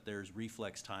 but there's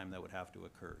reflex time that would have to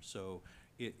occur. So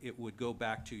it would go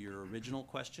back to your original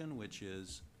question, which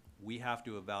is we have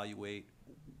to evaluate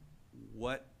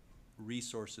what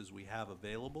resources we have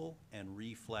available, and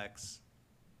reflex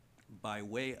by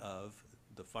way of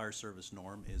the fire service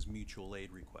norm is mutual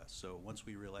aid requests. So once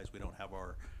we realize we don't have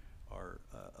our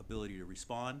ability to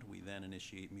respond, we then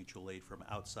initiate mutual aid from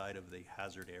outside of the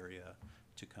hazard area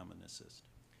to come and assist.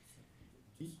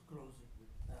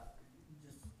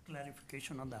 Just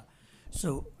clarification on that.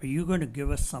 So are you going to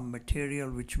give us some material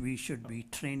which we should be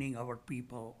training our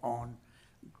people on?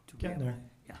 Getting there.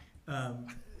 Yeah.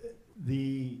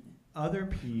 The other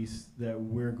piece that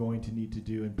we're going to need to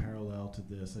do in parallel to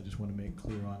this, I just want to make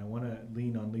clear on, I want to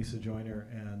lean on Lisa Joyner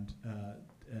and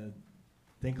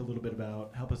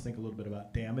help us think a little bit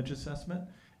about damage assessment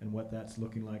and what that's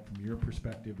looking like from your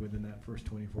perspective within that first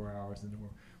 24 hours. And then we're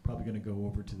probably going to go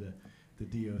over to the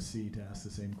DOC to ask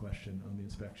the same question on the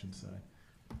inspection side.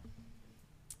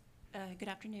 Good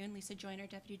afternoon, Lisa Joyner,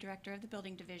 Deputy Director of the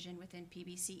Building Division within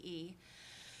PBCE.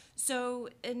 So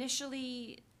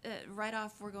initially, right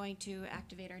off, we're going to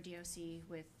activate our DOC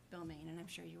with Bill Main, and I'm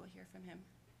sure you will hear from him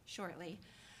shortly.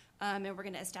 And we're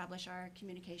going to establish our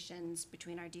communications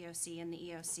between our DOC and the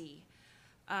EOC.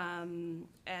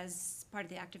 As part of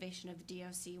the activation of the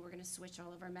DOC, we're going to switch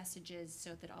all of our messages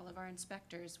so that all of our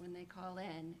inspectors, when they call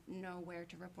in, know where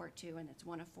to report to, and it's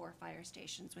one of 4 fire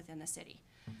stations within the city.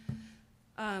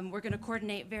 We're going to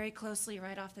coordinate very closely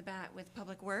right off the bat with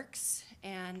Public Works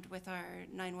and with our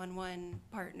 911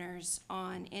 partners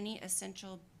on any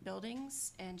essential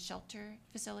buildings and shelter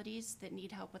facilities that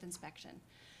need help with inspection,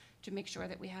 to make sure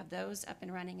that we have those up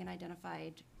and running and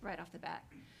identified right off the bat.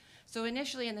 So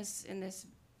initially in this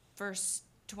first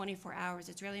 24 hours,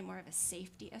 it's really more of a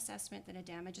safety assessment than a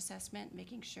damage assessment,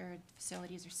 making sure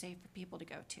facilities are safe for people to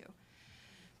go to.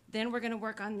 Then we're going to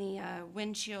work on the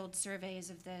windshield surveys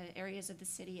of the areas of the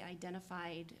city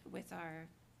identified with our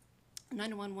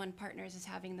 911 partners as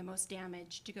having the most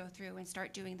damage, to go through and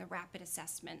start doing the rapid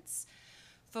assessments,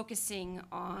 focusing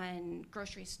on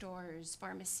grocery stores,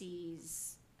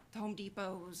 pharmacies, Home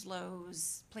Depots,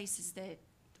 Lowe's, places that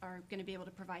are going to be able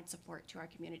to provide support to our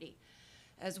community,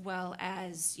 as well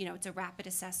as, it's a rapid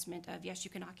assessment of, yes, you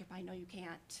can occupy, no, you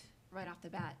can't, right off the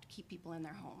bat, keep people in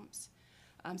their homes.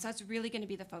 So that's really going to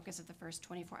be the focus of the first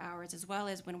 24 hours, as well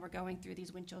as when we're going through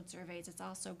these windshield surveys, it's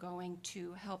also going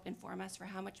to help inform us for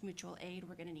how much mutual aid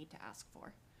we're going to need to ask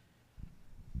for.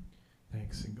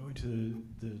 Thanks. And going to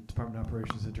the Department of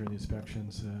Operations during the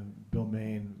inspections, Bill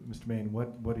Main, Mr. Main,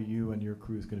 what are you and your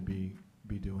crews going to be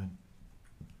doing?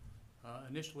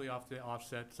 Initially off the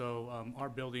offset, so our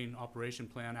building operation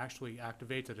plan actually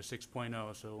activates at a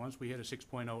 6.0. So once we hit a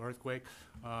 6.0 earthquake,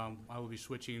 I will be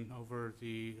switching over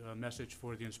the message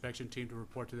for the inspection team to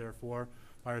report to their 4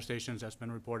 fire stations. That's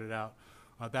been reported out.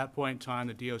 At that point in time,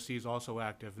 the DOC is also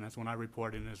active, and that's when I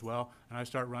report in as well. And I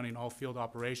start running all field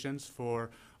operations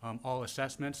for all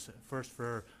assessments, first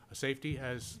for safety,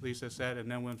 as Lisa said,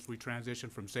 and then once we transition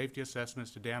from safety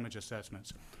assessments to damage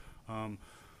assessments.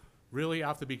 Really,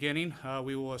 off the beginning,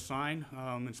 we will assign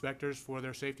inspectors for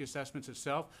their safety assessments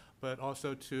itself, but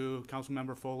also to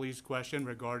Councilmember Foley's question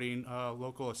regarding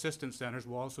local assistance centers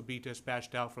will also be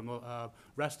dispatched out from the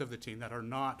rest of the team that are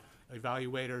not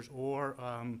evaluators or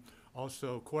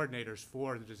also coordinators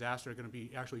for the disaster are going to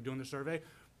be actually doing the survey.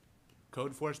 Code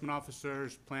enforcement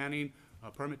officers, planning,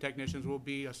 permit technicians will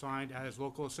be assigned as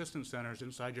local assistance centers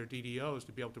inside your DDOs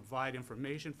to be able to provide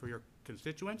information for your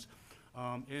constituents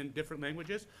in different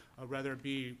languages, whether it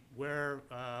be where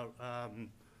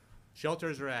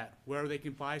shelters are at, where they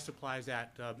can buy supplies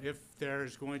at, if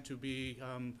there's going to be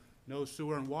no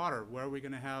sewer and water, where are we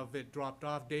going to have it dropped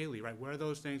off daily, right? Where are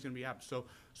those things going to be at?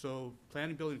 So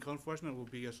planning, building, and code enforcement will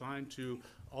be assigned to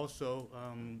also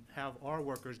have our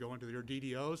workers go into their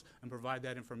DDOs and provide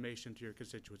that information to your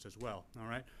constituents as well, all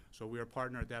right? So we are a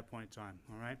partner at that point in time,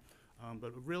 all right?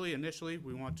 But really, initially,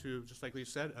 we want to, just like Lee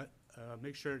said,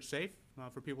 make sure it's safe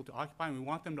for people to occupy, and we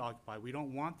want them to occupy. We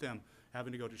don't want them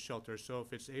having to go to shelters. So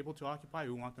if it's able to occupy,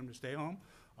 we want them to stay home,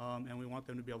 and we want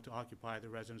them to be able to occupy the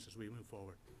residence as we move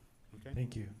forward. Okay?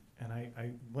 Thank you. And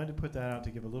I wanted to put that out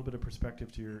to give a little bit of perspective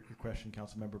to your question,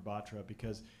 Councilmember Batra,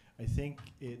 because I think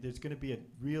there's going to be a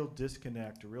real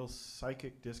disconnect, a real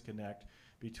psychic disconnect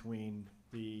between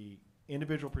the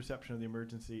individual perception of the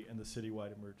emergency and the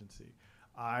citywide emergency.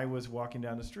 I was walking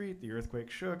down the street, the earthquake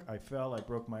shook, I fell, I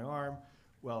broke my arm.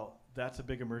 Well, that's a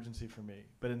big emergency for me.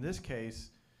 But in this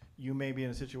case, you may be in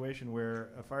a situation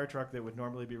where a fire truck that would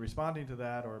normally be responding to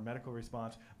that or a medical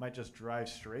response might just drive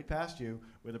straight past you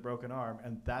with a broken arm,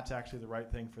 and that's actually the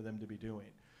right thing for them to be doing.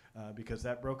 Because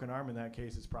that broken arm in that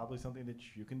case is probably something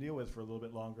that you can deal with for a little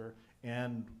bit longer.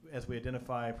 And as we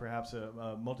identify perhaps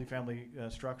a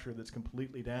multifamily structure that's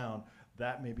completely down,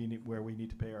 that may be where we need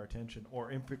to pay our attention,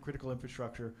 or critical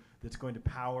infrastructure that's going to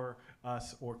power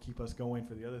us or keep us going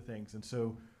for the other things. And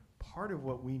so part of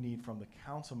what we need from the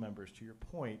council members, to your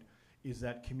point, is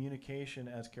that communication,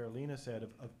 as Carolina said,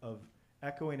 of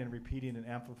echoing and repeating and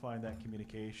amplifying that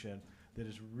communication that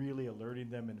is really alerting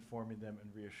them, informing them,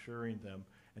 and reassuring them.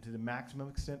 And to the maximum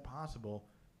extent possible,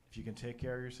 if you can take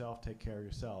care of yourself, take care of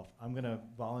yourself. I'm going to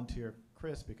volunteer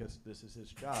Chris, because this is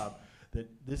his job, that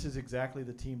this is exactly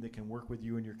the team that can work with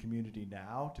you in your community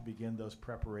now to begin those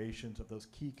preparations of those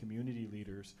key community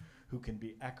leaders who can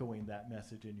be echoing that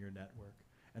message in your network.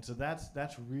 And so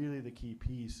that's really the key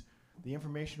piece. The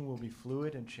information will be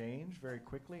fluid and change very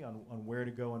quickly on where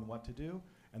to go and what to do.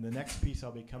 And the next piece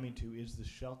I'll be coming to is the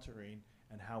sheltering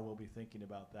and how we'll be thinking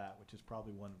about that, which is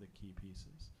probably one of the key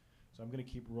pieces. So I'm going to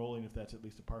keep rolling if that's at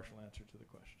least a partial answer to the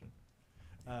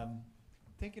question.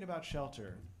 Thinking about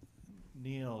shelter,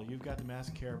 Neil, you've got the mass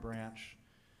care branch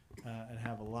and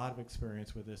have a lot of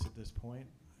experience with this at this point.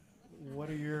 What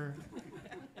are your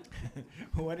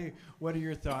what are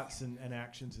your thoughts and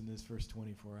actions in this first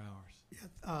 24 hours?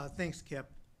 Yeah, thanks,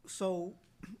 Kip. So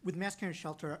with mass care and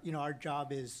shelter, our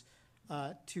job is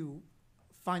to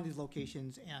find these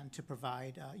locations and to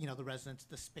provide, the residents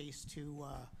the space to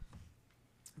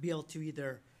be able to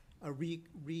either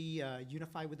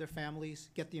reunify with their families,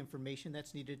 get the information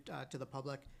that's needed to the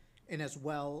public, and as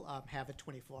well have a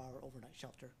 24-hour overnight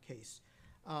shelter case.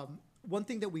 One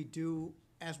thing that we do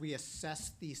as we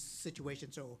assess these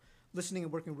situations, so listening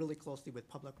and working really closely with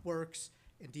Public Works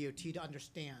and DOT to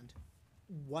understand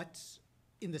what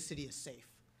in the city is safe,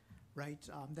 right?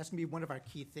 That's gonna be one of our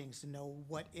key things, to know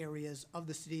what areas of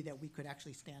the city that we could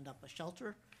actually stand up a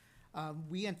shelter.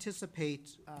 We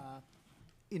anticipate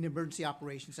in emergency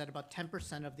operations that about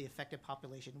 10% of the affected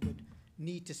population would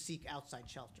need to seek outside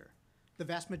shelter. The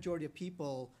vast majority of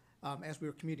people, as we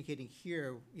were communicating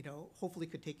here, hopefully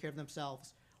could take care of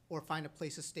themselves or find a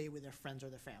place to stay with their friends or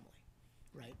their family,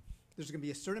 right? There's gonna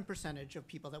be a certain percentage of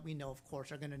people that we know, of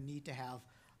course, are gonna need to have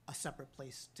a separate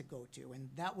place to go to, and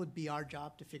that would be our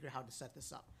job to figure out how to set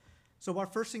this up. So our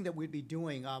first thing that we'd be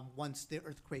doing once the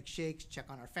earthquake shakes, check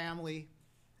on our family,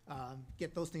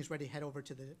 get those things ready, head over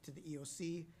to the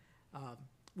EOC.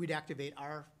 We'd activate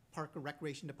our Park and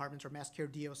Recreation Departments or Mass Care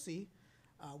DOC.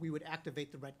 We would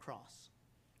activate the Red Cross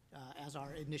as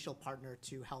our initial partner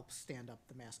to help stand up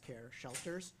the mass care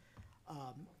shelters.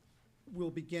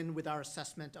 We'll begin with our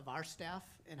assessment of our staff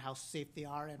and how safe they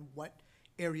are and what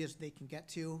areas they can get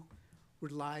to.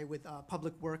 Rely with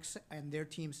Public Works and their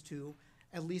teams to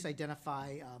at least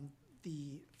identify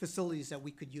the facilities that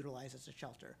we could utilize as a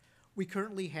shelter. We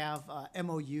currently have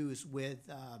MOUs with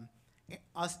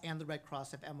us, and the Red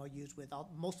Cross have MOUs with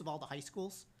most of all the high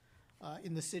schools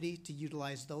in the city to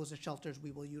utilize those as shelters.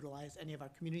 We will utilize any of our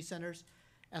community centers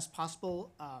as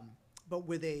possible, but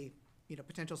with a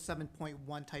potential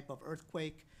 7.1 type of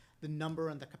earthquake, the number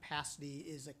and the capacity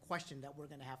is a question that we're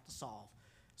going to have to solve.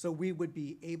 So we would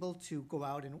be able to go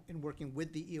out and working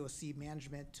with the EOC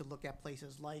management to look at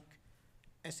places like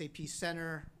SAP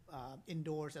Center,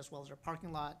 indoors, as well as our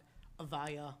parking lot,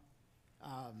 Avaya,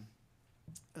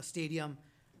 a stadium.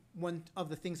 One of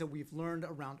the things that we've learned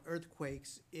around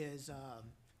earthquakes is,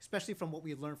 especially from what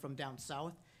we've learned from down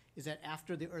south, is that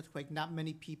after the earthquake, not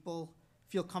many people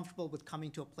feel comfortable with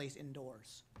coming to a place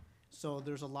indoors. So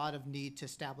there's a lot of need to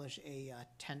establish a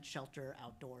tent shelter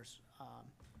outdoors.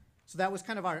 So that was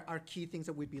kind of our key things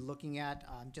that we'd be looking at,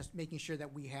 just making sure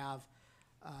that we have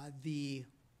the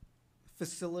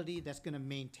facility that's going to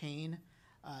maintain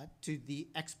to the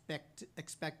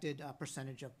expected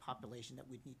percentage of population that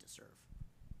we'd need to serve.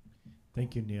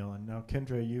 Thank you, Neil. And now,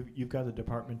 Kendra, you've got the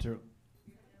department to.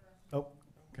 Oh,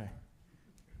 okay.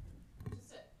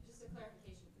 Just a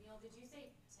clarification, Neil. Did you say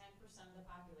 10% of the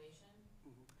population?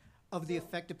 Of the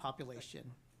affected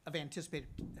population, of anticipated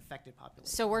affected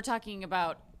population. So we're talking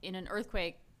about in an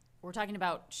earthquake. We're talking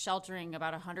about sheltering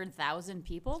about 100,000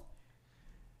 people.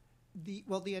 The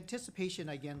anticipation,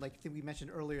 again, like we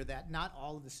mentioned earlier, that not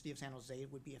all of the city of San Jose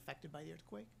would be affected by the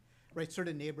earthquake, right?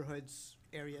 Certain neighborhoods,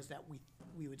 areas that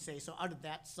we would say. So out of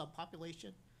that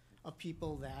subpopulation of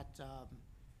people that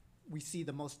we see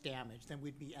the most damage, then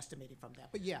we'd be estimating from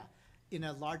that. But yeah, in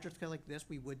a larger scale like this,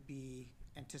 we would be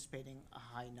anticipating a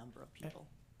high number of people.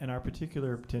 And our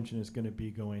particular attention is going to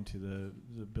be going to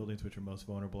the buildings which are most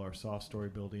vulnerable, our soft story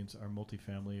buildings, our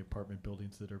multifamily apartment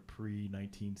buildings that are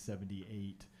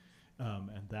pre-1978. And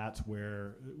that's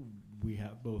where we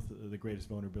have both the greatest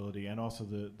vulnerability and also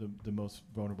the most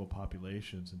vulnerable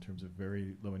populations in terms of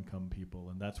very low-income people,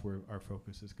 and that's where our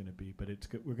focus is going to be. But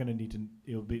we're going to need to.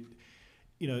 It'll be,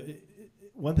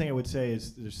 one thing I would say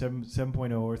is there's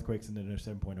 7.0 earthquakes and then there's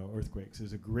 7.0 earthquakes.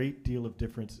 There's a great deal of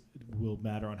difference will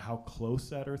matter on how close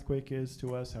that earthquake is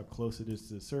to us, how close it is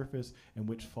to the surface, and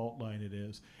which fault line it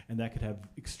is. And that could have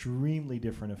extremely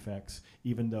different effects,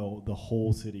 even though the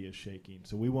whole city is shaking.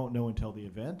 So we won't know until the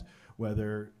event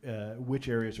whether which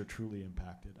areas are truly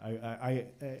impacted.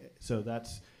 So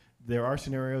there are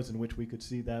scenarios in which we could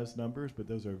see those numbers, but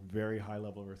those are very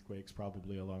high-level earthquakes,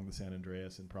 probably along the San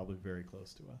Andreas and probably very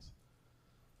close to us.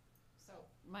 So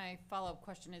my follow-up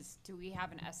question is, do we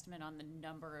have an estimate on the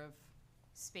number of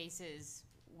spaces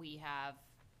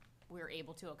we're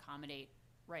able to accommodate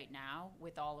right now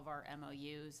with all of our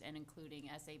MOUs and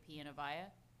including SAP and Avaya?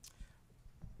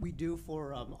 We do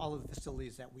for all of the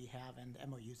facilities that we have and the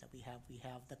MOUs that we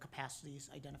have the capacities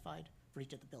identified for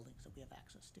each of the buildings that we have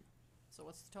access to. So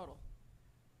what's the total?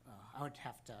 I don't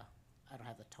have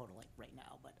the total right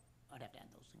now, but I'd have to add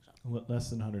those things up. Less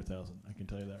than 100,000, I can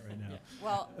tell you that right now. Yeah.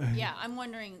 Well, yeah, I'm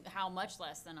wondering how much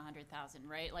less than 100,000,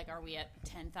 right? Like, are we at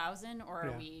 10,000 or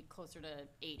are we closer to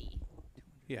 80?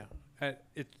 Yeah,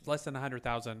 it's less than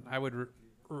 100,000. I would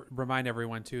remind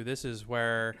everyone too, this is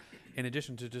where, in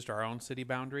addition to just our own city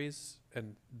boundaries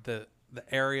and the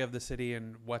area of the city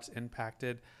and what's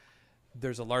impacted,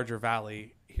 there's a larger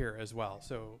valley here as well.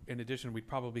 So in addition, we'd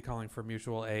probably be calling for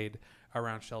mutual aid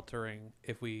around sheltering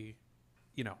if we,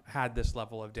 had this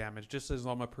level of damage. Just as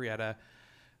Loma Prieta,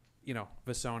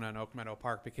 Vasona and Oak Meadow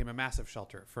Park became a massive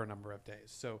shelter for a number of days.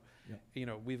 So,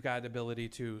 we've got the ability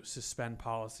to suspend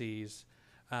policies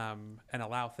and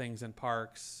allow things in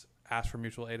parks, ask for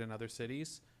mutual aid in other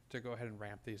cities to go ahead and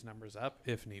ramp these numbers up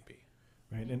if need be.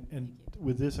 Right, and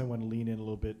with this, I want to lean in a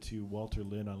little bit to Walter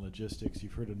Lynn on logistics.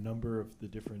 You've heard a number of the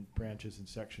different branches and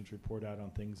sections report out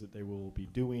on things that they will be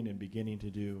doing and beginning to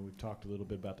do. We've talked a little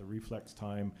bit about the reflex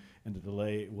time and the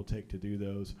delay it will take to do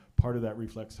those. Part of that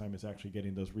reflex time is actually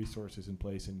getting those resources in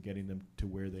place and getting them to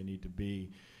where they need to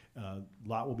be. A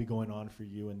lot will be going on for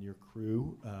you and your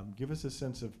crew. Give us a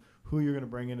sense of who you're going to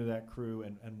bring into that crew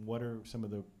and what are some of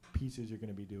the pieces you're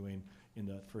going to be doing in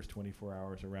the first 24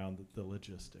 hours around the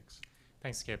logistics.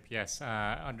 Thanks, Skip. Yes,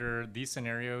 under these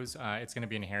scenarios, it's going to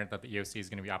be inherent that the EOC is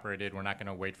going to be operated. We're not going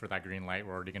to wait for that green light.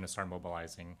 We're already going to start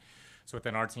mobilizing. So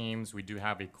within our teams, we do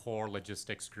have a core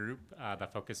logistics group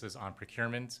that focuses on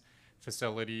procurement,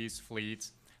 facilities,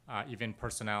 fleets, even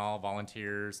personnel,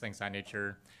 volunteers, things of that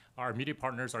nature. Our immediate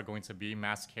partners are going to be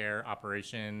mass care,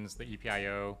 operations, the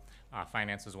EPIO,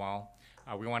 finance as well.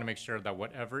 We want to make sure that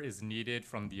whatever is needed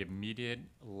from the immediate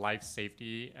life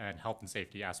safety and health and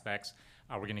safety aspects,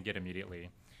 we're going to get immediately.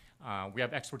 We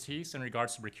have expertise in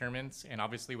regards to procurement, and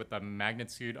obviously with the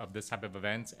magnitude of this type of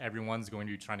event, everyone's going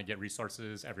to be trying to get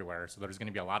resources everywhere. So there's going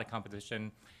to be a lot of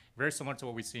competition, very similar to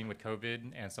what we've seen with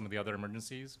COVID and some of the other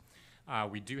emergencies.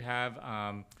 We do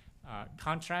have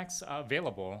Contracts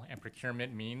available and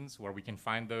procurement means where we can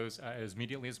find those as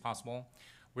immediately as possible.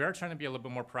 We are trying to be a little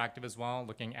bit more proactive as well,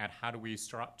 looking at how do we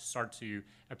start to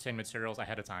obtain materials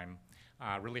ahead of time,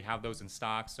 really have those in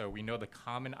stock so we know the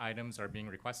common items are being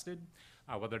requested,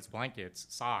 whether it's blankets,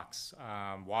 socks,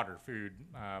 water, food,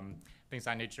 things of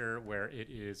that nature where it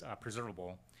is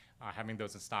preservable, having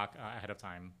those in stock ahead of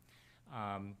time.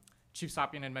 Chief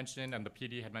Sapien had mentioned, and the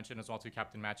PD had mentioned as well too,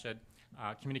 Captain Matchett,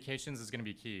 communications is gonna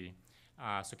be key.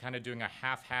 So kind of doing a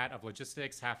half hat of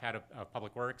logistics, half hat of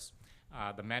public works.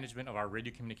 The management of our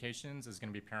radio communications is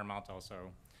gonna be paramount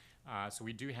also. So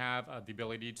we do have the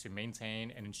ability to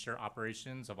maintain and ensure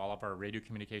operations of all of our radio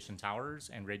communication towers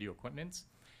and radio equipment,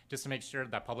 just to make sure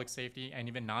that public safety and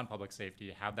even non-public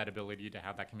safety have that ability to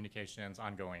have that communications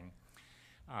ongoing.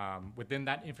 Within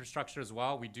that infrastructure as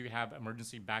well, we do have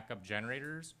emergency backup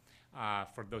generators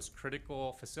for those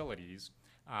critical facilities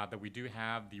that we do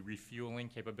have the refueling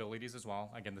capabilities as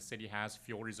well. Again, the city has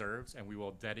fuel reserves and we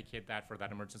will dedicate that for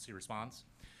that emergency response.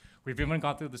 We've even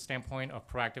gone through the standpoint of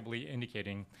proactively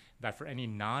indicating that for any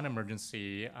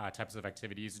non-emergency types of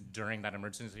activities during that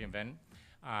emergency event,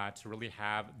 to really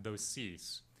have those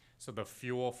cease. So the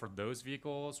fuel for those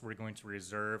vehicles, we're going to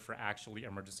reserve for actually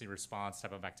emergency response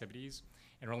type of activities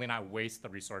and really not waste the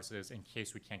resources in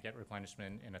case we can't get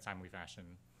replenishment in a timely fashion.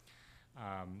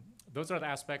 Those are the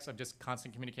aspects of just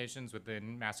constant communications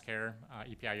within mass care,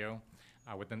 EPIO,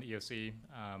 within the EOC,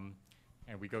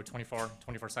 and we go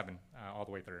 24/7 all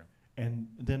the way through. And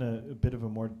then a bit of a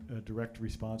more direct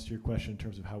response to your question in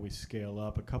terms of how we scale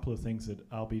up. A couple of things that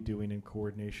I'll be doing in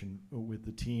coordination with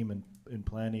the team and in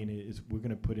planning is we're going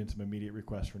to put in some immediate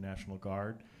requests for National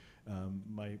Guard.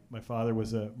 My father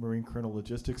was a Marine Colonel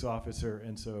Logistics Officer,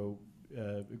 and so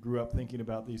grew up thinking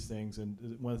about these things. And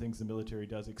one of the things the military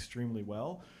does extremely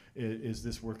well is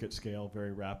this work at scale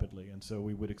very rapidly. And so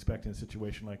we would expect in a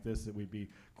situation like this that we'd be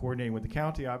coordinating with the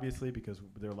county, obviously, because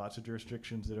there are lots of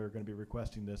jurisdictions that are going to be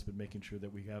requesting this, but making sure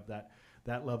that we have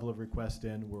that level of request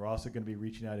in. We're also going to be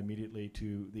reaching out immediately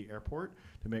to the airport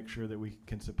to make sure that we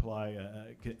can supply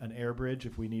an air bridge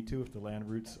if we need to, if the land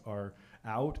routes are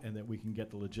out, and that we can get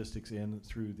the logistics in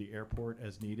through the airport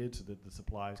as needed so that the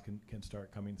supplies can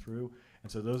start coming through.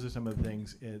 And so those are some of the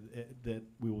things that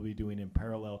we will be doing in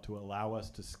parallel to allow us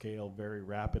to scale very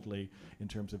rapidly in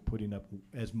terms of putting up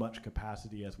as much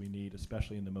capacity as we need,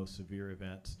 especially in the most severe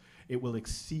events. It will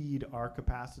exceed our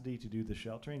capacity to do the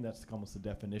sheltering. That's almost the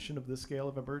definition of this scale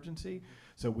of emergency.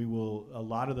 So a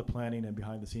lot of the planning and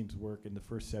behind the scenes work in the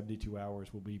first 72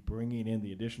 hours will be bringing in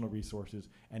the additional resources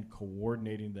and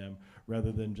coordinating them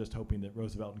rather than just hoping that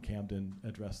Roosevelt and Camden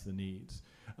address the needs.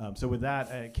 So with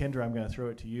that, Kendra, I'm going to throw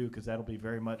it to you because that'll be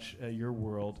very much your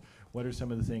world. What are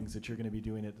some of the things that you're going to be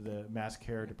doing at the Mass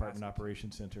Care Department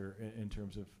Operations Center in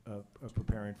terms of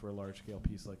preparing for a large-scale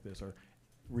piece like this or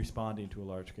responding to a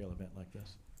large-scale event like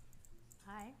this?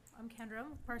 Hi, I'm Kendra,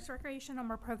 Parks Recreation.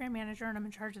 I'm our program manager, and I'm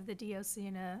in charge of the DOC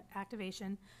and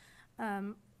activation.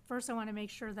 First, I want to make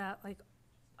sure that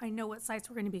I know what sites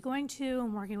we're going to be going to.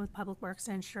 I'm working with Public Works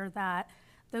to ensure that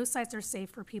those sites are safe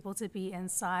for people to be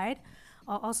inside.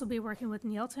 I'll also be working with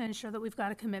Neil to ensure that we've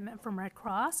got a commitment from Red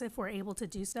Cross if we're able to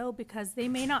do so, because they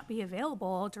may not be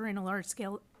available during a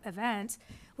large-scale event,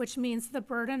 which means the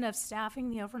burden of staffing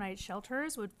the overnight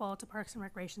shelters would fall to Parks and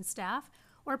Recreation staff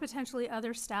or potentially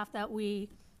other staff that we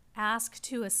ask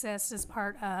to assist as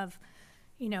part of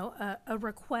a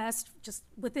request just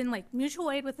within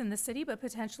mutual aid within the city, but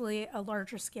potentially a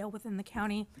larger scale within the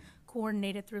county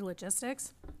coordinated through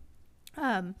logistics.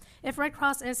 If Red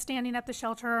Cross is standing up the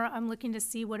shelter, I'm looking to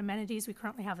see what amenities we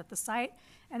currently have at the site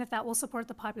and if that will support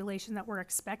the population that we're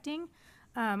expecting.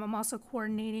 I'm also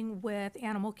coordinating with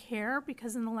animal care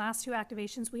because in the last 2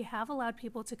 activations, we have allowed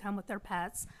people to come with their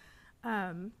pets.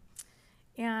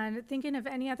 And thinking of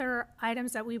any other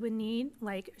items that we would need,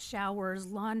 like showers,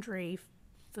 laundry,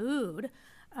 food,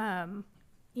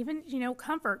 even,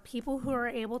 comfort, people who are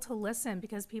able to listen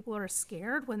because people are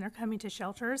scared when they're coming to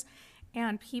shelters,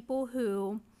 and people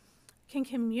who can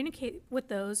communicate with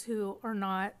those who are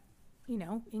not,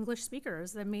 English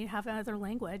speakers that may have another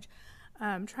language,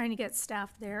 trying to get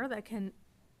staff there that can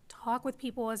talk with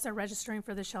people as they're registering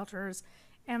for the shelters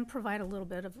and provide a little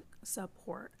bit of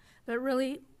support. But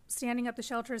really, standing up the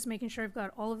shelters, making sure I've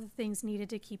got all of the things needed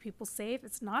to keep people safe.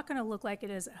 It's not going to look like it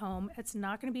is at home. It's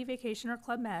not going to be Vacation or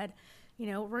Club Med.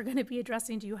 We're going to be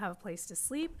addressing, do you have a place to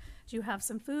sleep? Do you have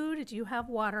some food? Do you have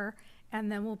water? And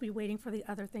then we'll be waiting for the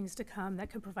other things to come that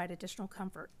could provide additional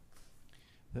comfort.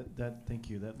 Thank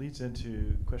you. That leads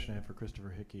into a question I have for Christopher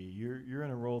Hickey. You're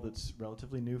in a role that's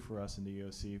relatively new for us in the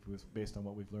EOC based on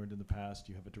what we've learned in the past.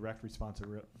 You have a direct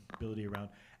responsibility around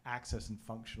access and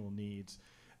functional needs.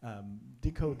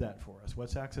 Decode that for us.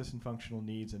 What's access and functional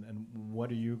needs, and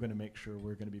what are you going to make sure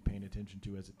we're going to be paying attention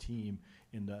to as a team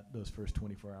in those first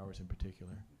 24 hours in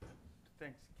particular?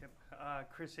 Thanks, Kip.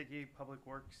 Chris Hickey, Public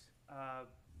Works.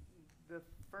 The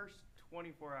first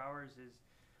 24 hours is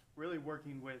really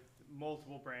working with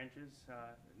multiple branches,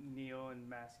 Neil and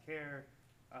Mass Care.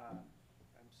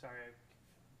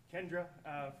 Kendra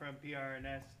from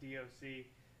PRNS, DOC,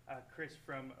 Chris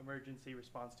from Emergency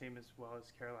Response Team, as well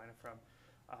as Carolina from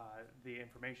the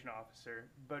Information Officer.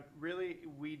 But really,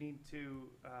 we need to,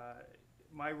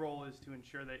 my role is to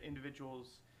ensure that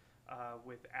individuals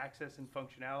with access and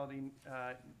functionality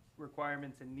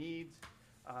requirements and needs,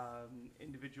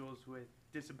 individuals with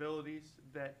disabilities,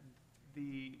 that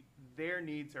their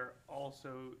needs are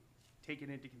also taken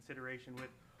into consideration with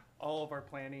all of our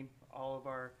planning, all of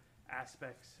our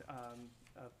aspects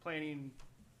of planning,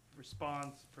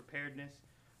 response, preparedness.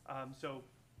 So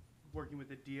working with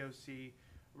the DOC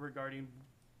regarding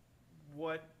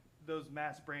what those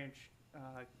Mass Branch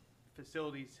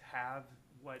facilities have,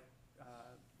 what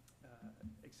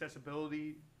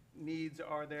accessibility needs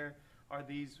are there, are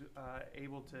these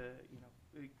able to,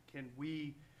 can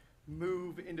we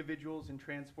move individuals and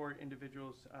transport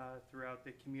individuals throughout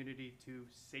the community to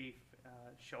safe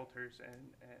shelters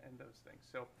and those things.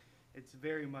 So it's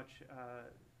very much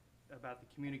about the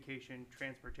communication,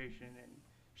 transportation, and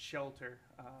shelter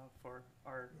for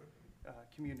our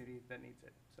community that needs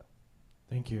it. So.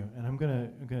 Thank you. And I'm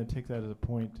gonna take that as a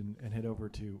point and head over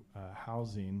to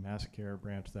housing, Mass Care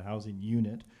branch, the housing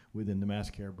unit within the Mass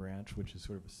Care branch, which is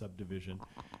sort of a subdivision.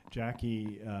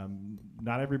 Jackie,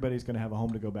 not everybody's gonna have a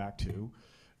home to go back to.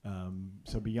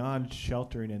 So beyond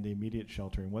sheltering and the immediate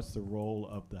sheltering, what's the role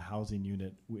of the housing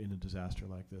unit in a disaster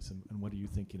like this, and what are you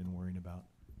thinking and worrying about?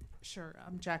 Sure.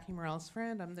 I'm Jackie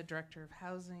Morales-Friend. I'm the Director of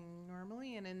Housing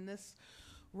normally, and in this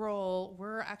role,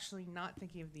 we're actually not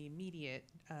thinking of the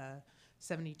immediate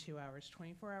 72 hours,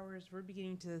 24 hours. We're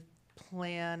beginning to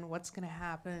plan what's going to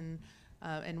happen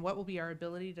and what will be our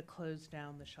ability to close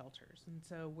down the shelters. And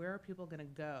so where are people going to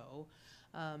go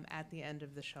at the end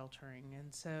of the sheltering?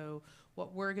 And so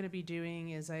what we're going to be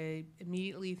doing is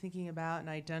immediately thinking about and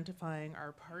identifying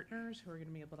our partners who are going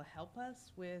to be able to help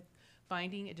us with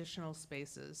finding additional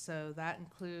spaces. So that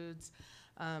includes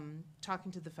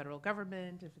talking to the federal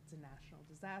government if it's a national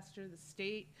disaster, the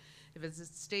state, if it's a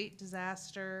state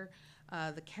disaster,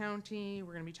 the county.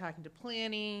 We're going to be talking to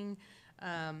planning,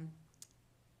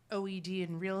 OED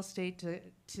and real estate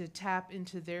to tap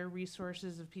into their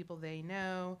resources of people they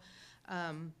know,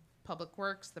 Public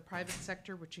Works, the private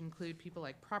sector, which include people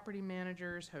like property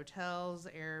managers, hotels,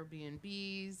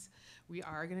 Airbnbs. We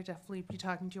are going to definitely be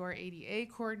talking to our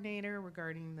ADA coordinator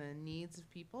regarding the needs of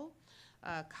people.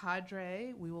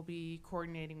 Cadre, we will be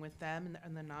coordinating with them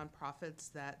and the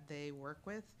nonprofits that they work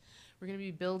with. We're going to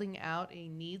be building out a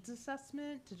needs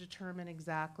assessment to determine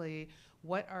exactly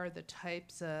what are the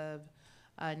types of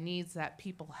needs that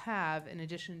people have in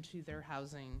addition to their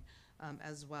housing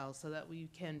as well, so that we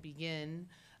can begin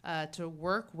to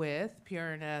work with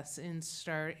PRNS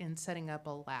in setting up a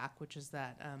LAC, which is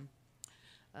that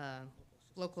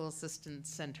Local Assistance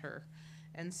Center.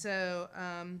 And so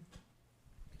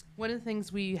one of the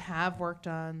things we have worked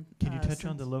on. Can you touch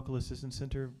on the Local Assistance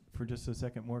Center for just a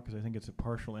second more? Because I think it's a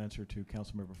partial answer to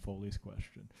Councilmember Foley's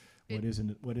question.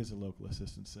 What is a Local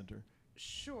Assistance Center?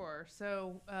 Sure.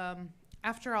 So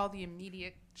after all the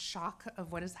immediate shock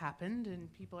of what has happened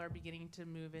and people are beginning to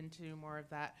move into more of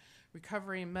that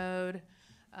recovery mode,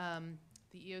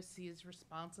 the EOC is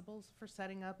responsible for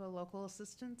setting up a local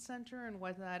assistance center, and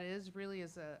what that is really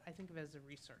is I think of it as a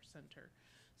resource center.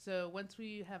 So once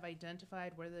we have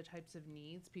identified what are the types of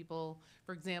needs, people,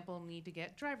 for example, need to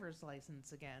get driver's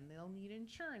license again, they'll need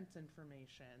insurance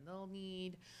information, they'll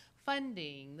need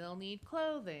funding, they'll need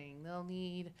clothing, they'll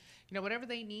need, whatever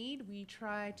they need, we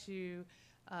try to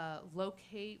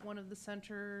locate one of the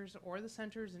centers or the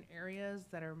centers in areas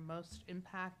that are most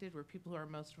impacted, where people who are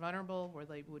most vulnerable, where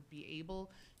they would be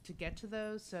able to get to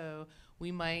those. So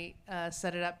we might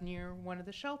set it up near one of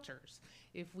the shelters.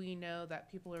 If we know that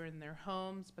people are in their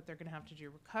homes, but they're going to have to do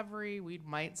recovery, we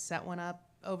might set one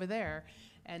up over there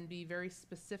and be very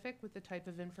specific with the type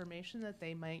of information that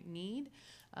they might need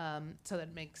so that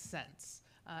it makes sense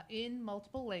in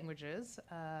multiple languages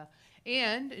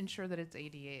and ensure that it's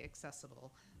ADA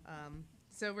accessible.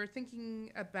 So we're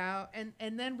thinking about,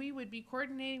 and then we would be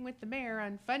coordinating with the mayor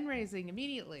on fundraising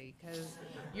immediately, because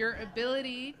your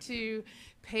ability to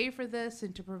pay for this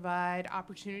and to provide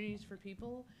opportunities for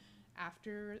people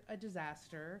after a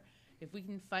disaster, if we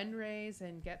can fundraise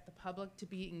and get the public to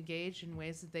be engaged in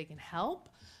ways that they can help,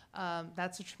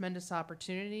 that's a tremendous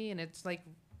opportunity. And it's like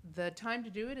the time to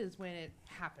do it is when it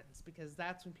happens, because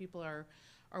that's when people are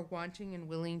wanting and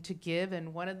willing to give.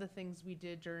 And one of the things we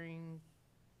did during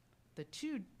the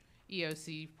 2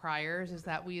 EOC priors is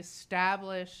that we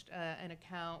established an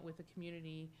account with a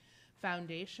community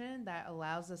foundation that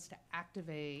allows us to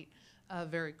activate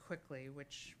very quickly,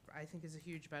 which I think is a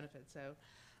huge benefit.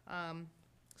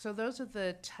 So those are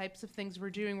the types of things we're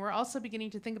doing. We're also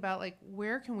beginning to think about, like,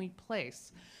 where can we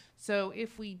place? So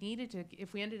if we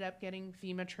ended up getting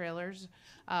FEMA trailers,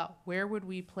 where would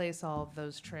we place all of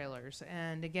those trailers?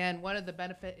 And again, one of the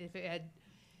benefit,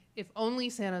 if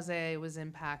only San Jose was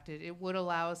impacted, it would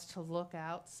allow us to look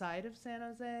outside of San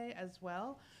Jose as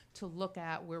well, to look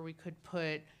at where we could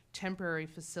put temporary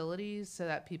facilities so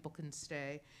that people can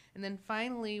stay. And then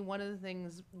finally, one of the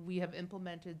things we have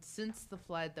implemented since the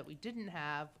flood that we didn't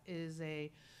have is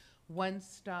a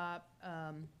one-stop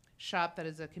shop that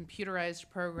is a computerized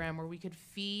program where we could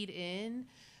feed in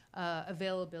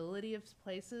availability of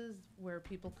places where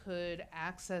people could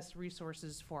access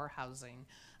resources for housing.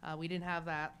 We didn't have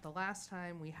that the last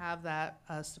time. We have that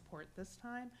support this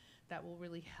time. That will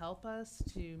really help us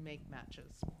to make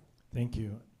matches. Thank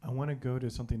you. I want to go to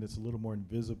something that's a little more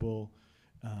invisible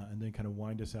and then kind of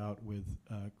wind us out with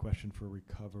a question for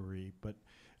recovery. But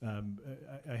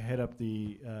I head up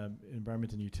the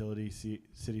Environment and Utility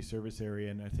City Service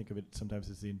Area, and I think of it sometimes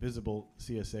as the invisible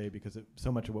CSA because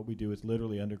so much of what we do is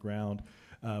literally underground.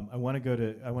 I want to go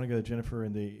to Jennifer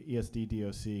in the ESD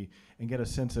DOC and get a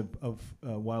sense of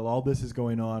while all this is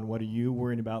going on, what are you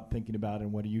worrying about, thinking about,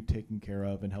 and what are you taking care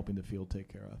of and helping the field take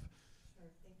care of?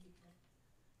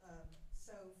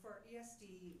 So for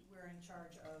ESD, we're in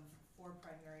charge of 4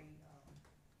 primary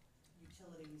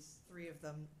utilities, 3 of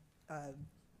them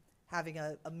having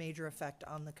a major effect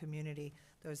on the community,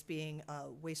 those being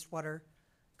wastewater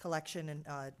collection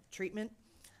and treatment,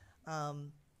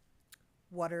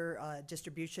 water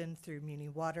distribution through Muni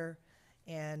Water,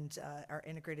 and our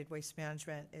integrated waste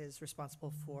management is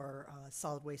responsible for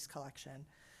solid waste collection.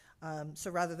 So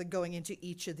rather than going into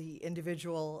each of the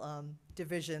individual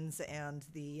divisions and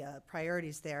the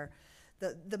priorities there,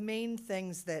 the main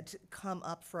things that come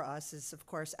up for us is, of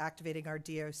course, activating our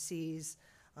DOCs,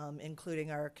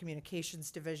 including our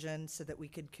communications division, so that we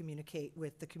could communicate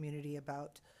with the community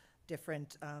about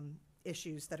different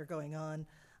issues that are going on,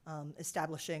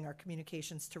 establishing our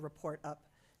communications to report up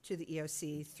to the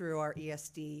EOC through our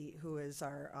ESD, who is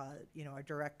our, our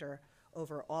director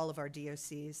over all of our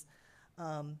DOCs.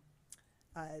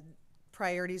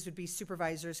 Priorities would be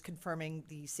supervisors confirming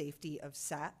the safety of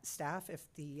staff if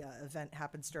the event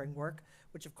happens during work,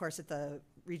 which of course at the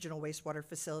regional wastewater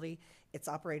facility, it's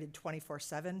operated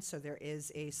 24/7, so there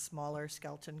is a smaller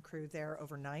skeleton crew there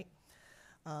overnight.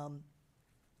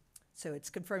 So it's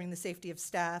confirming the safety of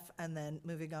staff and then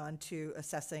moving on to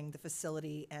assessing the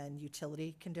facility and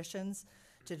utility conditions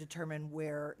to determine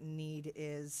where need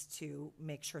is to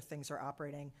make sure things are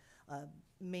operating.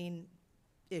 Main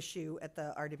issue at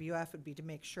the RWF would be to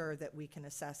make sure that we can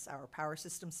assess our power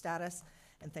system status,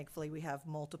 and thankfully we have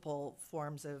multiple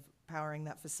forms of powering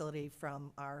that facility,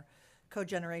 from our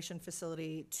cogeneration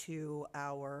facility to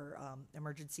our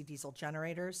emergency diesel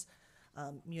generators.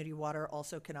 Muni Water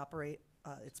also can operate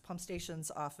its pump stations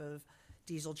off of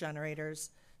diesel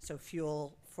generators, so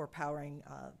fuel for powering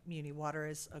Muni Water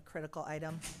is a critical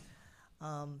item.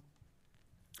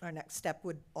 Our next step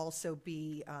would also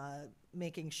be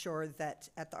making sure that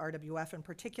at the RWF in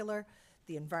particular,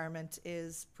 the environment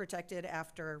is protected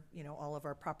after, all of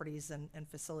our properties and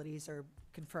facilities are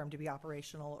confirmed to be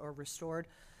operational or restored.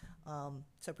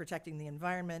 So protecting the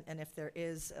environment, and if there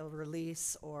is a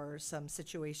release or some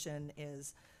situation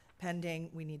is pending,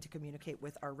 we need to communicate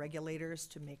with our regulators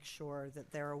to make sure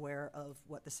that they're aware of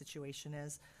what the situation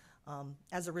is.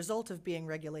 As a result of being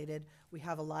regulated, we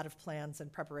have a lot of plans and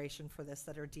preparation for this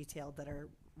that are detailed, that are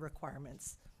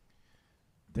requirements.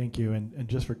 Thank you. And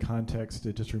just for context,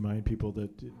 to just remind people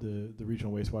that the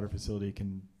regional wastewater facility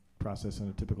can process on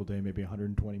a typical day maybe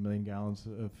 120 million gallons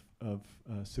of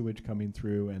sewage coming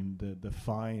through, and the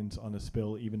fines on a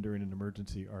spill, even during an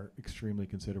emergency, are extremely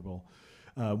considerable.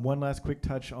 One last quick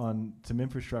touch on some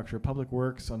infrastructure. Public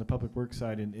Works, on the Public Works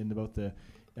side, in both the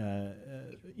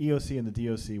EOC and the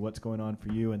DOC, what's going on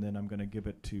for you? And then I'm going to give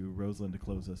it to Rosalind to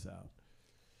close us out.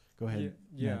 Go ahead.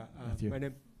 Matthew.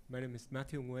 My name is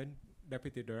Matthew Nguyen,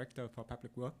 Deputy Director for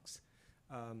Public Works.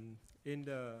 In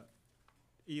the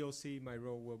EOC, my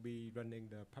role will be running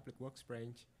the Public Works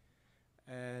branch.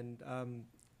 And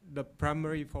the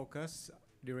primary focus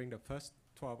during the first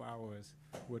 12 hours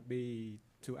would be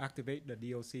to activate the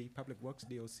DOC, Public Works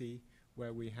DOC,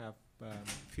 where we have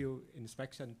field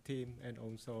inspection team and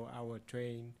also our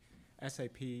trained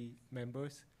SAP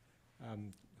members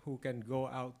who can go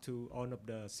out to all of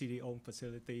the city-owned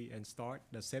facility and start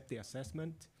the safety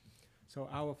assessment. So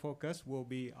our focus will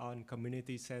be on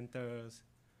community centers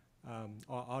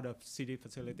or other city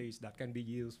facilities that can be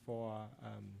used for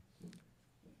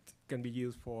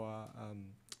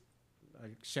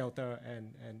like shelter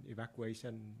and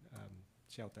evacuation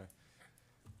shelter.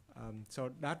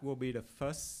 So that will be the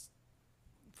first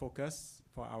focus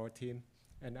for our team.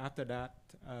 And after that,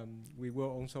 we will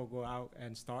also go out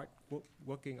and start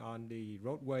working on the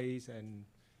roadways and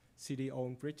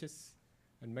city-owned bridges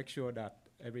and make sure that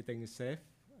everything is safe.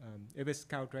 If it's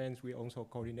Caltrans, we also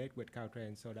coordinate with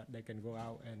Caltrans so that they can go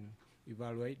out and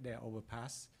evaluate their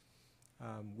overpass.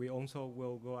 We also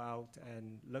will go out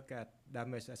and look at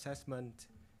damage assessment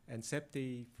and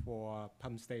safety for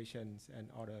pump stations and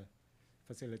other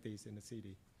facilities in the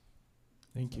city.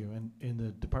 Thank you. And in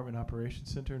the Department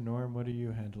Operations Center, Norm, what are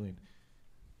you handling?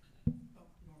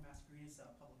 Norm Mascarenas,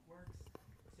 Public Works.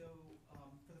 So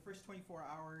for the first 24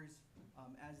 hours,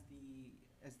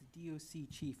 as the DOC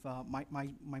chief,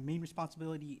 my main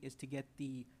responsibility is to get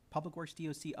the Public Works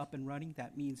DOC up and running.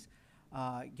 That means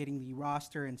getting the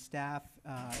roster and staff,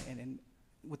 and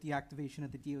with the activation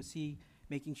of the DOC,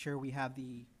 making sure we have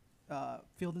the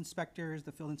field inspectors,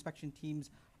 the field inspection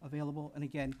teams available. And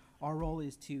again, our role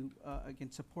is to,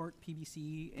 again, support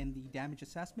PBCE in the damage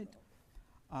assessment.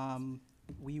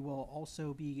 We will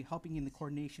also be helping in the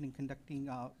coordination and conducting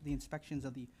the inspections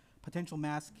of the potential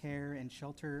mass care and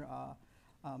shelter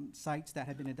sites that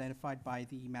have been identified by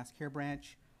the mass care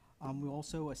branch. We'll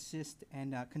also assist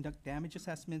and conduct damage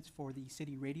assessments for the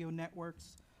city radio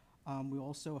networks. We'll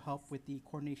also help with the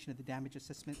coordination of the damage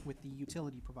assessment with the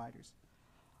utility providers.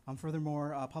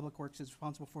 Furthermore, Public Works is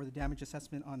responsible for the damage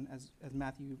assessment on, as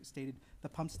Matthew stated, the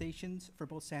pump stations for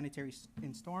both sanitary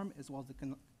and storm, as well as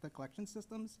the collection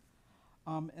systems.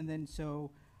 And then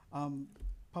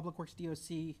Public Works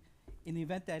DOC, in the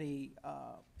event that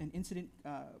an incident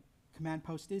command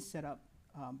post is set up,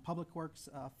 Public Works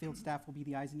field staff will be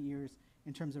the eyes and ears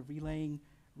in terms of relaying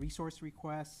resource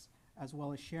requests, as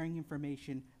well as sharing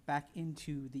information back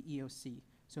into the EOC.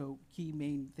 So key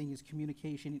main thing is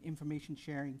communication and information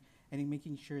sharing, and in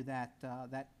making sure that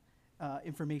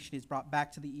information is brought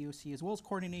back to the EOC, as well as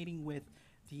coordinating with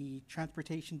the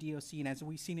transportation DOC. And as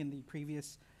we've seen in the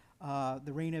previous,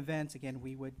 the rain events, again,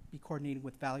 we would be coordinating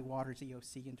with Valley Waters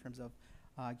EOC in terms of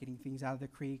getting things out of the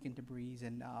creek and debris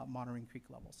and monitoring creek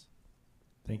levels.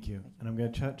 Thank you. And I'm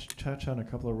going to touch on a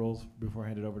couple of roles before I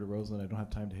hand it over to Rosalind. I don't have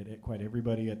time to hit quite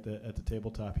everybody at the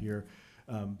tabletop here.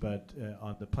 But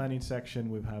on the planning section,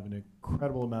 we have an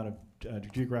incredible amount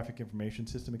of geographic information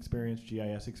system experience,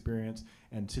 GIS experience,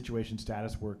 and situation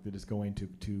status work that is going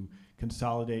to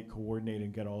consolidate, coordinate,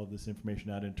 and get all of this information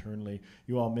out internally.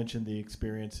 You all mentioned the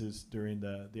experiences during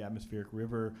the atmospheric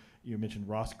river. You mentioned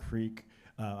Ross Creek.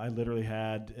 I literally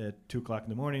had at 2 o'clock in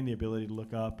the morning the ability to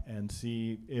look up and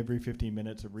see every 15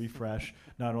 minutes a refresh,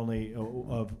 not only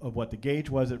of what the gauge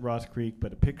was at Ross Creek,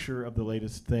 but a picture of the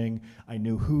latest thing. I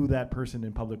knew who that person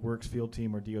in Public Works field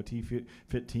team or DOT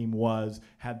fit team was,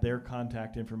 had their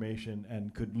contact information,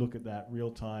 and could look at that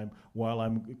real time while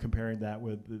I'm comparing that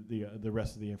with the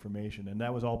rest of the information. And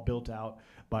that was all built out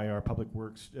by our Public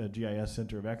Works GIS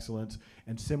Center of Excellence,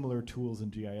 and similar tools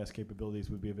and GIS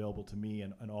capabilities would be available to me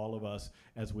and all of us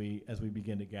as we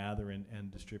begin to gather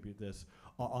and distribute this.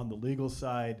 On the legal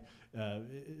side,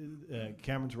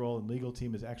 Cameron's role in legal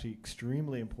team is actually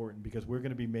extremely important, because we're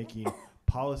going to be making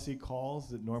policy calls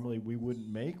that normally we wouldn't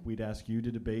make. We'd ask you to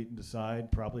debate and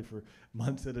decide probably for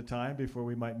months at a time before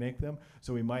we might make them.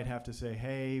 So we might have to say,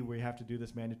 hey, we have to do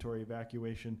this mandatory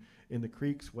evacuation in the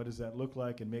creeks. What does that look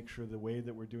like? And make sure the way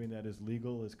that we're doing that is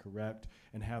legal, is correct,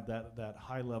 and have that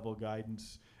high-level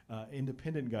guidance,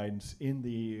 independent guidance in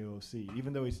the EOC.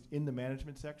 Even though it's in the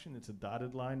management section, it's a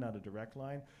dotted line, not a direct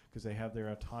line, because they have their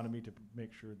autonomy to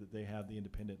make sure that they have the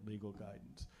independent legal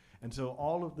guidance. And so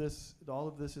all of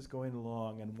this is going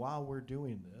along, and while we're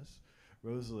doing this,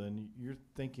 Rosalind, you're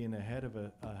thinking ahead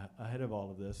of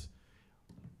all of this.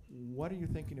 What are you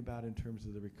thinking about in terms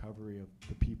of the recovery of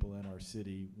the people in our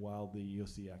city while the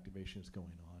EOC activation is going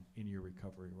on in your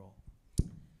recovery role?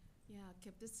 Yeah,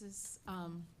 Kip, this is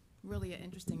really an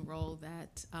interesting role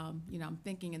that, I'm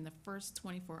thinking in the first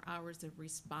 24 hours of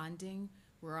responding,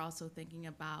 we're also thinking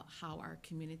about how our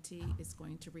community is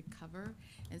going to recover.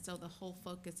 And so the whole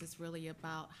focus is really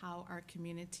about how our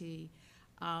community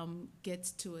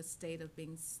gets to a state of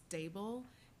being stable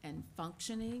and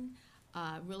functioning,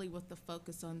 really with the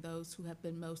focus on those who have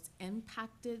been most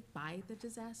impacted by the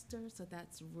disaster. So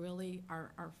that's really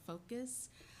our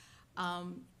focus.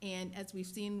 And as we've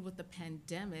seen with the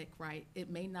pandemic, right,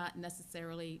 it may not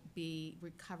necessarily be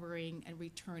recovering and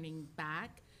returning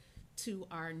back to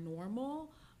our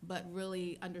normal, but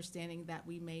really understanding that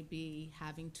we may be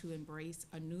having to embrace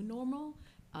a new normal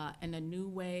and a new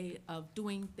way of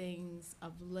doing things,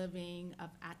 of living, of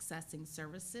accessing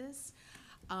services.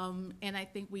 And I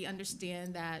think we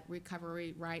understand that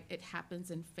recovery, right, it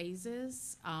happens in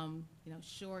phases,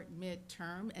 short,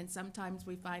 mid-term, and sometimes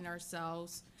we find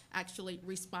ourselves actually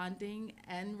responding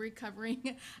and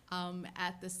recovering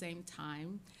at the same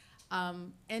time.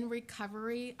 In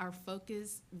recovery, our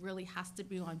focus really has to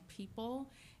be on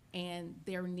people and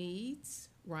their needs,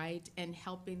 right, and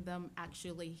helping them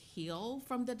actually heal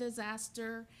from the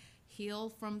disaster, heal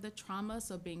from the trauma,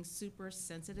 so being super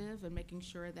sensitive and making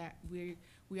sure that we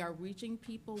are reaching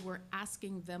people, we're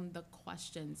asking them the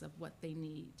questions of what they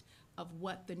need, of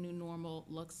what the new normal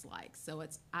looks like. So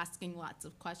it's asking lots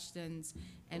of questions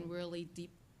and really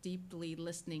deeply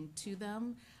listening to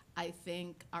them. I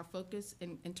think our focus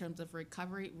in terms of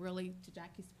recovery, really, to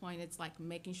Jackie's point, it's like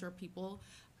making sure people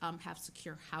have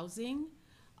secure housing,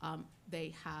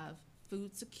 they have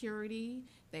food security,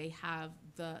 they have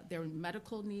their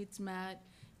medical needs met,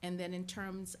 and then in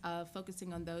terms of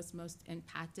focusing on those most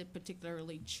impacted,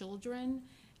 particularly children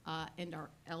and our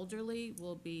elderly,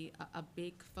 will be a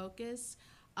big focus.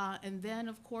 And then,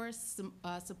 of course,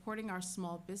 supporting our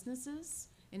small businesses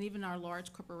and even our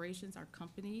large corporations, our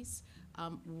companies,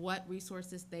 what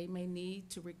resources they may need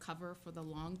to recover for the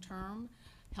long term,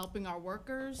 helping our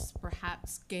workers,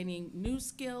 perhaps gaining new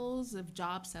skills if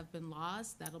jobs have been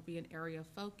lost. That'll be an area of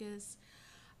focus.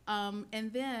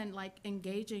 And then, like,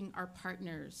 engaging our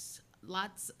partners,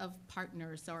 lots of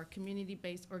partners, so our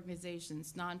community-based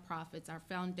organizations, nonprofits, our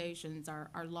foundations,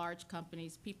 our large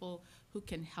companies, people who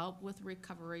can help with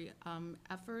recovery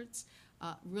efforts,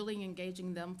 really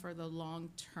engaging them for the long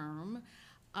term.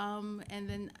 And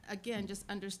then, again, just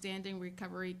understanding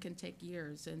recovery can take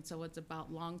years, and so it's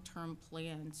about long-term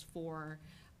plans for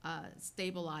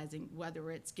stabilizing,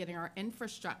 whether it's getting our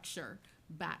infrastructure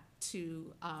back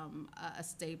to a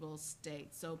stable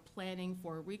state. So planning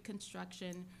for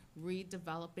reconstruction,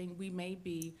 redeveloping. We may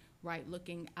be, right,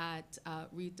 looking at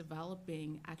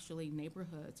redeveloping actually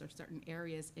neighborhoods or certain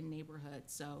areas in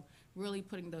neighborhoods. So really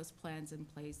putting those plans in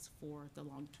place for the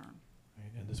long term. Right,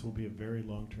 and this will be a very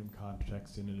long-term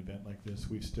context in an event like this.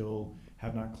 We still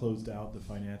have not closed out the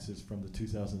finances from the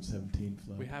 2017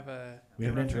 flood. We have an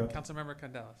interruption. Councilmember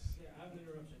Candelas. Yeah, I have an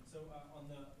interruption. So on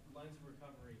the lines of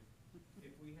recovery,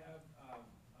 if we have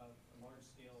a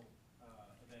large-scale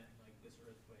event like this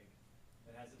earthquake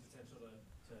that has the potential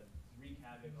to wreak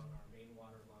havoc on our main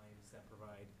water lines that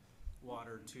provide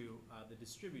water to the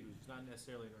distributors, it's not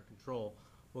necessarily in our control,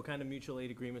 what kind of mutual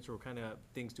aid agreements or what kind of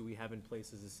things do we have in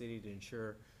place as a city to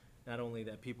ensure not only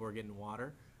that people are getting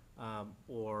water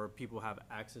or people have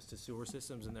access to sewer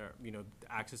systems and their,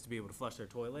 access to be able to flush their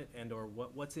toilet, and or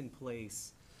what's in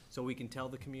place so we can tell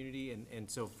the community and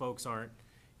so folks aren't,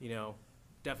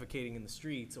 defecating in the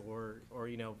streets or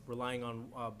relying on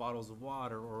bottles of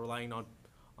water or relying on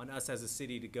us as a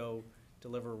city to go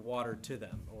deliver water to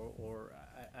them,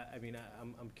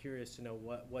 I'm curious to know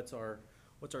what's our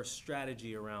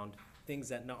strategy around things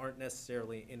that aren't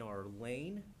necessarily in our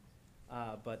lane,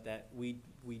 but that we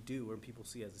do or people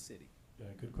see as a city. Yeah,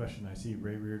 good question. I see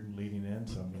Ray Reardon leading in,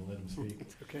 so I'm going to let him speak.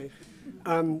 Okay.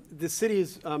 The city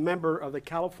is a member of the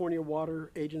California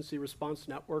Water Agency Response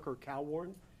Network, or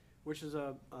CalWARN, which is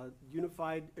a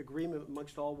unified agreement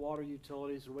amongst all water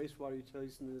utilities and wastewater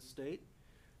utilities in the state.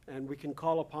 And we can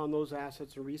call upon those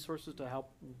assets and resources to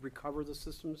help recover the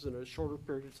systems in a shorter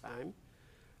period of time.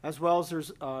 As well as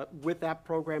there's, with that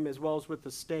program, as well as with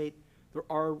the state, there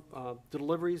are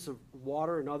deliveries of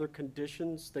water and other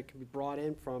conditions that can be brought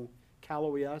in from Cal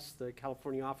OES, the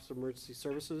California Office of Emergency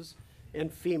Services,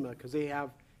 and FEMA, because they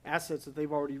have assets that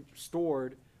they've already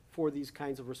stored for these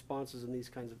kinds of responses and these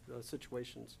kinds of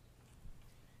situations.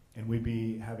 And we'd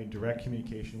be having direct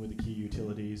communication with the key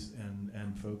utilities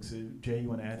and folks. Jay, you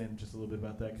want to add in just a little bit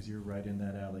about that, because you're right in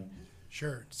that alley.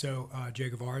 Sure. So Jay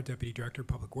Guevara, Deputy Director of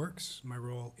Public Works. My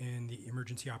role in the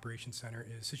Emergency Operations Center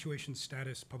is Situation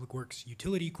Status Public Works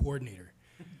Utility Coordinator.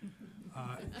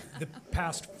 The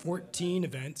past 14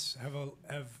 events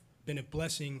have been a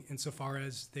blessing insofar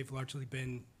as they've largely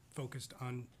been focused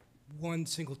on one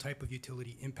single type of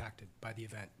utility impacted by the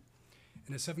event.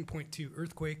 In a 7.2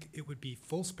 earthquake, it would be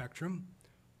full spectrum,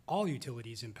 all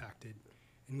utilities impacted,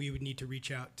 and we would need to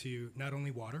reach out to not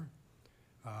only water,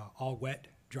 all wet,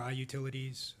 dry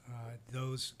utilities,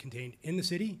 those contained in the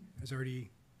city, as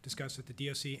already discussed with the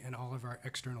DOC, and all of our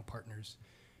external partners.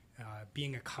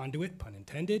 Being a conduit, pun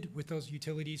intended, with those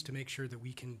utilities to make sure that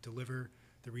we can deliver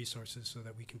the resources so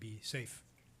that we can be safe.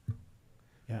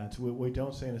 Yeah, it's, what we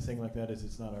don't say in a thing like that is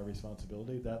it's not our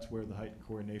responsibility. That's where the heightened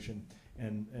coordination,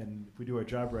 and if we do our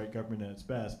job right, government at its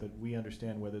best, but we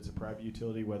understand whether it's a private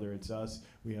utility, whether it's us,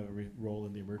 we have a role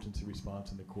in the emergency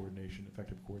response and the coordination,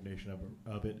 effective coordination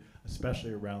of it,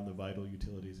 especially around the vital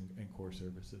utilities and core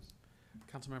services.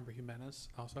 Councilmember Jimenez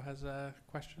also has a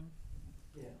question.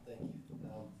 Yeah, thank you.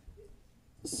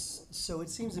 So it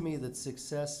seems to me that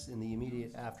success in the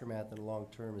immediate aftermath and long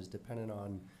term is dependent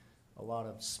on a lot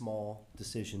of small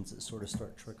decisions that sort of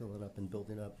start trickling up and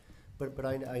building up. But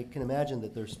I can imagine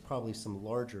that there's probably some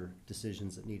larger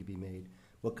decisions that need to be made.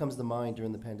 What comes to mind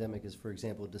during the pandemic is, for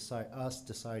example, us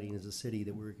deciding as a city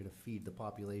that we're going to feed the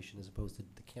population as opposed to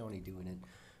the county doing it.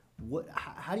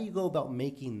 How do you go about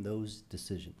making those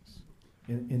decisions?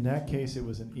 In that case, it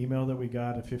was an email that we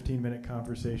got, a 15-minute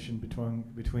conversation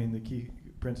between the key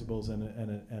principals and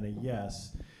a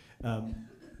yes.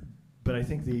 But I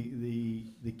think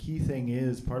the key thing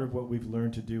is, part of what we've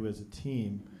learned to do as a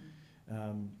team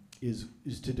is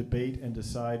to debate and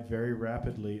decide very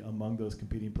rapidly among those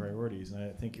competing priorities. And I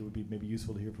think it would be maybe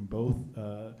useful to hear from both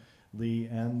Lee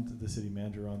and the city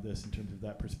manager on this in terms of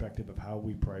that perspective of how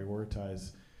we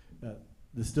prioritize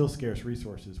the still scarce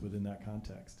resources within that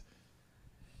context.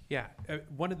 Yeah,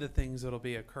 one of the things that'll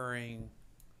be occurring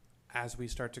as we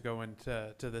start to go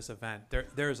into this event,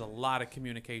 there's a lot of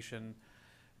communication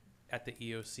at the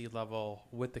EOC level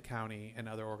with the county and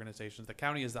other organizations. The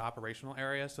county is the operational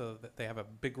area, so that they have a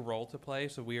big role to play.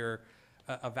 So we are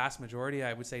a vast majority,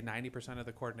 I would say 90% of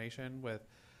the coordination with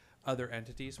other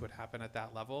entities would happen at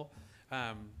that level.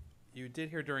 You did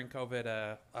hear during COVID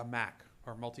a MAC,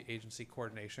 or multi-agency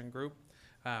coordination group.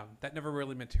 That never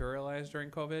really materialized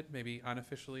during COVID, maybe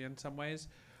unofficially in some ways.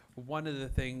 One of the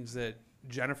things that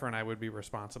Jennifer and I would be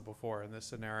responsible for in this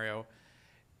scenario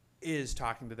is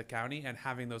talking to the county and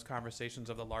having those conversations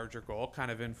of the larger goal,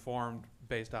 kind of informed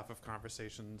based off of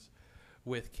conversations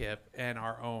with KIP and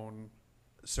our own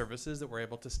services that we're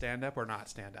able to stand up or not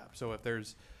stand up. So if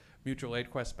there's mutual aid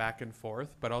requests back and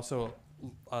forth, but also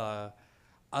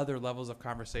other levels of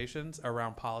conversations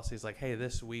around policies like, hey,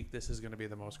 this week this is going to be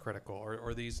the most critical,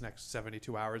 or these next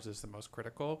 72 hours is the most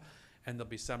critical, and there'll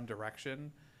be some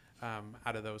direction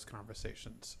out of those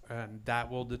conversations. And that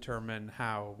will determine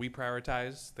how we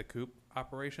prioritize the COOP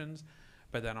operations,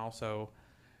 but then also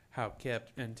how KIP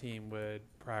and team would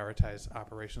prioritize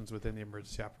operations within the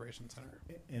Emergency Operations Center.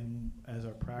 And as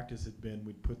our practice had been,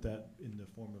 we'd put that in the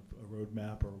form of a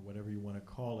roadmap or whatever you want to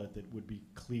call it that would be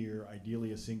clear,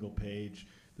 ideally a single page,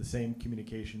 the same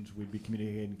communications we'd be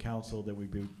communicating in council, that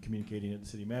we'd be communicating at the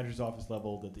city manager's office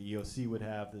level, that the EOC would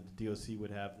have, that the DOC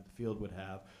would have, that the field would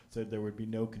have, so there would be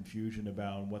no confusion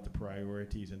about what the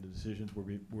priorities and the decisions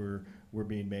were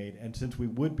being made. And since we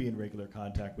would be in regular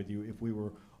contact with you, if we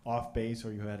were off base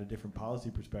or you had a different policy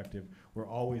perspective, we're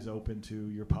always open to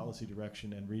your policy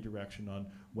direction and redirection on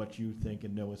what you think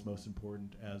and know is most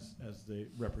important as the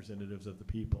representatives of the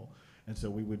people. And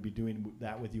so we would be doing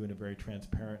that with you in a very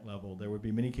transparent level. There would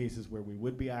be many cases where we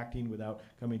would be acting without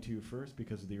coming to you first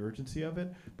because of the urgency of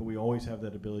it, but we always have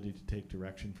that ability to take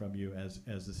direction from you as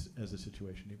the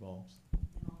situation evolves.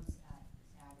 And I'll just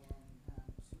add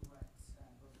in to what both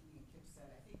Lee and Kip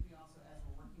said. I think we also, as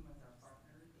we're working with our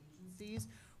partner agencies,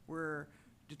 we're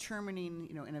determining,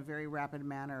 in a very rapid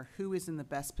manner, who is in the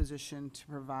best position to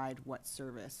provide what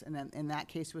service. And then in that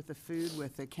case with the food,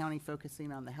 with the county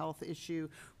focusing on the health issue,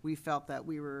 we felt that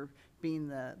we were, being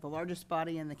the largest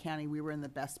body in the county, we were in the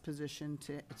best position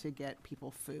to get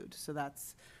people food. So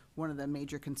that's one of the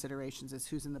major considerations, is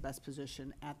who's in the best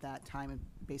position at that time and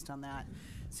based on that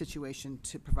situation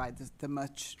to provide the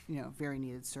much, very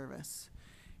needed service.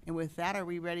 And with that, are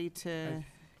we ready to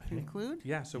conclude?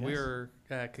 Yeah, so we're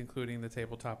concluding the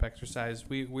tabletop exercise.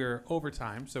 We're over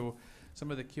time, so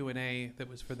some of the Q&A that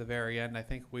was for the very end, I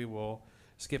think we will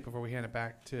skip before we hand it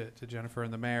back to Jennifer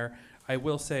and the mayor. I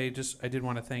will say, I did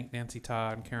want to thank Nancy Ta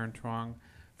and Karen Truong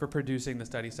for producing the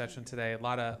study session today. A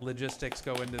lot of logistics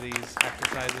go into these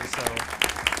exercises, so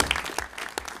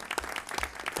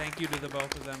thank you to the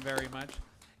both of them very much.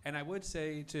 And I would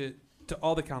say to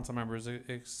all the council members,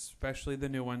 especially the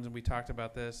new ones, and we talked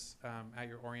about this at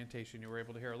your orientation. You were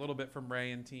able to hear a little bit from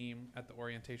Ray and team at the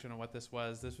orientation on what this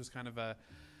was. This was kind of a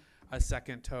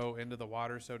second toe into the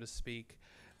water, so to speak.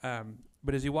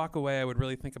 But as you walk away, I would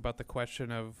really think about the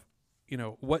question of,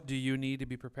 what do you need to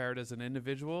be prepared as an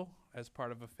individual, as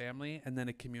part of a family, and then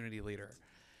a community leader.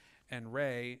 And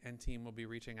Ray and team will be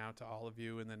reaching out to all of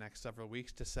you in the next several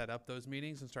weeks to set up those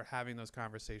meetings and start having those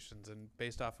conversations. And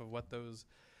based off of what those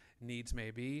needs may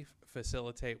be,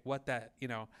 facilitate what that,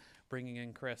 bringing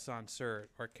in Chris on CERT,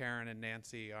 or Karen and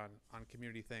Nancy on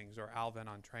community things, or Alvin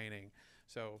on training.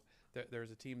 So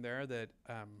there's a team there that,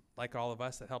 like all of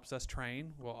us, that helps us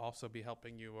train. Will also be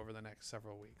helping you over the next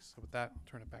several weeks. So with that,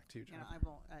 I'll turn it back to you, Jennifer.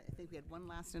 I think we had one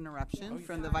last interruption Oh,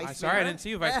 from the sorry. Vice Mayor. Sorry, I didn't see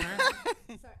you, Vice Mayor.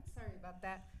 Sorry about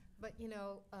that. But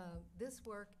this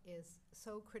work is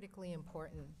so critically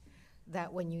important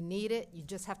that when you need it, you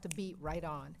just have to be right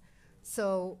on.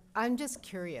 So I'm just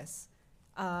curious,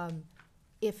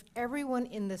 if everyone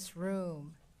in this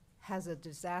room has a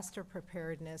disaster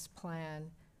preparedness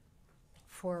plan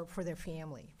for their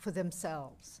family, for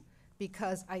themselves,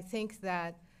 because I think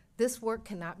that this work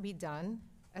cannot be done,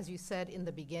 as you said in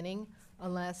the beginning,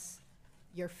 unless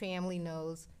your family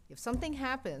knows if something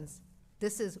happens,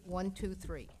 this is 1, 2,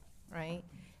 3, right?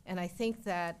 And I think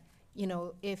that,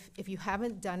 if you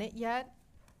haven't done it yet,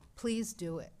 please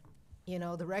do it.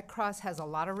 The Red Cross has a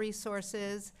lot of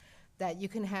resources that you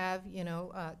can have.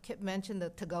 Kip mentioned the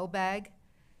to-go bag.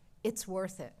 It's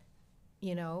worth it,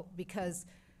 because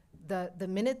the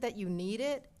minute that you need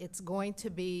it, it's going to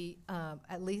be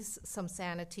at least some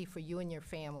sanity for you and your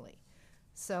family.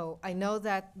 So I know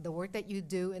that the work that you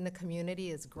do in the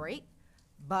community is great,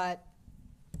 but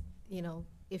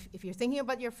if you're thinking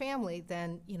about your family,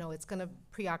 then it's going to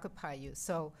preoccupy you.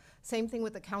 So same thing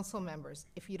with the council members.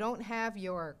 If you don't have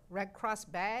your Red Cross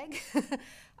bag,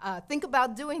 think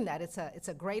about doing that. It's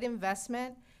a great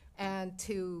investment. And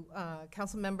to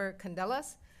Councilmember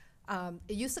Candelas,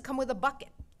 it used to come with a bucket.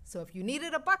 So if you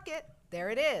needed a bucket, there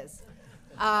it is.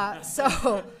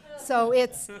 So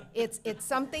it's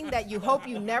something that you hope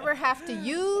you never have to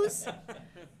use.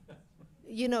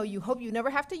 You hope you never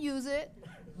have to use it,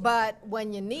 but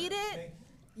when you need it,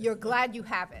 you're glad you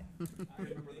have it.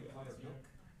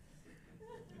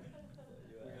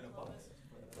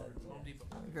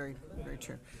 Very, very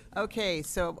true. Okay,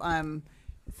 so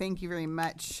thank you very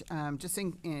much.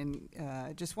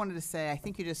 Just wanted to say, I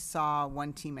think you just saw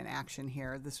one team in action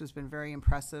here. This has been very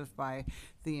impressive by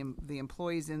the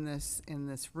employees in this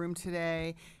room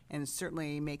today, and it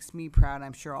certainly makes me proud.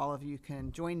 I'm sure all of you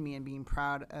can join me in being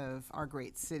proud of our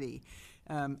great city.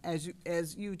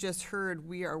 As you just heard,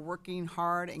 we are working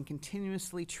hard and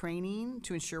continuously training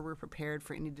to ensure we're prepared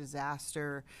for any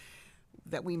disaster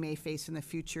that we may face in the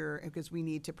future, because we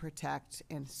need to protect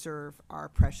and serve our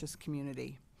precious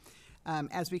community.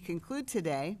 As we conclude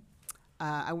today,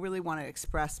 I really want to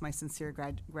express my sincere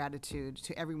gratitude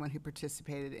to everyone who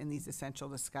participated in these essential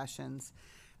discussions.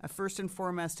 First and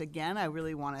foremost, again, I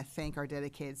really want to thank our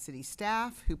dedicated city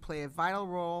staff who play a vital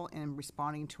role in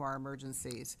responding to our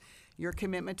emergencies. Your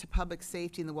commitment to public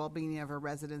safety and the well-being of our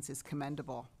residents is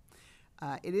commendable.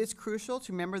 It is crucial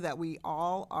to remember that we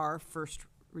all are first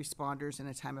responders in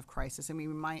a time of crisis, and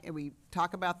we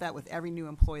talk about that with every new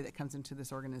employee that comes into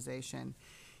this organization.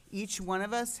 Each one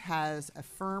of us has a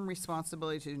firm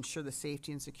responsibility to ensure the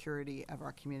safety and security of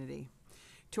our community.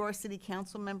 To our city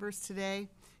council members today,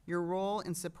 your role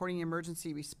in supporting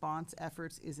emergency response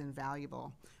efforts is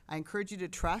invaluable. I encourage you to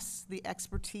trust the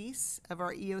expertise of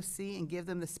our EOC and give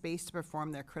them the space to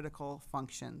perform their critical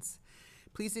functions.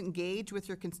 Please engage with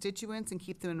your constituents and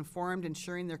keep them informed,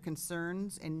 ensuring their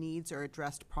concerns and needs are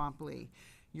addressed promptly.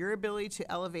 Your ability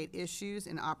to elevate issues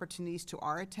and opportunities to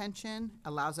our attention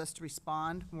allows us to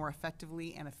respond more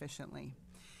effectively and efficiently.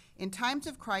 In times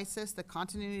of crisis, the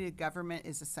continuity of government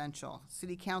is essential.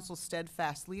 City Council's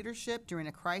steadfast leadership during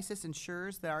a crisis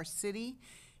ensures that our city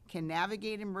can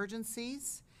navigate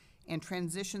emergencies and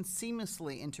transition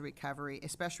seamlessly into recovery,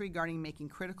 especially regarding making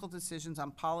critical decisions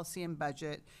on policy and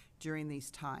budget during these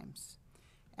times.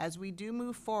 As we do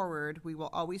move forward, we will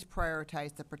always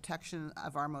prioritize the protection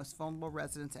of our most vulnerable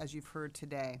residents, as you've heard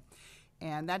today.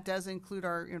 And that does include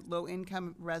our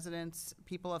low-income residents,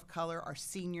 people of color, our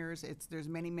seniors. There's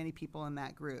many, many people in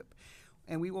that group.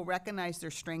 And we will recognize their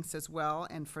strengths as well.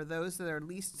 And for those that are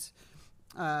least,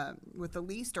 with the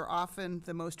least, are often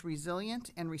the most resilient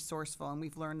and resourceful. And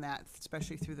we've learned that,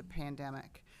 especially through the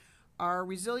pandemic. Our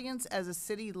resilience as a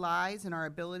city lies in our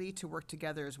ability to work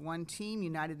together as one team,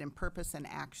 united in purpose and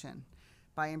action.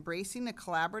 By embracing a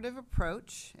collaborative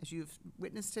approach, as you've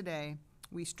witnessed today,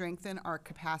 we strengthen our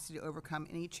capacity to overcome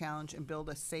any challenge and build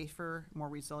a safer, more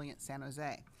resilient San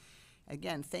Jose.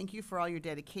 Again, thank you for all your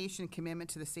dedication and commitment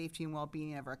to the safety and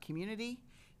well-being of our community.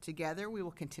 Together, we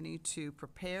will continue to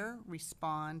prepare,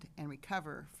 respond, and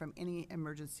recover from any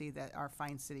emergency that our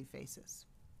fine city faces.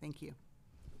 Thank you.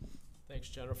 Thanks,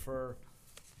 Jennifer.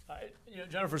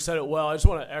 Jennifer said it well. I just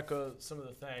want to echo some of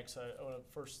the thanks. I want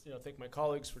to first, thank my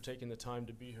colleagues for taking the time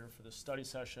to be here for this study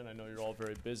session. I know you're all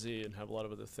very busy and have a lot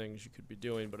of other things you could be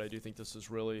doing, but I do think this is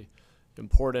really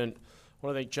important. I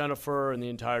want to thank Jennifer and the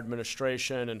entire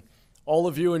administration and all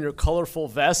of you in your colorful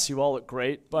vests. You all look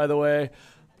great, by the way.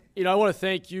 I want to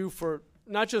thank you for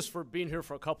not just for being here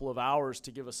for a couple of hours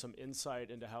to give us some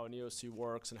insight into how an EOC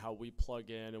works and how we plug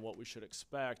in and what we should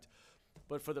expect,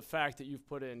 but for the fact that you've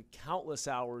put in countless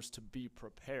hours to be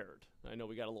prepared. I know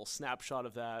we got a little snapshot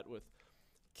of that with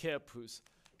Kip, who's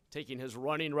taking his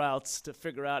running routes to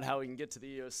figure out how he can get to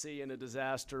the EOC in a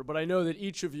disaster. But I know that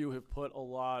each of you have put a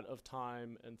lot of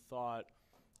time and thought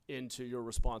into your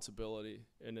responsibility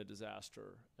in a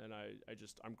disaster. And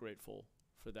I'm grateful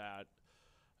for that.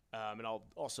 And I'll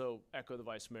also echo the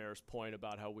Vice Mayor's point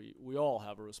about how we all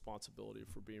have a responsibility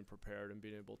for being prepared and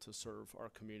being able to serve our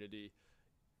community,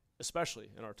 especially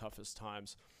in our toughest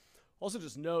times. Also,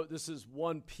 just note, this is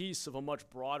one piece of a much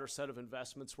broader set of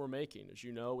investments we're making. As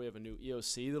you know, we have a new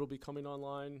EOC that'll be coming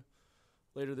online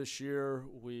later this year.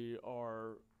 We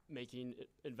are making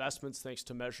investments, thanks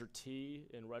to Measure T,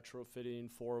 in retrofitting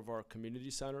 4 of our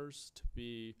community centers to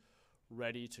be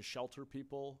ready to shelter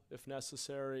people if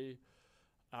necessary.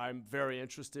 I'm very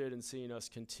interested in seeing us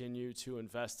continue to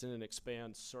invest in and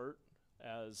expand CERT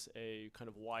as a kind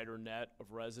of wider net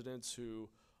of residents who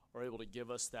are able to give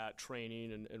us that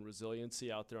training and resiliency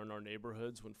out there in our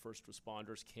neighborhoods when first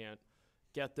responders can't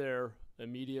get there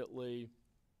immediately.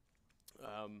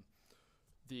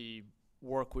 The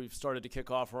work we've started to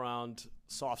kick off around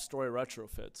soft story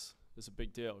retrofits is a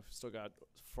big deal. We've still got,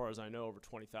 as far as I know, over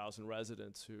 20,000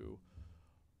 residents who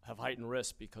have heightened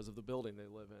risk because of the building they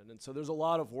live in. And so there's a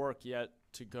lot of work yet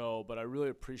to go, but I really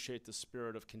appreciate the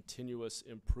spirit of continuous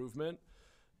improvement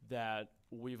that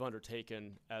we've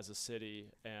undertaken as a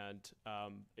city, and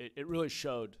it really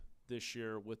showed this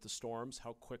year with the storms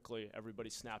how quickly everybody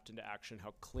snapped into action,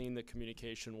 how clean the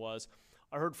communication was.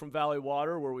 I heard from Valley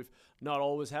Water, where we've not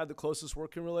always had the closest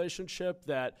working relationship,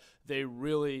 that they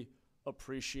really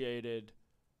appreciated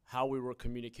how we were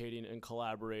communicating and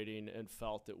collaborating and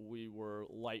felt that we were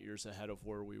light years ahead of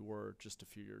where we were just a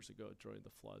few years ago during the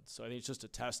flood. So I think it's just a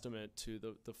testament to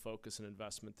the focus and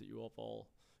investment that you've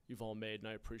all made, and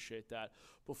I appreciate that.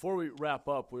 Before we wrap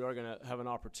up, we are going to have an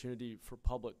opportunity for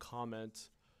public comment,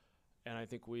 and I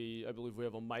believe we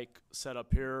have a mic set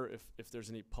up here if there's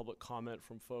any public comment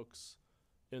from folks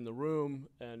in the room,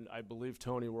 and I believe,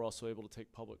 Tony, we're also able to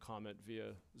take public comment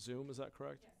via Zoom. Is that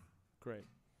correct? Yes. Great. Is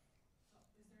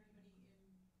there anybody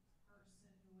in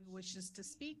person who wishes to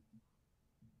speak?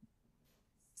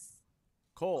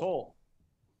 Cole.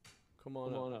 Come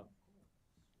on up.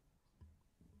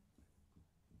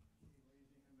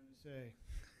 Say.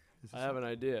 I have an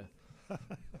idea.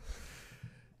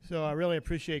 So I really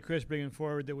appreciate Chris bringing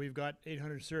forward that we've got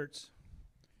 800 certs,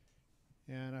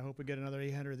 and I hope we get another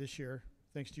 800 this year,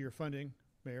 thanks to your funding,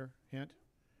 Mayor Hint.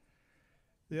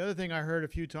 The other thing I heard a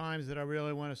few times that I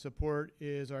really want to support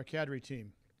is our cadre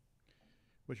team,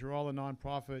 which are all the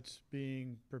nonprofits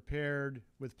being prepared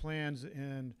with plans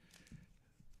and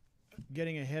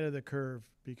getting ahead of the curve,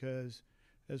 because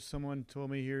as someone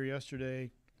told me here yesterday,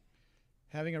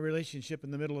 having a relationship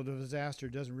in the middle of a disaster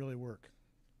doesn't really work.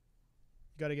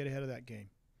 You got to get ahead of that game.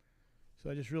 So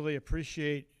I just really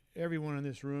appreciate everyone in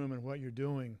this room and what you're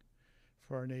doing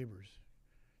for our neighbors.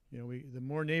 You know, the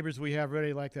more neighbors we have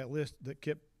ready, like that list that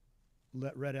Kip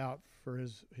read out for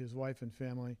his wife and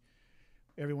family,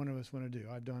 every one of us want to do.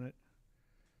 I've done it.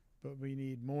 But we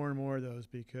need more and more of those,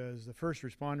 because the first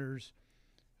responders,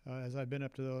 as I've been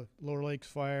up to the Lower Lakes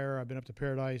fire, I've been up to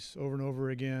Paradise over and over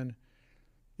again,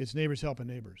 it's neighbors helping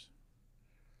neighbors.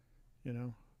 You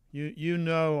know, you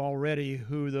know already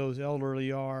who those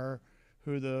elderly are,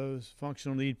 who those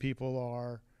functional need people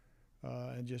are,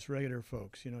 and just regular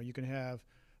folks. You know, you can have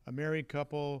a married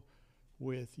couple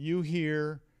with you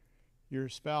here, your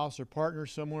spouse or partner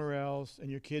somewhere else, and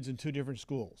your kids in 2 different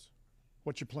schools.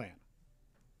 What's your plan?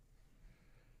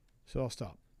 So I'll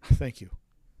stop. Thank you.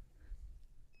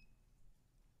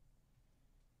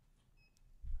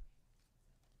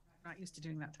 Not used to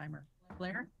doing that timer.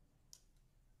 Blair?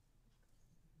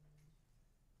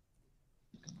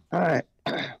 Hi,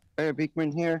 Larry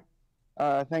Beekman here.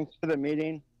 Thanks for the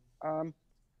meeting.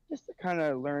 Just to kind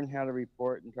of learn how to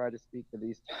report and try to speak to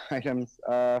these items.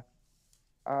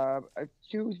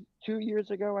 2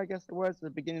 years ago, I guess it was, the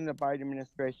beginning of the Biden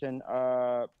administration,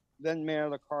 then Mayor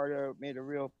Liccardo made a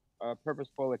real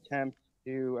purposeful attempt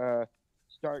to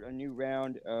start a new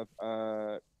round of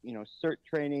CERT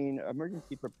training,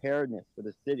 emergency preparedness for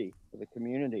the city, for the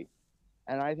community.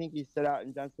 And I think he set out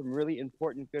and done some really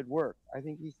important good work. I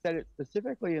think he said it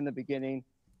specifically in the beginning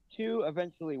to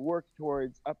eventually work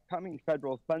towards upcoming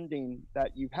federal funding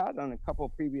that you've had on a couple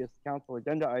of previous council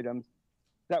agenda items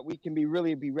that we can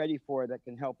really be ready for, that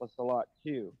can help us a lot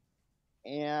too.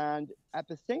 And at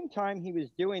the same time he was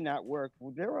doing that work,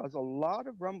 there was a lot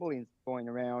of rumblings going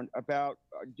around about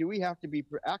do we have to be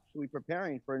actually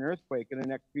preparing for an earthquake in the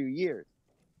next few years?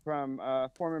 From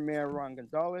former Mayor Ron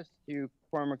Gonzalez to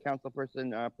former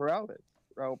councilperson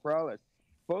Raul Perales.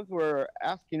 Both were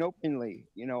asking openly,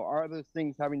 you know, are those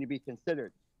things having to be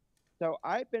considered? So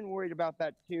I've been worried about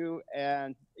that too.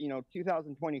 And, you know,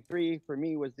 2023 for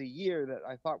me was the year that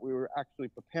I thought we were actually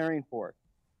preparing for.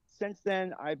 Since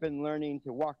then, I've been learning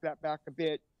to walk that back a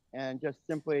bit and just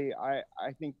simply, I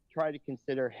think, try to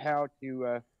consider how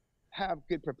to have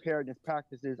good preparedness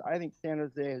practices. I think San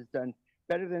Jose has done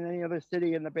better than any other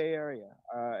city in the Bay Area.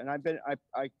 And I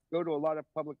go to a lot of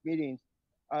public meetings.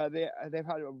 They've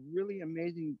had a really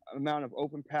amazing amount of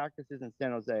open practices in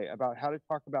San Jose about how to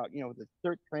talk about, you know, the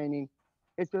CERT training.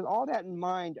 It's with all that in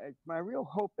mind, it's my real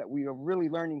hope that we are really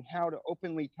learning how to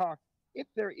openly talk. If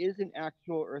there is an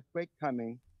actual earthquake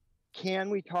coming, can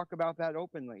we talk about that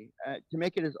openly? To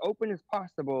make it as open as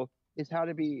possible is how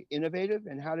to be innovative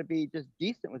and how to be just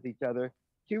decent with each other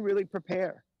to really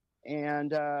prepare.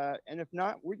 And if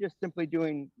not, we're just simply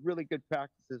doing really good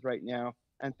practices right now.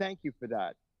 And thank you for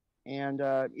that. And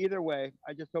either way,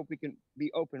 I just hope we can be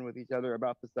open with each other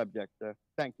about the subject.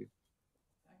 Thank you.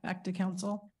 Back to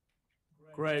council.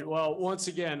 Great. Well, once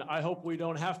again, I hope we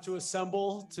don't have to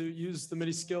assemble to use the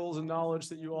many skills and knowledge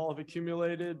that you all have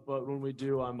accumulated. But when we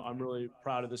do, I'm really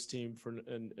proud of this team for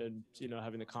and you know,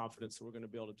 having the confidence that we're going to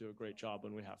be able to do a great job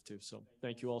when we have to. So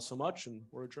thank you all so much, and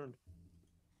we're adjourned.